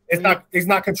controlled. It's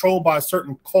not controlled by a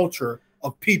certain culture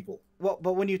of people. Well,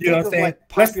 but when you think of like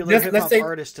popular hip hop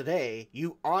artists today,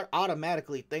 you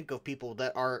automatically think of people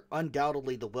that are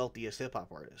undoubtedly the wealthiest hip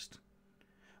hop artists.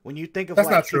 When you think of that's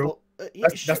like not true.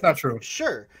 That's not true.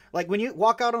 Sure. Like when you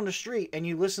walk out on the street and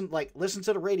you listen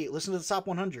to the radio, listen to the top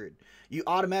 100, you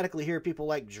automatically hear people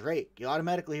like Drake. You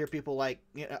automatically hear people like,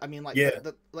 I mean, like, yeah.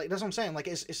 Like that's what I'm saying. Like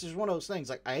it's just one of those things.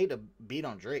 Like I hate to beat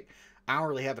on Drake. I don't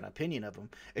really have an opinion of him.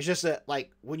 It's just that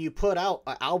like when you put out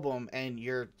an album and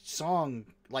your song,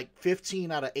 like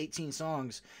 15 out of 18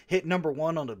 songs hit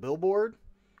 #1 on the Billboard,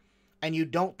 and you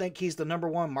don't think he's the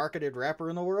 #1 marketed rapper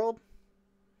in the world.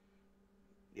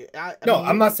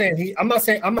 I'm not saying he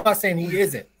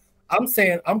isn't. I'm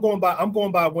saying I'm going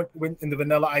by when in the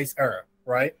Vanilla Ice era,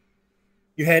 right?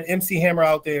 You had MC Hammer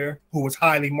out there who was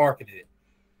highly marketed.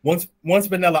 Once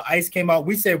Vanilla Ice came out,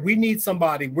 we said we need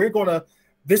somebody. We're gonna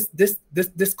this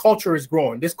culture is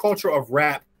growing. This culture of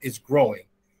rap is growing.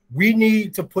 We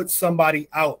need to put somebody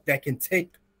out that can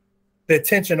take the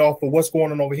attention off of what's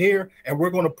going on over here, and we're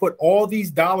going to put all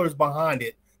these dollars behind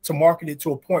it to market it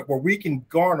to a point where we can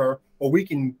garner, or we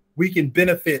can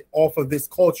benefit off of this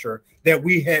culture that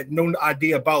we had no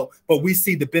idea about, but we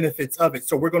see the benefits of it.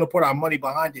 So we're going to put our money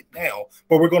behind it now,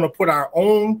 but we're going to put our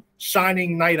own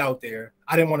shining knight out there.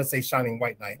 I didn't want to say shining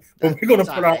white knight, but we're going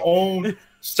to put our own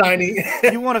shining.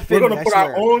 You want to we're going to put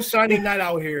our own shining knight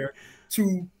out here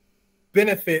to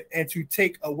benefit and to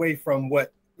take away from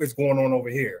what is going on over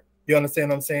here. You understand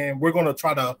what I'm saying? We're going to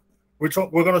try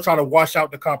to wash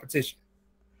out the competition.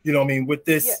 You know what I mean? With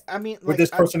this, with this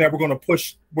person that we're going to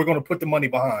push, we're going to put the money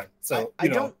behind. So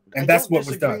that's what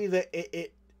was done. That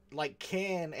it like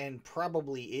can and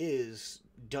probably is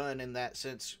done in that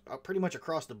sense, pretty much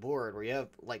across the board, where you have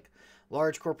like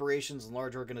large corporations and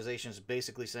large organizations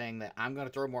basically saying that I'm going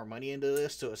to throw more money into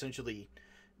this to essentially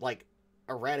like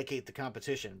eradicate the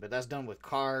competition. But that's done with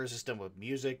cars, it's done with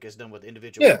music, it's done with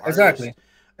individual artists. Exactly.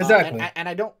 And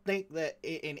I don't think that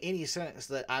in any sense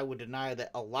that I would deny that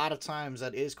a lot of times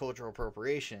that is cultural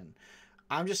appropriation.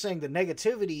 I'm just saying the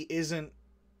negativity isn't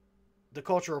the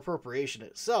cultural appropriation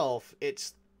itself.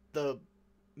 It's the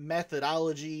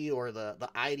methodology or the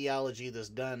ideology that's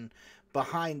done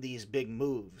behind these big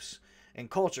moves in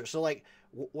culture. So like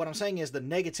what I'm saying is the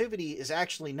negativity is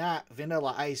actually not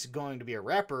Vanilla Ice going to be a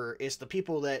rapper. It's the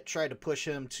people that try to push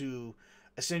him to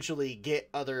essentially get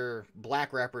other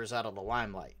black rappers out of the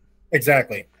limelight.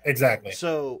 Exactly.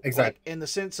 So like, in the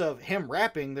sense of him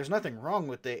rapping, there's nothing wrong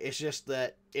with it. It's just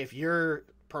that if you're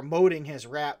promoting his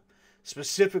rap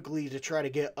specifically to try to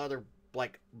get other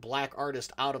like black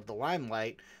artists out of the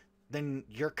limelight, then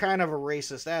you're kind of a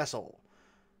racist asshole.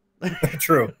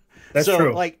 True. That's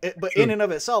true. But in and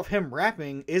of itself, him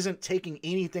rapping isn't taking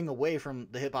anything away from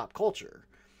the hip hop culture.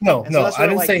 No, I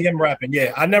didn't say him rapping.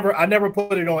 Yeah, I never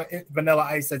put it on Vanilla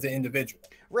Ice as an individual.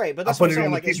 Right, but that's what I'm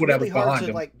saying. Like, it's really hard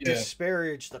to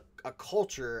disparage a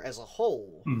culture as a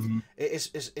whole. Mm-hmm.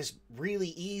 It's really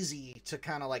easy to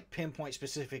kind of like pinpoint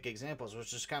specific examples,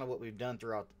 which is kind of what we've done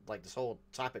throughout like this whole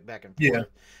topic back and forth.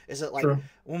 Is that like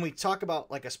when we talk about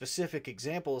like a specific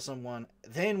example of someone,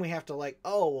 then we have to like,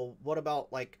 oh, well, what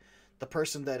about like the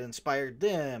person that inspired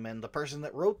them and the person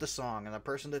that wrote the song and the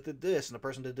person that did this and the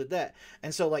person that did that.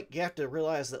 And so like you have to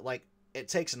realize that like it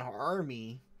takes an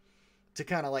army to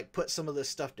kind of like put some of this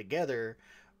stuff together.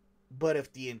 But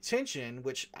if the intention,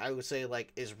 which I would say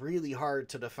like is really hard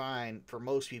to define for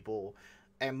most people,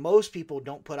 and most people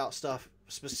don't put out stuff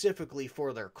specifically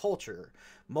for their culture.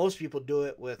 Most people do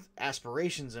it with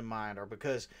aspirations in mind, or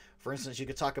because, for instance, you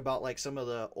could talk about like some of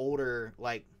the older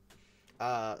like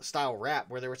style rap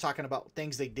where they were talking about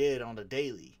things they did on the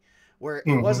daily, where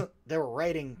it wasn't they were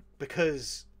writing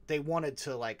because they wanted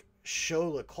to like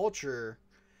show the culture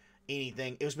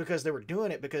anything. It was because they were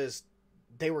doing it because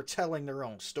they were telling their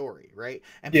own story, right?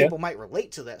 And people might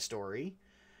relate to that story,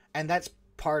 and that's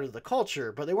part of the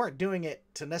culture, but they weren't doing it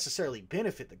to necessarily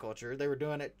benefit the culture. They were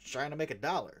doing it trying to make a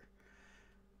dollar.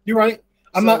 You're right.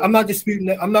 I'm not disputing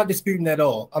that. I'm not disputing at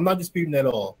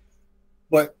all.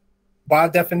 But by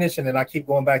definition, and I keep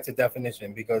going back to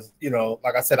definition because, you know,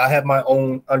 like I said, I have my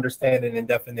own understanding and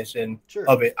definition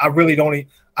of it. I really don't.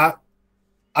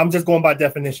 I'm just going by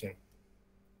definition.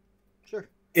 Sure.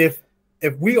 If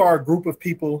we are a group of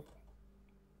people,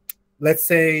 let's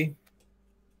say,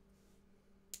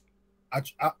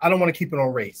 I don't want to keep it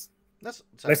on race.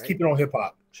 Let's keep it on hip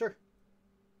hop. Sure.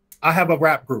 I have a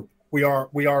rap group. We are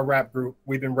a rap group.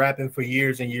 We've been rapping for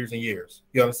years and years and years.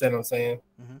 You understand what I'm saying?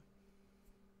 Mm-hmm.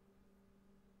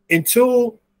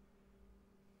 Until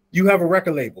you have a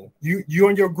record label, you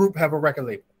and your group have a record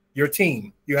label. Your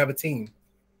team, you have a team.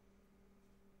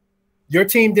 Your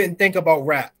team didn't think about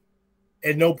rap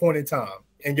at no point in time,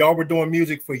 and y'all were doing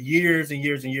music for years and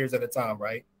years and years at a time,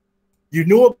 right? You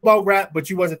knew about rap, but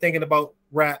you wasn't thinking about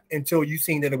rap until you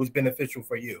seen that it was beneficial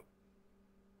for you.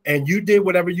 And you did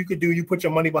whatever you could do. You put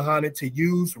your money behind it to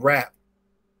use rap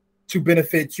to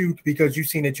benefit you because you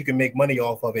seen that you can make money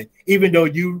off of it, even though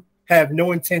you have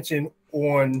no intention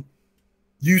on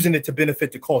using it to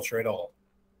benefit the culture at all.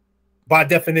 By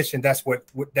definition, that's what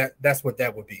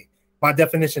that would be. By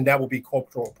definition, that would be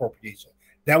cultural appropriation.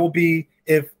 That would be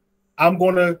if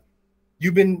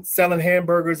you've been selling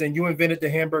hamburgers and you invented the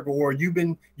hamburger, or you've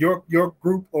been your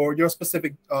group or your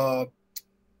specific group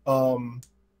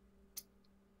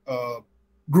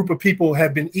of people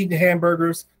have been eating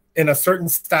hamburgers in a certain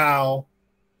style,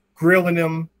 grilling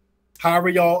them, however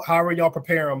y'all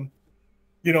prepare them.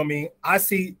 You know what I mean? I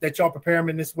see that y'all prepare them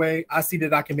in this way. I see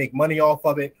that I can make money off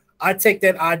of it. I take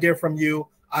that idea from you.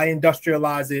 I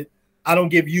industrialize it. I don't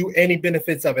give you any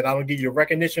benefits of it. I don't give you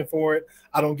recognition for it.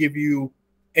 I don't give you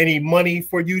any money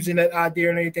for using that idea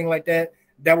or anything like that.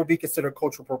 that would be considered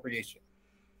cultural appropriation.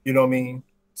 You know what I mean?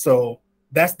 So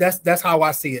that's how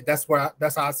I see it. That's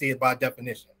how I see it by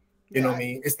definition. You know what I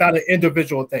mean? It's not an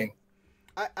individual thing.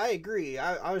 I agree.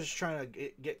 I was just trying to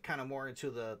get kind of more into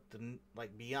the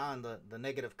like beyond the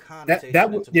negative connotation.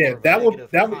 That would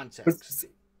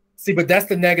see, but that's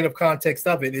the negative context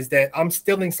of it, is that I'm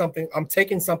stealing something, I'm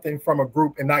taking something from a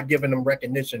group and not giving them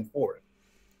recognition for it.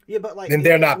 Yeah, but like then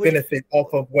they're not benefit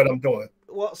off of what I'm doing.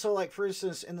 Well, so like for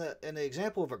instance, in the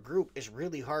example of a group, it's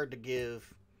really hard to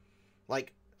give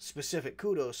like specific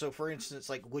kudos. So for instance,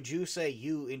 like would you say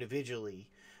you individually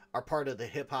are part of the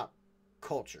hip hop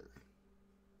culture?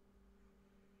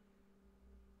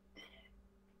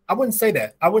 I wouldn't say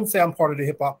that. I wouldn't say I'm part of the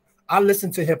hip hop. I listen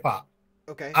to hip hop.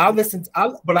 Okay.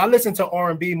 But I listen to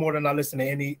R&B more than I listen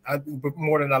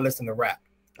to rap.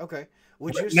 Okay.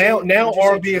 Would you now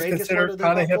R&B is considered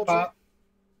kind of hip hop?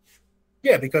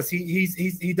 Yeah, because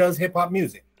he does hip hop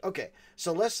music. Okay.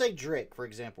 So let's say Drake, for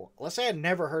example. Let's say I'd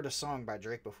never heard a song by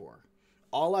Drake before.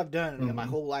 All I've done in my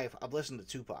whole life, I've listened to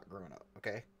Tupac growing up.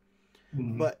 Okay.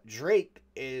 But Drake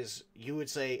is, you would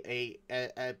say,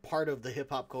 a part of the hip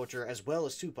hop culture as well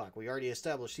as Tupac. We already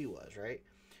established he was, right?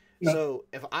 No. So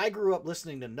if I grew up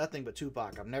listening to nothing but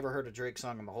Tupac, I've never heard a Drake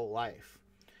song in my whole life,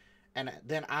 and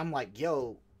then I'm like,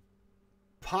 yo,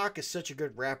 Pac is such a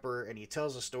good rapper, and he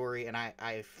tells a story, and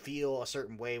I feel a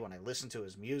certain way when I listen to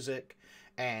his music,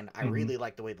 and I really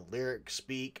like the way the lyrics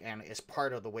speak, and it's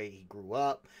part of the way he grew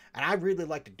up, and I really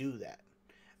like to do that,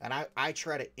 and I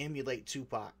try to emulate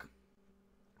Tupac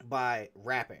by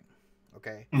rapping,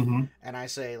 okay? And I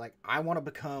say, like, I want to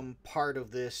become part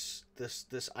of this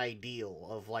ideal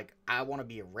of, like, I want to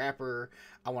be a rapper,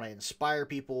 I want to inspire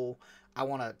people, I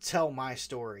want to tell my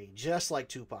story just like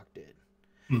Tupac did.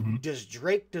 Does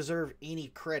Drake deserve any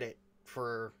credit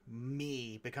for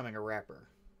me becoming a rapper?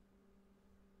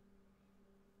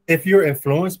 If you're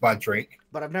influenced by Drake.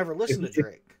 But I've never listened to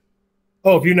Drake.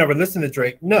 If you never listened to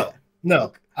Drake, no. Yeah. No,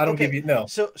 okay. I don't give you no.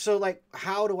 So like,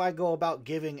 how do I go about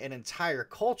giving an entire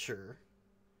culture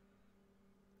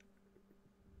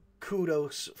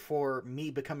kudos for me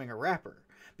becoming a rapper?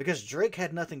 Because Drake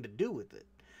had nothing to do with it.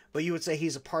 But you would say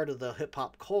he's a part of the hip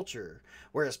hop culture,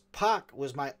 whereas Pac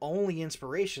was my only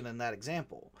inspiration in that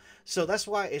example. So that's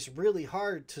why it's really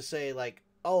hard to say, like,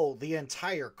 oh, the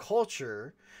entire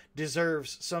culture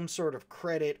deserves some sort of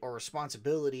credit or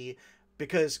responsibility,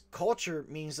 because culture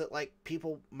means that, like,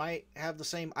 people might have the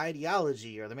same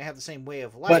ideology or they may have the same way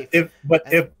of life. If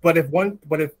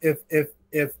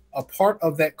a part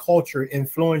of that culture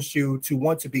influenced you to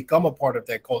want to become a part of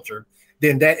that culture,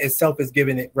 then that itself is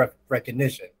giving it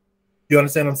recognition. You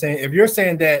understand what I'm saying? If you're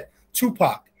saying that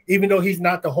Tupac, even though he's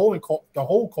not the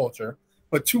whole culture,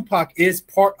 but Tupac is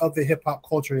part of the hip hop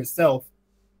culture itself.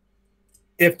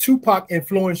 If Tupac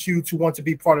influenced you to want to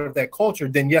be part of that culture,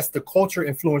 then yes, the culture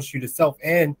influenced you to self,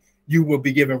 and you will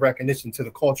be given recognition to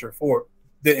the culture for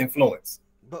the influence.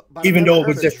 But even though it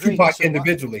was just Drake, Tupac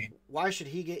individually. Why should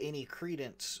he get any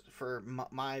credence for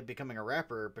my becoming a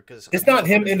rapper? Because it's not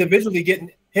him individually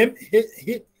getting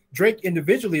Drake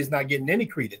individually is not getting any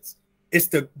credence. It's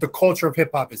the culture of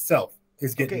hip hop itself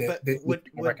is getting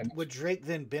would Drake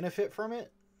then benefit from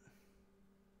it?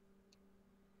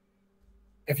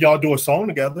 If y'all do a song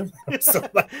together,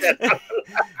 like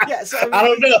yeah. So I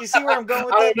don't know. You see where I'm going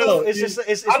with that? Though? It's just.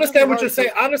 I understand what you're saying.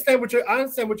 I understand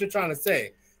what you're trying to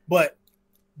say, but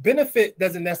benefit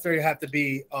doesn't necessarily have to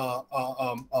be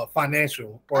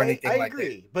financial or anything like that. I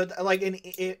agree, but like,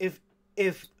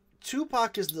 if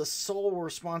Tupac is the sole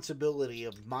responsibility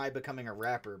of my becoming a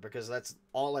rapper because that's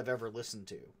all I've ever listened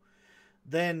to,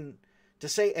 then to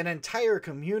say an entire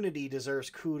community deserves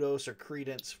kudos or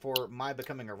credence for my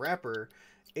becoming a rapper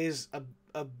is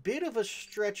a bit of a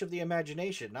stretch of the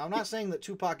imagination. Now, I'm not saying that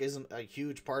Tupac isn't a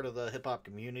huge part of the hip-hop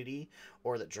community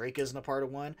or that Drake isn't a part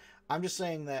of one. I'm just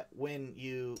saying that when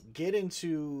you get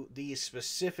into these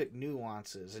specific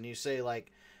nuances and you say,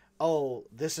 like, oh,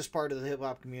 this is part of the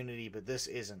hip-hop community, but this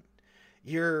isn't,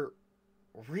 you're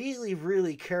really,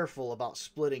 really careful about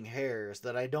splitting hairs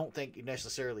that I don't think you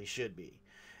necessarily should be.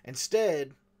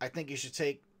 Instead, I think you should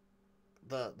take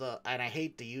the and I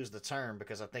hate to use the term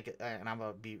because I think it, and I'm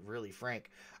gonna be really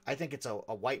frank, I think it's a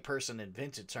white person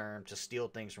invented term to steal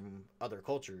things from other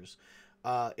cultures,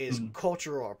 is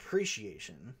cultural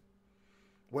appreciation,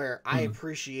 where I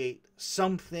appreciate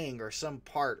something or some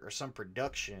part or some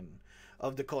production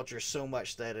of the culture so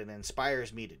much that it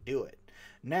inspires me to do it.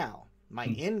 Now, my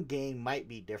end game might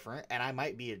be different, and I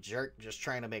might be a jerk just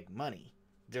trying to make money.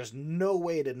 There's no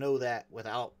way to know that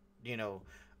without,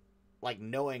 like,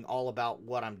 knowing all about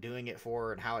what I'm doing it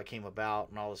for and how it came about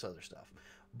and all this other stuff.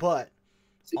 But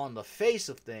on the face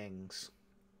of things,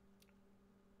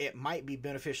 it might be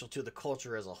beneficial to the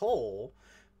culture as a whole,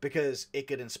 because it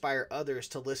could inspire others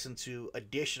to listen to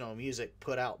additional music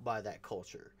put out by that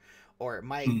culture, or it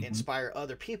might inspire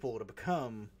other people to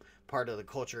become part of the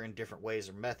culture in different ways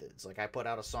or methods. Like I put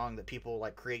out a song that people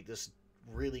like create this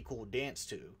really cool dance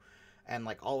to, and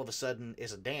like all of a sudden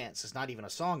is a dance. It's not even a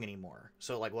song anymore.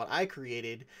 So like what I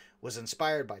created was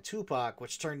inspired by Tupac,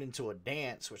 which turned into a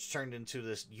dance, which turned into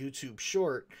this YouTube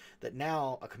short that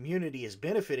now a community is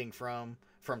benefiting from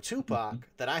Tupac,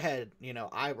 that I had, you know,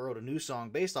 I wrote a new song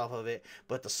based off of it,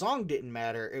 but the song didn't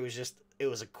matter. It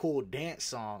was a cool dance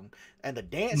song, and the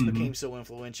dance became so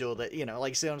influential that, you know,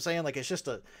 like, see what I'm saying? Like, it's just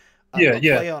a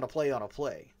play on a play on a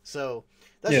play. So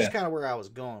that's just kind of where I was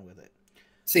going with it.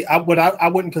 See, I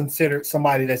wouldn't consider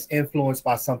somebody that's influenced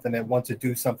by something that wants to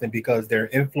do something because they're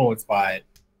influenced by it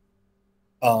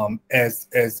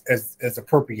as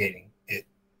appropriating it.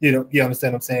 You know, you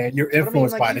understand what I'm saying? You're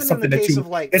influenced by it. It's something that you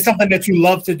it's something that you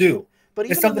love to do. But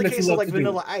even in the case of like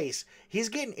Vanilla Ice, he's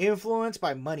getting influenced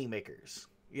by moneymakers.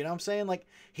 You know what I'm saying? Like,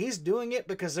 he's doing it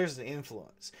because there's an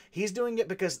influence. He's doing it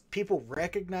because people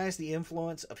recognize the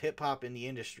influence of hip hop in the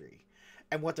industry.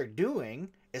 And what they're doing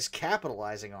is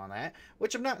capitalizing on that,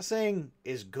 which I'm not saying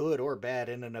is good or bad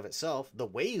in and of itself. The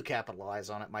way you capitalize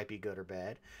on it might be good or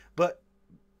bad, but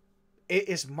it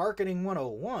is marketing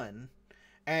 101,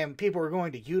 and people are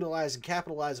going to utilize and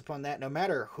capitalize upon that no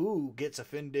matter who gets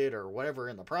offended or whatever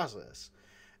in the process.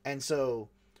 And so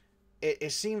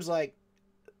it seems like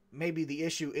maybe the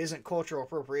issue isn't cultural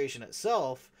appropriation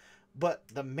itself, but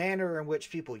the manner in which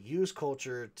people use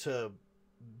culture to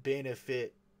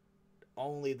benefit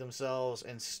only themselves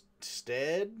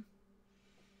instead.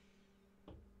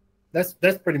 That's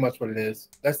pretty much what it is.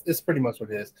 That's pretty much what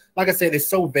it is. Like I said, it's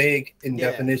so vague in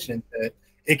definition that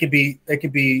it could be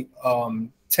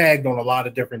tagged on a lot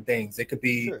of different things. It could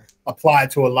be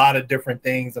applied to a lot of different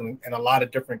things and a lot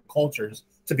of different cultures,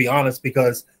 to be honest,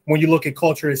 because when you look at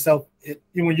culture itself,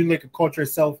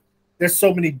 there's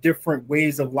so many different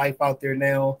ways of life out there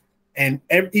now, and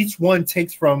each one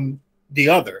takes from the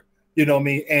other, you know what I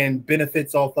mean, and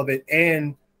benefits off of it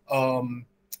and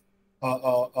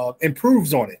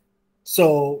improves on it.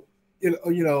 So you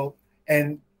know,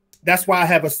 and that's why I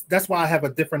have a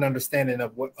different understanding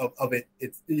of what of it.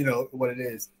 It's, you know, what it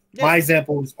is. Yeah. My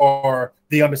examples are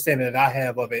the understanding that I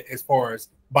have of it as far as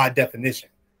by definition.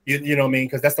 You know what I mean?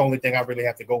 Because that's the only thing I really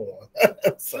have to go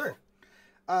on. Sure.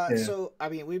 So I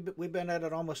mean, we've been at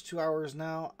it almost 2 hours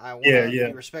now. I want to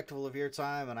be respectful of your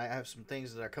time, and I have some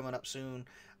things that are coming up soon.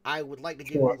 I would like to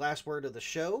give you the last word of the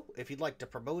show. If you'd like to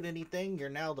promote anything, you're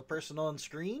now the person on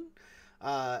screen.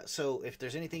 So if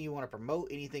there's anything you want to promote,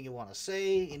 anything you want to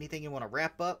say, anything you want to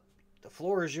wrap up, the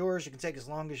floor is yours. You can take as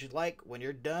long as you'd like. When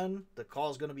you're done, the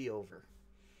call's going to be over.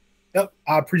 Yep.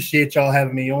 I appreciate y'all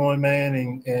having me on,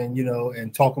 man, and you know,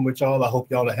 and talking with y'all. I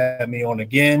hope y'all will have me on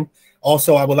again.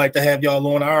 Also, I would like to have y'all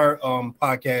on our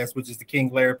podcast, which is the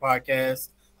King Laird podcast,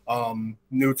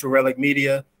 new to Relic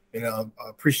Media. And I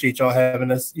appreciate y'all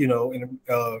having us, you know, in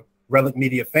Relic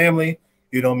Media family.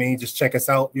 You know what I mean? Just check us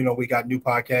out. You know, we got new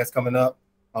podcasts coming up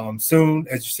soon.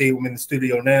 As you see, I'm in the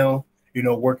studio now, you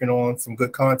know, working on some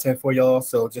good content for y'all.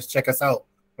 So just check us out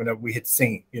whenever we hit the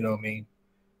scene. You know what I mean?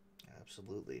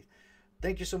 Absolutely.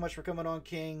 Thank you so much for coming on,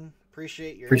 King.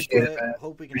 Appreciate your input. It, man.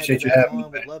 Hope we can have you back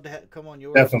on. We'd love to come on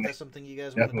yours. Definitely. If that's something you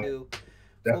guys want to do.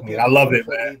 Definitely. I love it,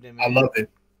 man. I love it.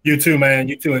 You too, man.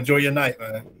 You too. Enjoy your night,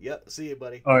 man. Yep. See you,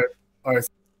 buddy. All right. All right.